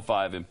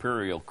 1905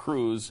 Imperial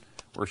Cruise,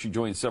 where she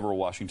joined several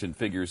Washington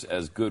figures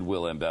as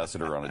goodwill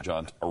ambassador on a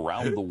jaunt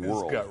around the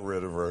world. Just got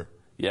rid of her.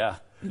 Yeah.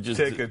 Just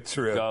take a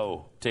trip.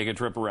 Take a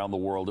trip around the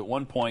world. At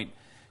one point,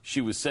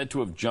 she was said to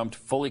have jumped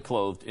fully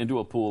clothed into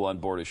a pool on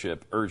board a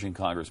ship, urging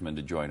congressmen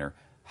to join her.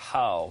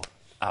 How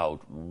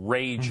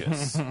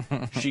outrageous.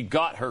 She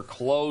got her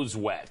clothes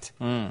wet.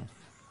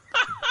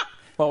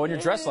 Well, when you're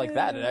dressed like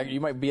that, you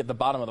might be at the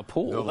bottom of the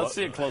pool. Let's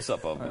see a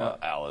close-up of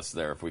Alice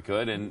there, if we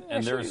could. And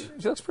there's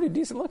she looks pretty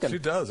decent looking. She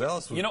does.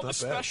 Alice was not bad.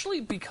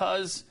 especially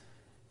because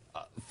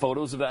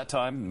photos of that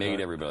time made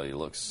everybody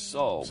look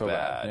so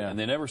bad. Yeah. And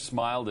they never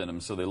smiled in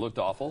them, so they looked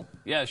awful.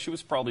 Yeah, she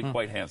was probably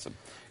quite handsome.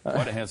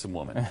 Quite a handsome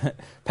woman.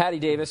 Patty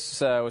Davis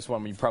was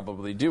one you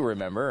probably do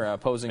remember.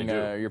 Opposing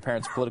your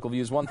parents' political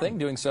views, one thing.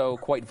 Doing so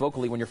quite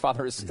vocally when your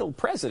father is still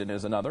president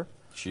is another.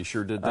 She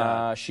sure did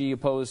that. She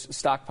opposed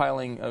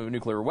stockpiling of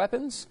nuclear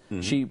weapons.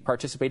 She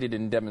participated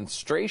in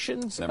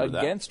demonstrations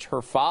against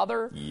her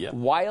father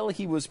while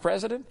he was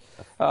president.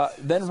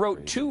 Then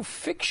wrote two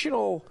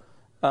fictional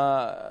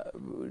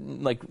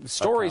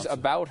stories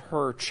about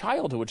her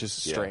childhood, which is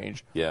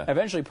strange. Yeah.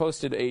 Eventually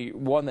posted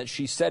one that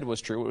she said was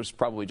true. It was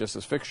probably just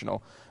as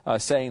fictional,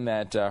 saying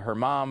that her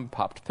mom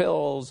popped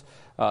pills,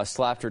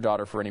 slapped her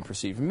daughter for any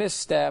perceived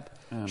misstep.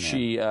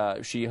 She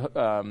really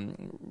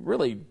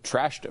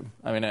trashed him.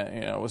 I mean,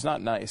 it was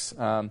not nice.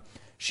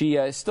 She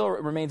still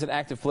remains an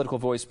active political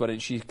voice,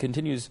 but she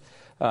continues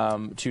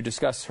to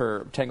discuss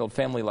her tangled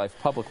family life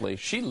publicly.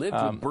 She lived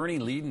with Bernie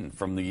Leadon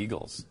from the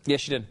Eagles.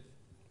 Yes, she did.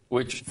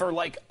 Which, for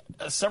like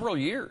several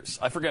years,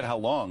 I forget how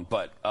long,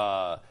 but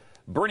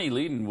Bernie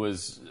Leadon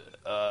was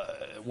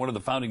one of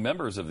the founding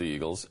members of the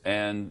Eagles,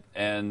 and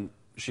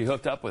she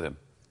hooked up with him.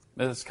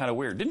 That's kind of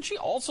weird. Didn't she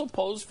also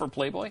pose for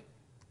Playboy?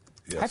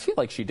 Yes. I feel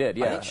like she did.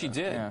 Yeah, I think she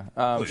did.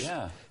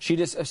 Yeah. She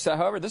just.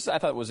 However, this I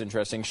thought was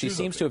interesting. She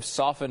seems to have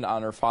softened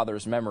on her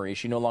father's memory.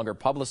 She no longer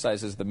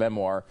publicizes the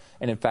memoir,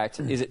 and in fact,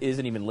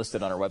 isn't even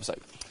listed on her website.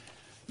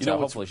 So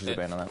hopefully she's a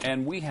ban on that.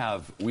 And we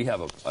have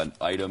an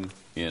item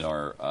in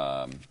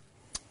our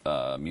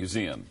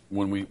museum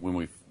when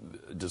we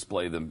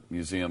display the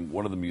museum.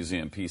 One of the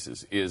museum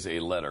pieces is a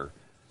letter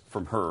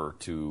from her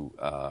to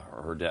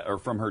her dad, or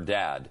from her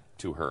dad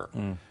to her,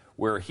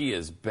 where he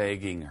is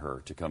begging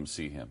her to come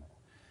see him.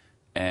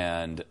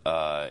 And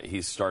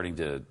he's starting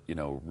to,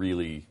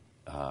 really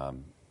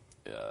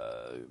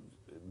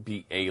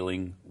be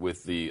ailing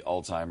with the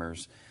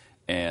Alzheimer's.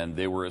 And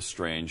they were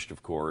estranged,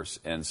 of course.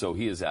 And so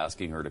he is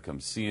asking her to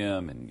come see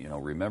him. And,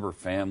 remember,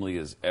 family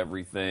is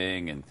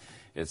everything. And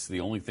it's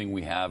the only thing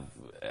we have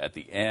at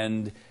the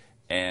end.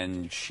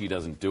 And she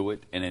doesn't do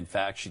it. And, in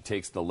fact, she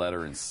takes the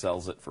letter and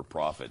sells it for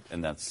profit.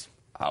 And that's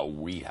how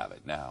we have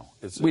it now.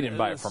 We didn't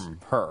buy it from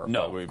her.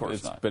 No, of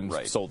course not. It's been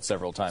sold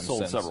several times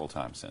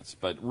since.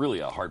 But really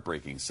a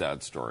heartbreaking,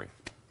 sad story.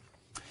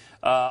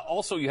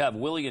 Also, you have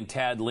Willie and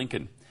Tad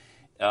Lincoln.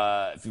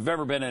 If you've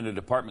ever been in a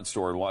department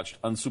store and watched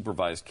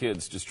unsupervised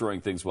kids destroying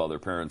things while their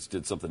parents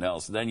did something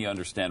else, then you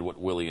understand what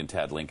Willie and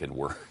Tad Lincoln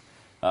were.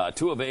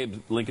 Two of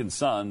Abe Lincoln's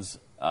sons.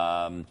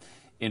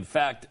 In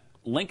fact,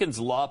 Lincoln's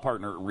law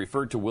partner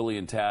referred to Willie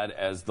and Tad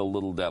as the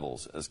Little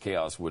Devils, as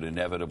chaos would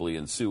inevitably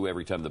ensue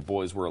every time the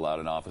boys were allowed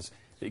in office.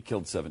 They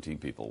killed 17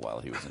 people while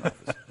he was in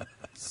office.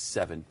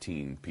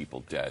 17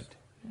 people dead.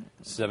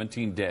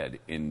 17 dead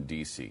in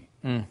D.C.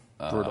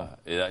 Brutal.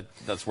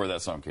 That's where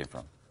that song came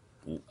from,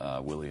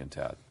 Willie and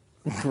Tad.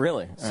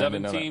 Really?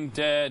 17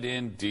 dead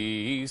in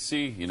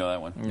D.C. You know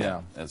that one?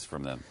 Yeah. That's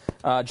from them.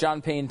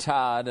 John Payne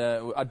Todd,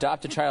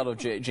 adopted child of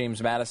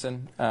James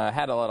Madison,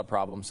 had a lot of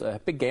problems. A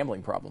big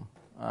gambling problem.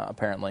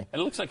 Apparently.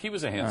 And it looks like he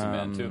was a handsome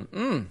man,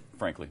 too,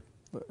 frankly.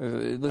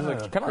 It looks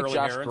like, kind of like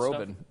Josh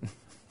Groban.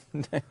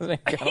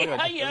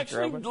 He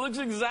actually looks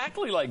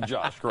exactly like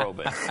Josh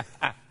Groban.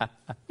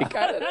 He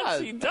kind of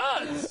does. He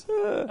does.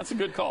 That's a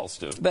good call,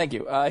 Stu. Thank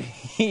you.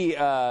 He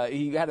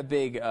had a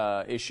big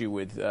issue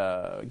with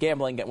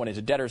gambling, went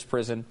into debtor's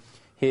prison.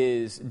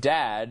 His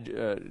dad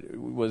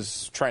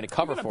was trying to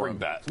cover for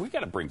him. We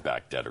got to bring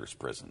back debtor's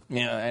prison.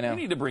 Yeah, I know.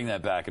 We need to bring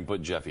that back and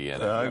put Jeffy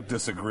in it. I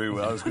disagree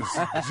with. I was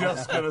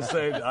just going to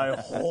say I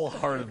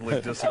wholeheartedly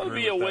disagree. That would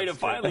be a way to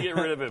finally get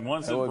rid of it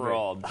once and for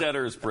all.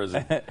 Debtor's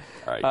prison. All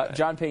right.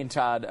 John Payne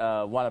Todd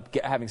wound up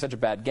having such a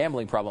bad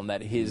gambling problem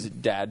that his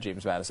dad,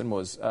 James Madison,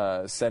 was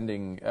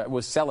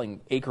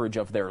selling acreage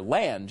of their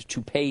land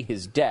to pay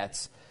his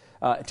debts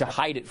to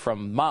hide it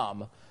from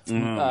Mom.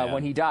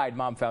 When he died,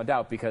 Mom found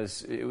out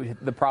because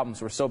the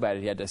problems were so bad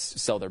he had to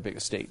sell their big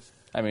estate.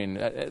 I mean,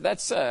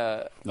 that's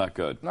not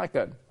good. Not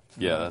good.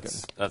 Yeah,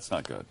 that's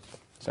not good.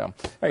 So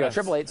there you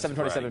go.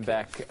 888-727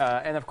 back,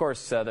 and of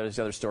course there's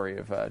the other story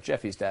of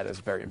Jeffy's dad is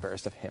very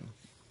embarrassed of him.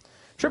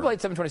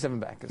 888-727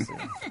 back. That's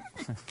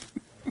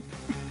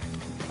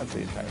the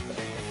entire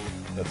thing.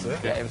 That's it.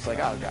 Yeah, it was like,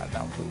 oh God,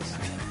 no, please.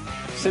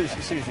 As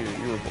soon as you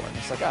were born,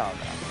 it's like, oh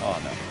no. Oh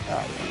no.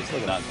 Oh, please,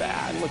 look at not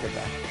that. Look at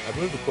that. I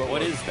believe the quote.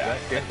 What is that?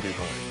 Yeah.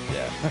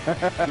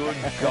 Good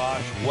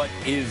gosh, what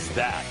is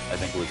that? I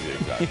think was the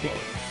exact quote.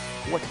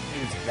 What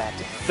is that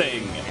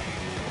thing?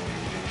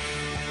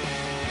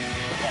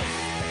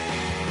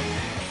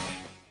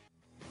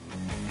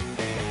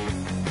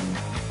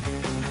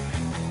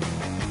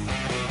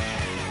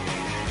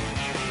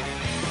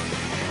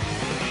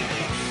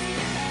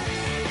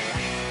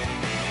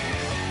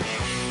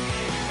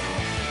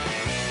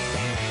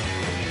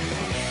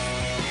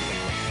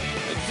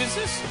 Does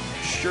this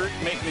shirt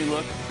make me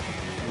look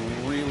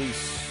really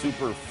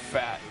super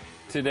fat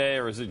today,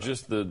 or is it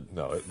just the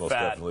it most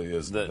fat definitely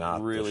is that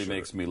not really the shirt.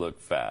 makes me look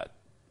fat?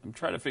 I'm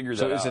trying to figure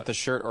that out. So is it the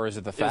shirt or is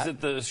it the fat? Is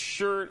it the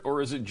shirt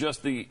or is it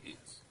just the...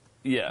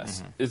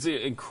 Yes. It's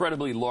the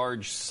incredibly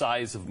large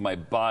size of my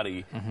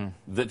body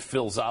that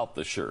fills out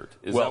the shirt.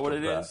 Is that what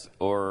it is?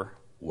 Or...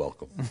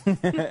 Welcome.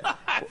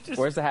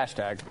 Where's the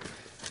hashtag?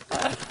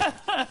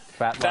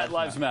 Fat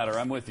Lives Matter.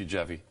 I'm with you,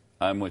 Jeffy.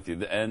 I'm with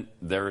you. And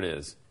there it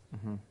is.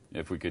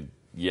 If we could,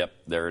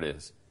 there it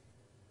is.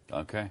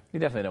 Okay. You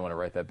definitely don't want to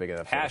write that big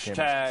enough.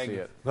 Hashtag see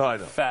it. No, I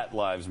know. Fat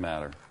Lives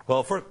Matter.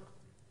 Well,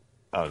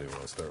 I don't even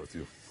want to start with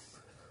you.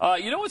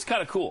 You know what's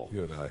kind of cool?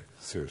 You and I,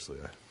 seriously.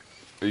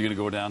 Are you going to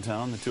go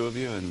downtown, the two of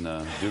you, and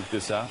duke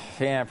this out?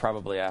 Yeah,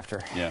 probably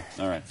after. Yeah,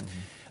 all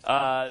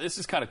right. This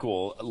is kind of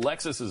cool.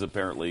 Lexus has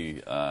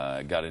apparently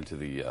got into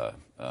the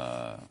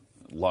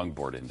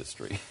longboard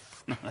industry.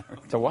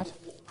 The what?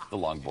 The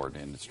longboard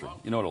industry.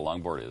 You know what a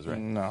longboard is, right?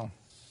 No.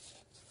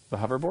 The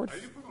hoverboard?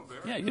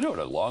 Yeah, you know what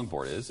a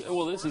longboard is.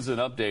 Well, this is an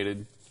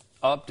updated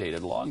updated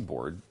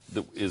longboard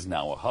that is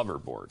now a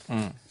hoverboard.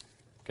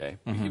 Okay?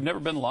 You've never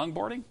been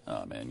longboarding?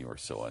 Oh, man, you are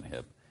so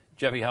unhip.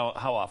 Jeffy, how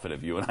often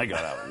have you and I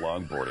got out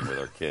longboarding with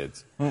our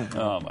kids?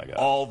 Oh, my God.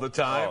 All the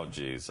time? Oh,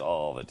 geez,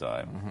 all the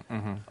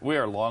time. We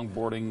are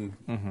longboarding.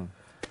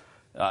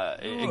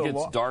 It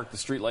gets dark, the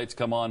street lights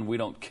come on, we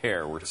don't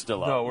care. We're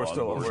still out. No,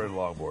 we're in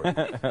longboard.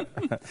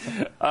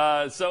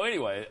 So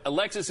anyway,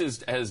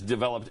 Lexus has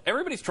developed,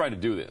 everybody's trying to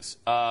do this.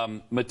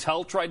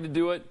 Mattel tried to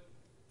do it,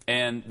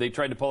 and they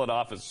tried to pull it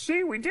off as,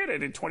 see, we did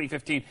it in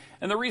 2015.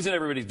 And the reason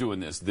everybody's doing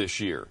this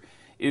year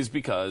is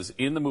because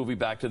in the movie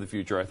Back to the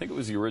Future, I think it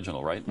was the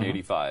original, right, in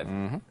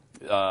 85,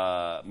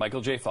 Michael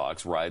J.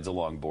 Fox rides a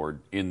longboard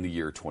in the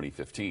year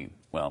 2015.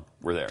 Well,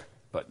 we're there,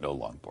 but no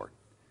longboard.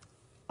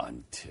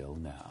 Until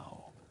now.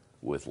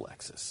 With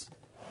Lexus.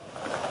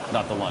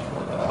 Not the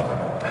longboard.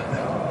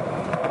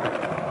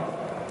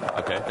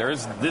 Okay,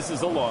 this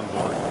is a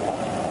longboard.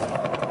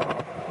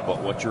 But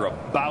what you're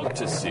about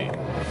to see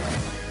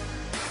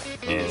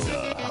is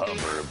a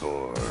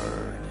hoverboard.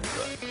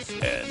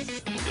 And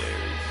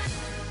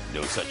there's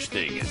no such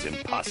thing as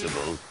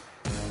impossible.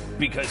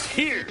 Because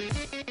here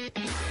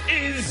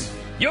is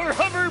your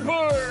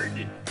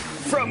hoverboard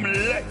from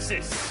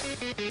Lexus.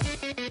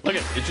 Look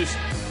at it, it's just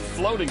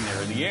floating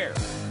there in the air.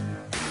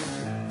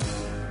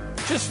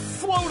 Just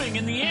floating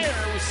in the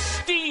air with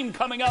steam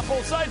coming out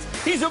both sides.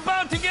 He's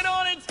about to get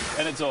on it,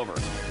 and it's over.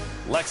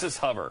 Lexus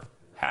Hover.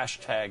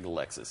 Hashtag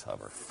Lexus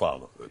Hover.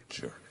 Follow the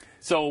journey.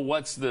 So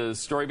what's the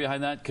story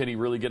behind that? Can he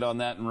really get on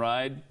that and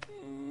ride?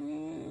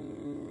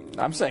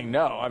 I'm saying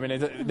no. I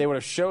mean, they would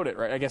have showed it,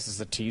 right? I guess it's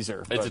a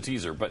teaser. It's a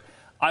teaser, but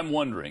I'm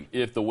wondering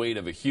if the weight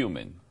of a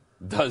human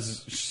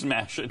does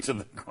smash it to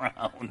the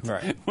ground,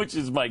 right. Which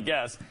is my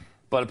guess.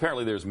 But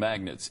apparently there's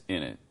magnets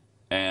in it.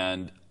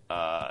 And,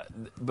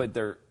 but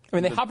they're... I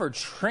mean, they hover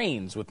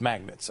trains with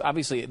magnets.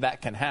 Obviously,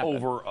 that can happen.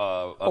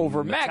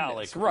 Over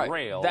magnets, metallic right.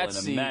 rail That's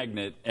and a the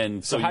magnet.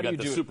 And so you got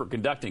the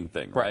superconducting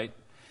thing, right?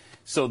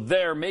 So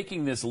they're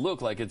making this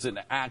look like it's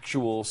an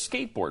actual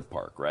skateboard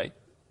park, right?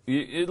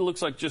 It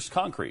looks like just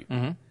concrete.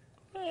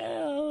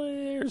 Well,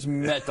 there's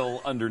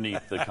metal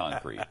underneath the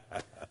concrete.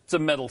 It's a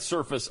metal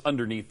surface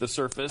underneath the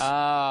surface.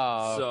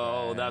 Oh,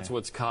 so that's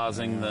what's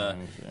causing the...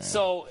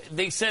 So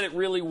they said it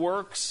really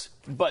works,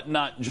 but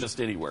not just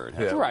anywhere. It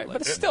has right,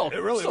 but it's still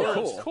it really still works.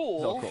 cool. It's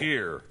cool.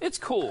 Here. It's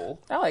cool.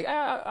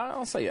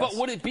 I'll say yes. But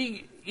would it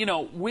be,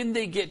 when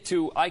they get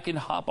to, I can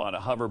hop on a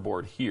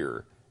hoverboard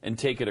here and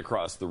take it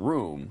across the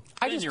room,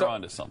 then you're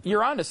onto something.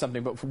 You're onto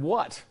something, but for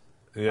what?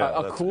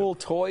 Yeah, a cool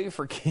toy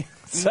for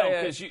kids? No,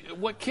 because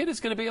what kid is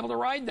going to be able to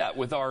ride that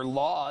with our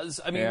laws?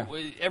 I mean,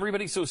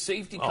 everybody's so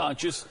safety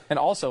conscious. And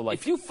also,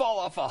 if you fall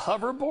off a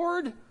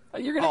hoverboard,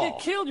 you're going to get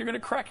killed. You're going to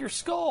crack your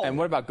skull. And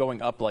what about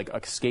going up like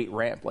a skate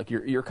ramp? Like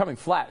you're coming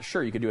flat.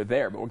 Sure, you could do it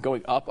there, but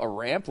going up a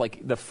ramp,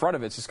 like the front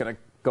of it's just going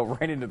to go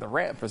right into the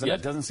ramp, isn't it?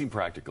 It doesn't seem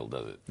practical,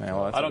 does it? Yeah,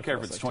 well, I don't care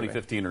if it's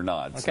 2015 or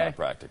not. It's not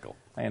practical.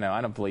 I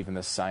don't believe in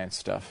this science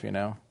stuff,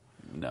 No.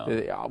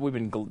 We've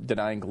been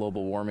denying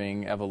global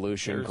warming,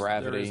 evolution,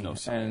 gravity. There is no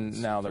science.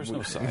 And now there's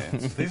no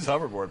science. These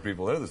hoverboard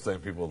people, they're the same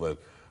people that,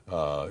 those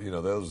are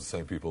the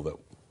same people that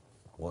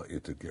want you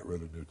to get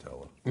rid of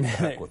Nutella.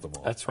 Heck with them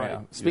all. That's right.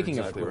 Yeah. Speaking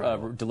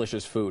of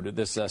delicious food,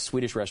 this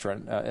Swedish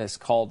restaurant is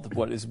called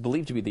what is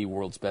believed to be the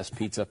world's best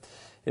pizza.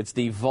 It's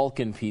the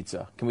Vulcan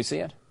Pizza. Can we see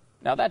it?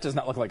 Now, that does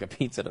not look like a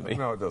pizza to me.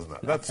 No, it does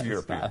not. That's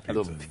European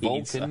pizza.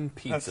 Vulcan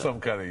Pizza. That's some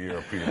kind of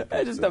European pizza.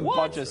 It's just a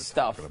bunch of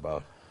stuff.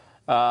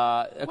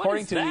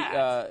 According to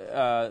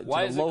the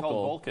Why is local, it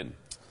called Vulcan?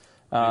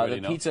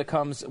 The pizza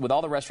comes with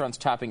all the restaurant's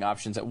topping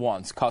options at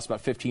once. Costs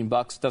about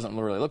 $15. Doesn't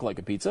really look like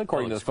a pizza.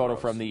 According to the photo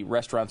from the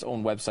restaurant's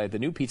own website, the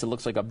new pizza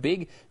looks like a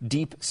big,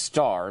 deep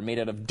star made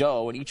out of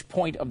dough, and each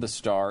point of the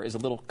star is a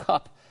little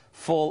cup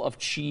full of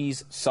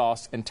cheese,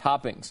 sauce, and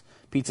toppings.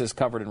 Pizza is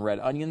covered in red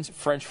onions,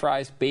 French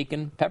fries,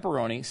 bacon,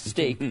 pepperoni,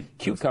 steak,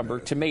 cucumber,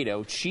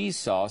 tomato, cheese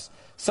sauce,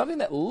 something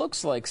that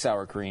looks like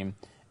sour cream,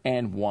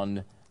 and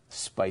one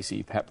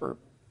spicy pepper.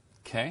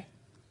 Okay.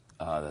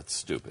 That's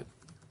stupid.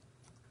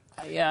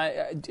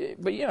 Yeah,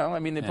 but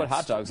they put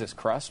hot dogs as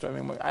crust. I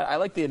mean, I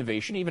like the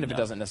innovation, even if it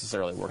doesn't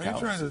necessarily work out.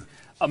 Trying to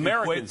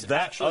Americans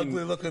that actually,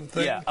 ugly-looking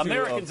thing. Yeah,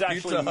 Americans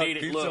actually made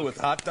it pizza look with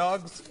hot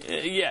dogs.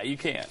 Yeah, you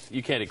can't.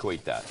 You can't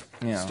equate that.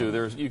 Yeah. Stu,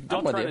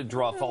 don't try to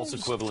draw false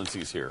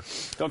equivalencies here.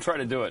 Don't try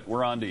to do it.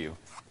 We're on to you.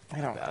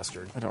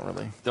 Bastard. I don't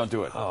really. Don't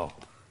do it. Oh,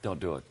 don't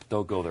do it.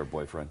 Don't go there,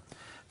 boyfriend.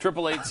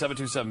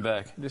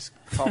 888-727-BECK. Just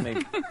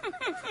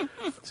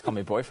call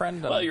me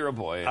boyfriend. Well, you're a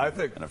boy. I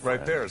think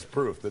right there is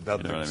proof that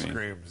nothing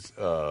screams.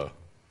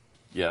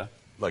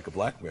 Like a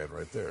black man.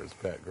 Right there is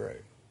Pat Gray.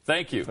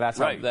 Thank you. That's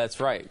right.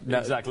 That's right.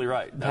 Exactly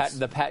right.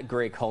 The Pat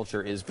Gray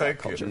culture is black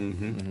culture.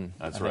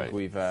 That's I right. think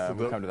we've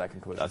come to that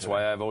conclusion. That's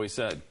why I've always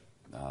said,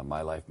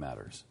 my life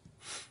matters.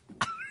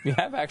 You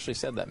have actually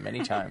said that many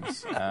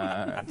times.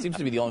 It seems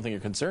to be the only thing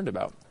you're concerned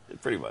about.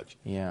 Pretty much.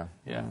 Yeah.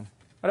 Yeah.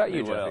 What about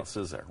you, What Jeffy? else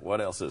is there? What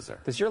else is there?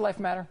 Does your life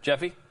matter?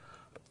 Jeffy?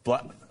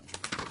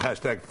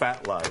 Hashtag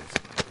Fat Lives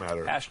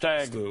Matter.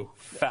 Hashtag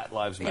Fat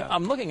Lives Matter.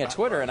 I'm looking at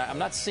Twitter, and I'm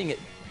not seeing it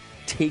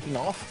taking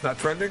off. It's not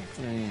trending?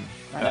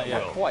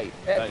 Not quite.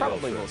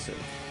 Probably will soon.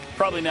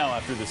 Probably now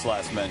after this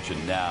last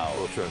mention. Now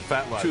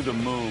Fat lives to the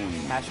moon.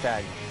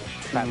 Hashtag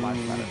Fat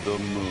Lives Matter. The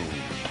moon.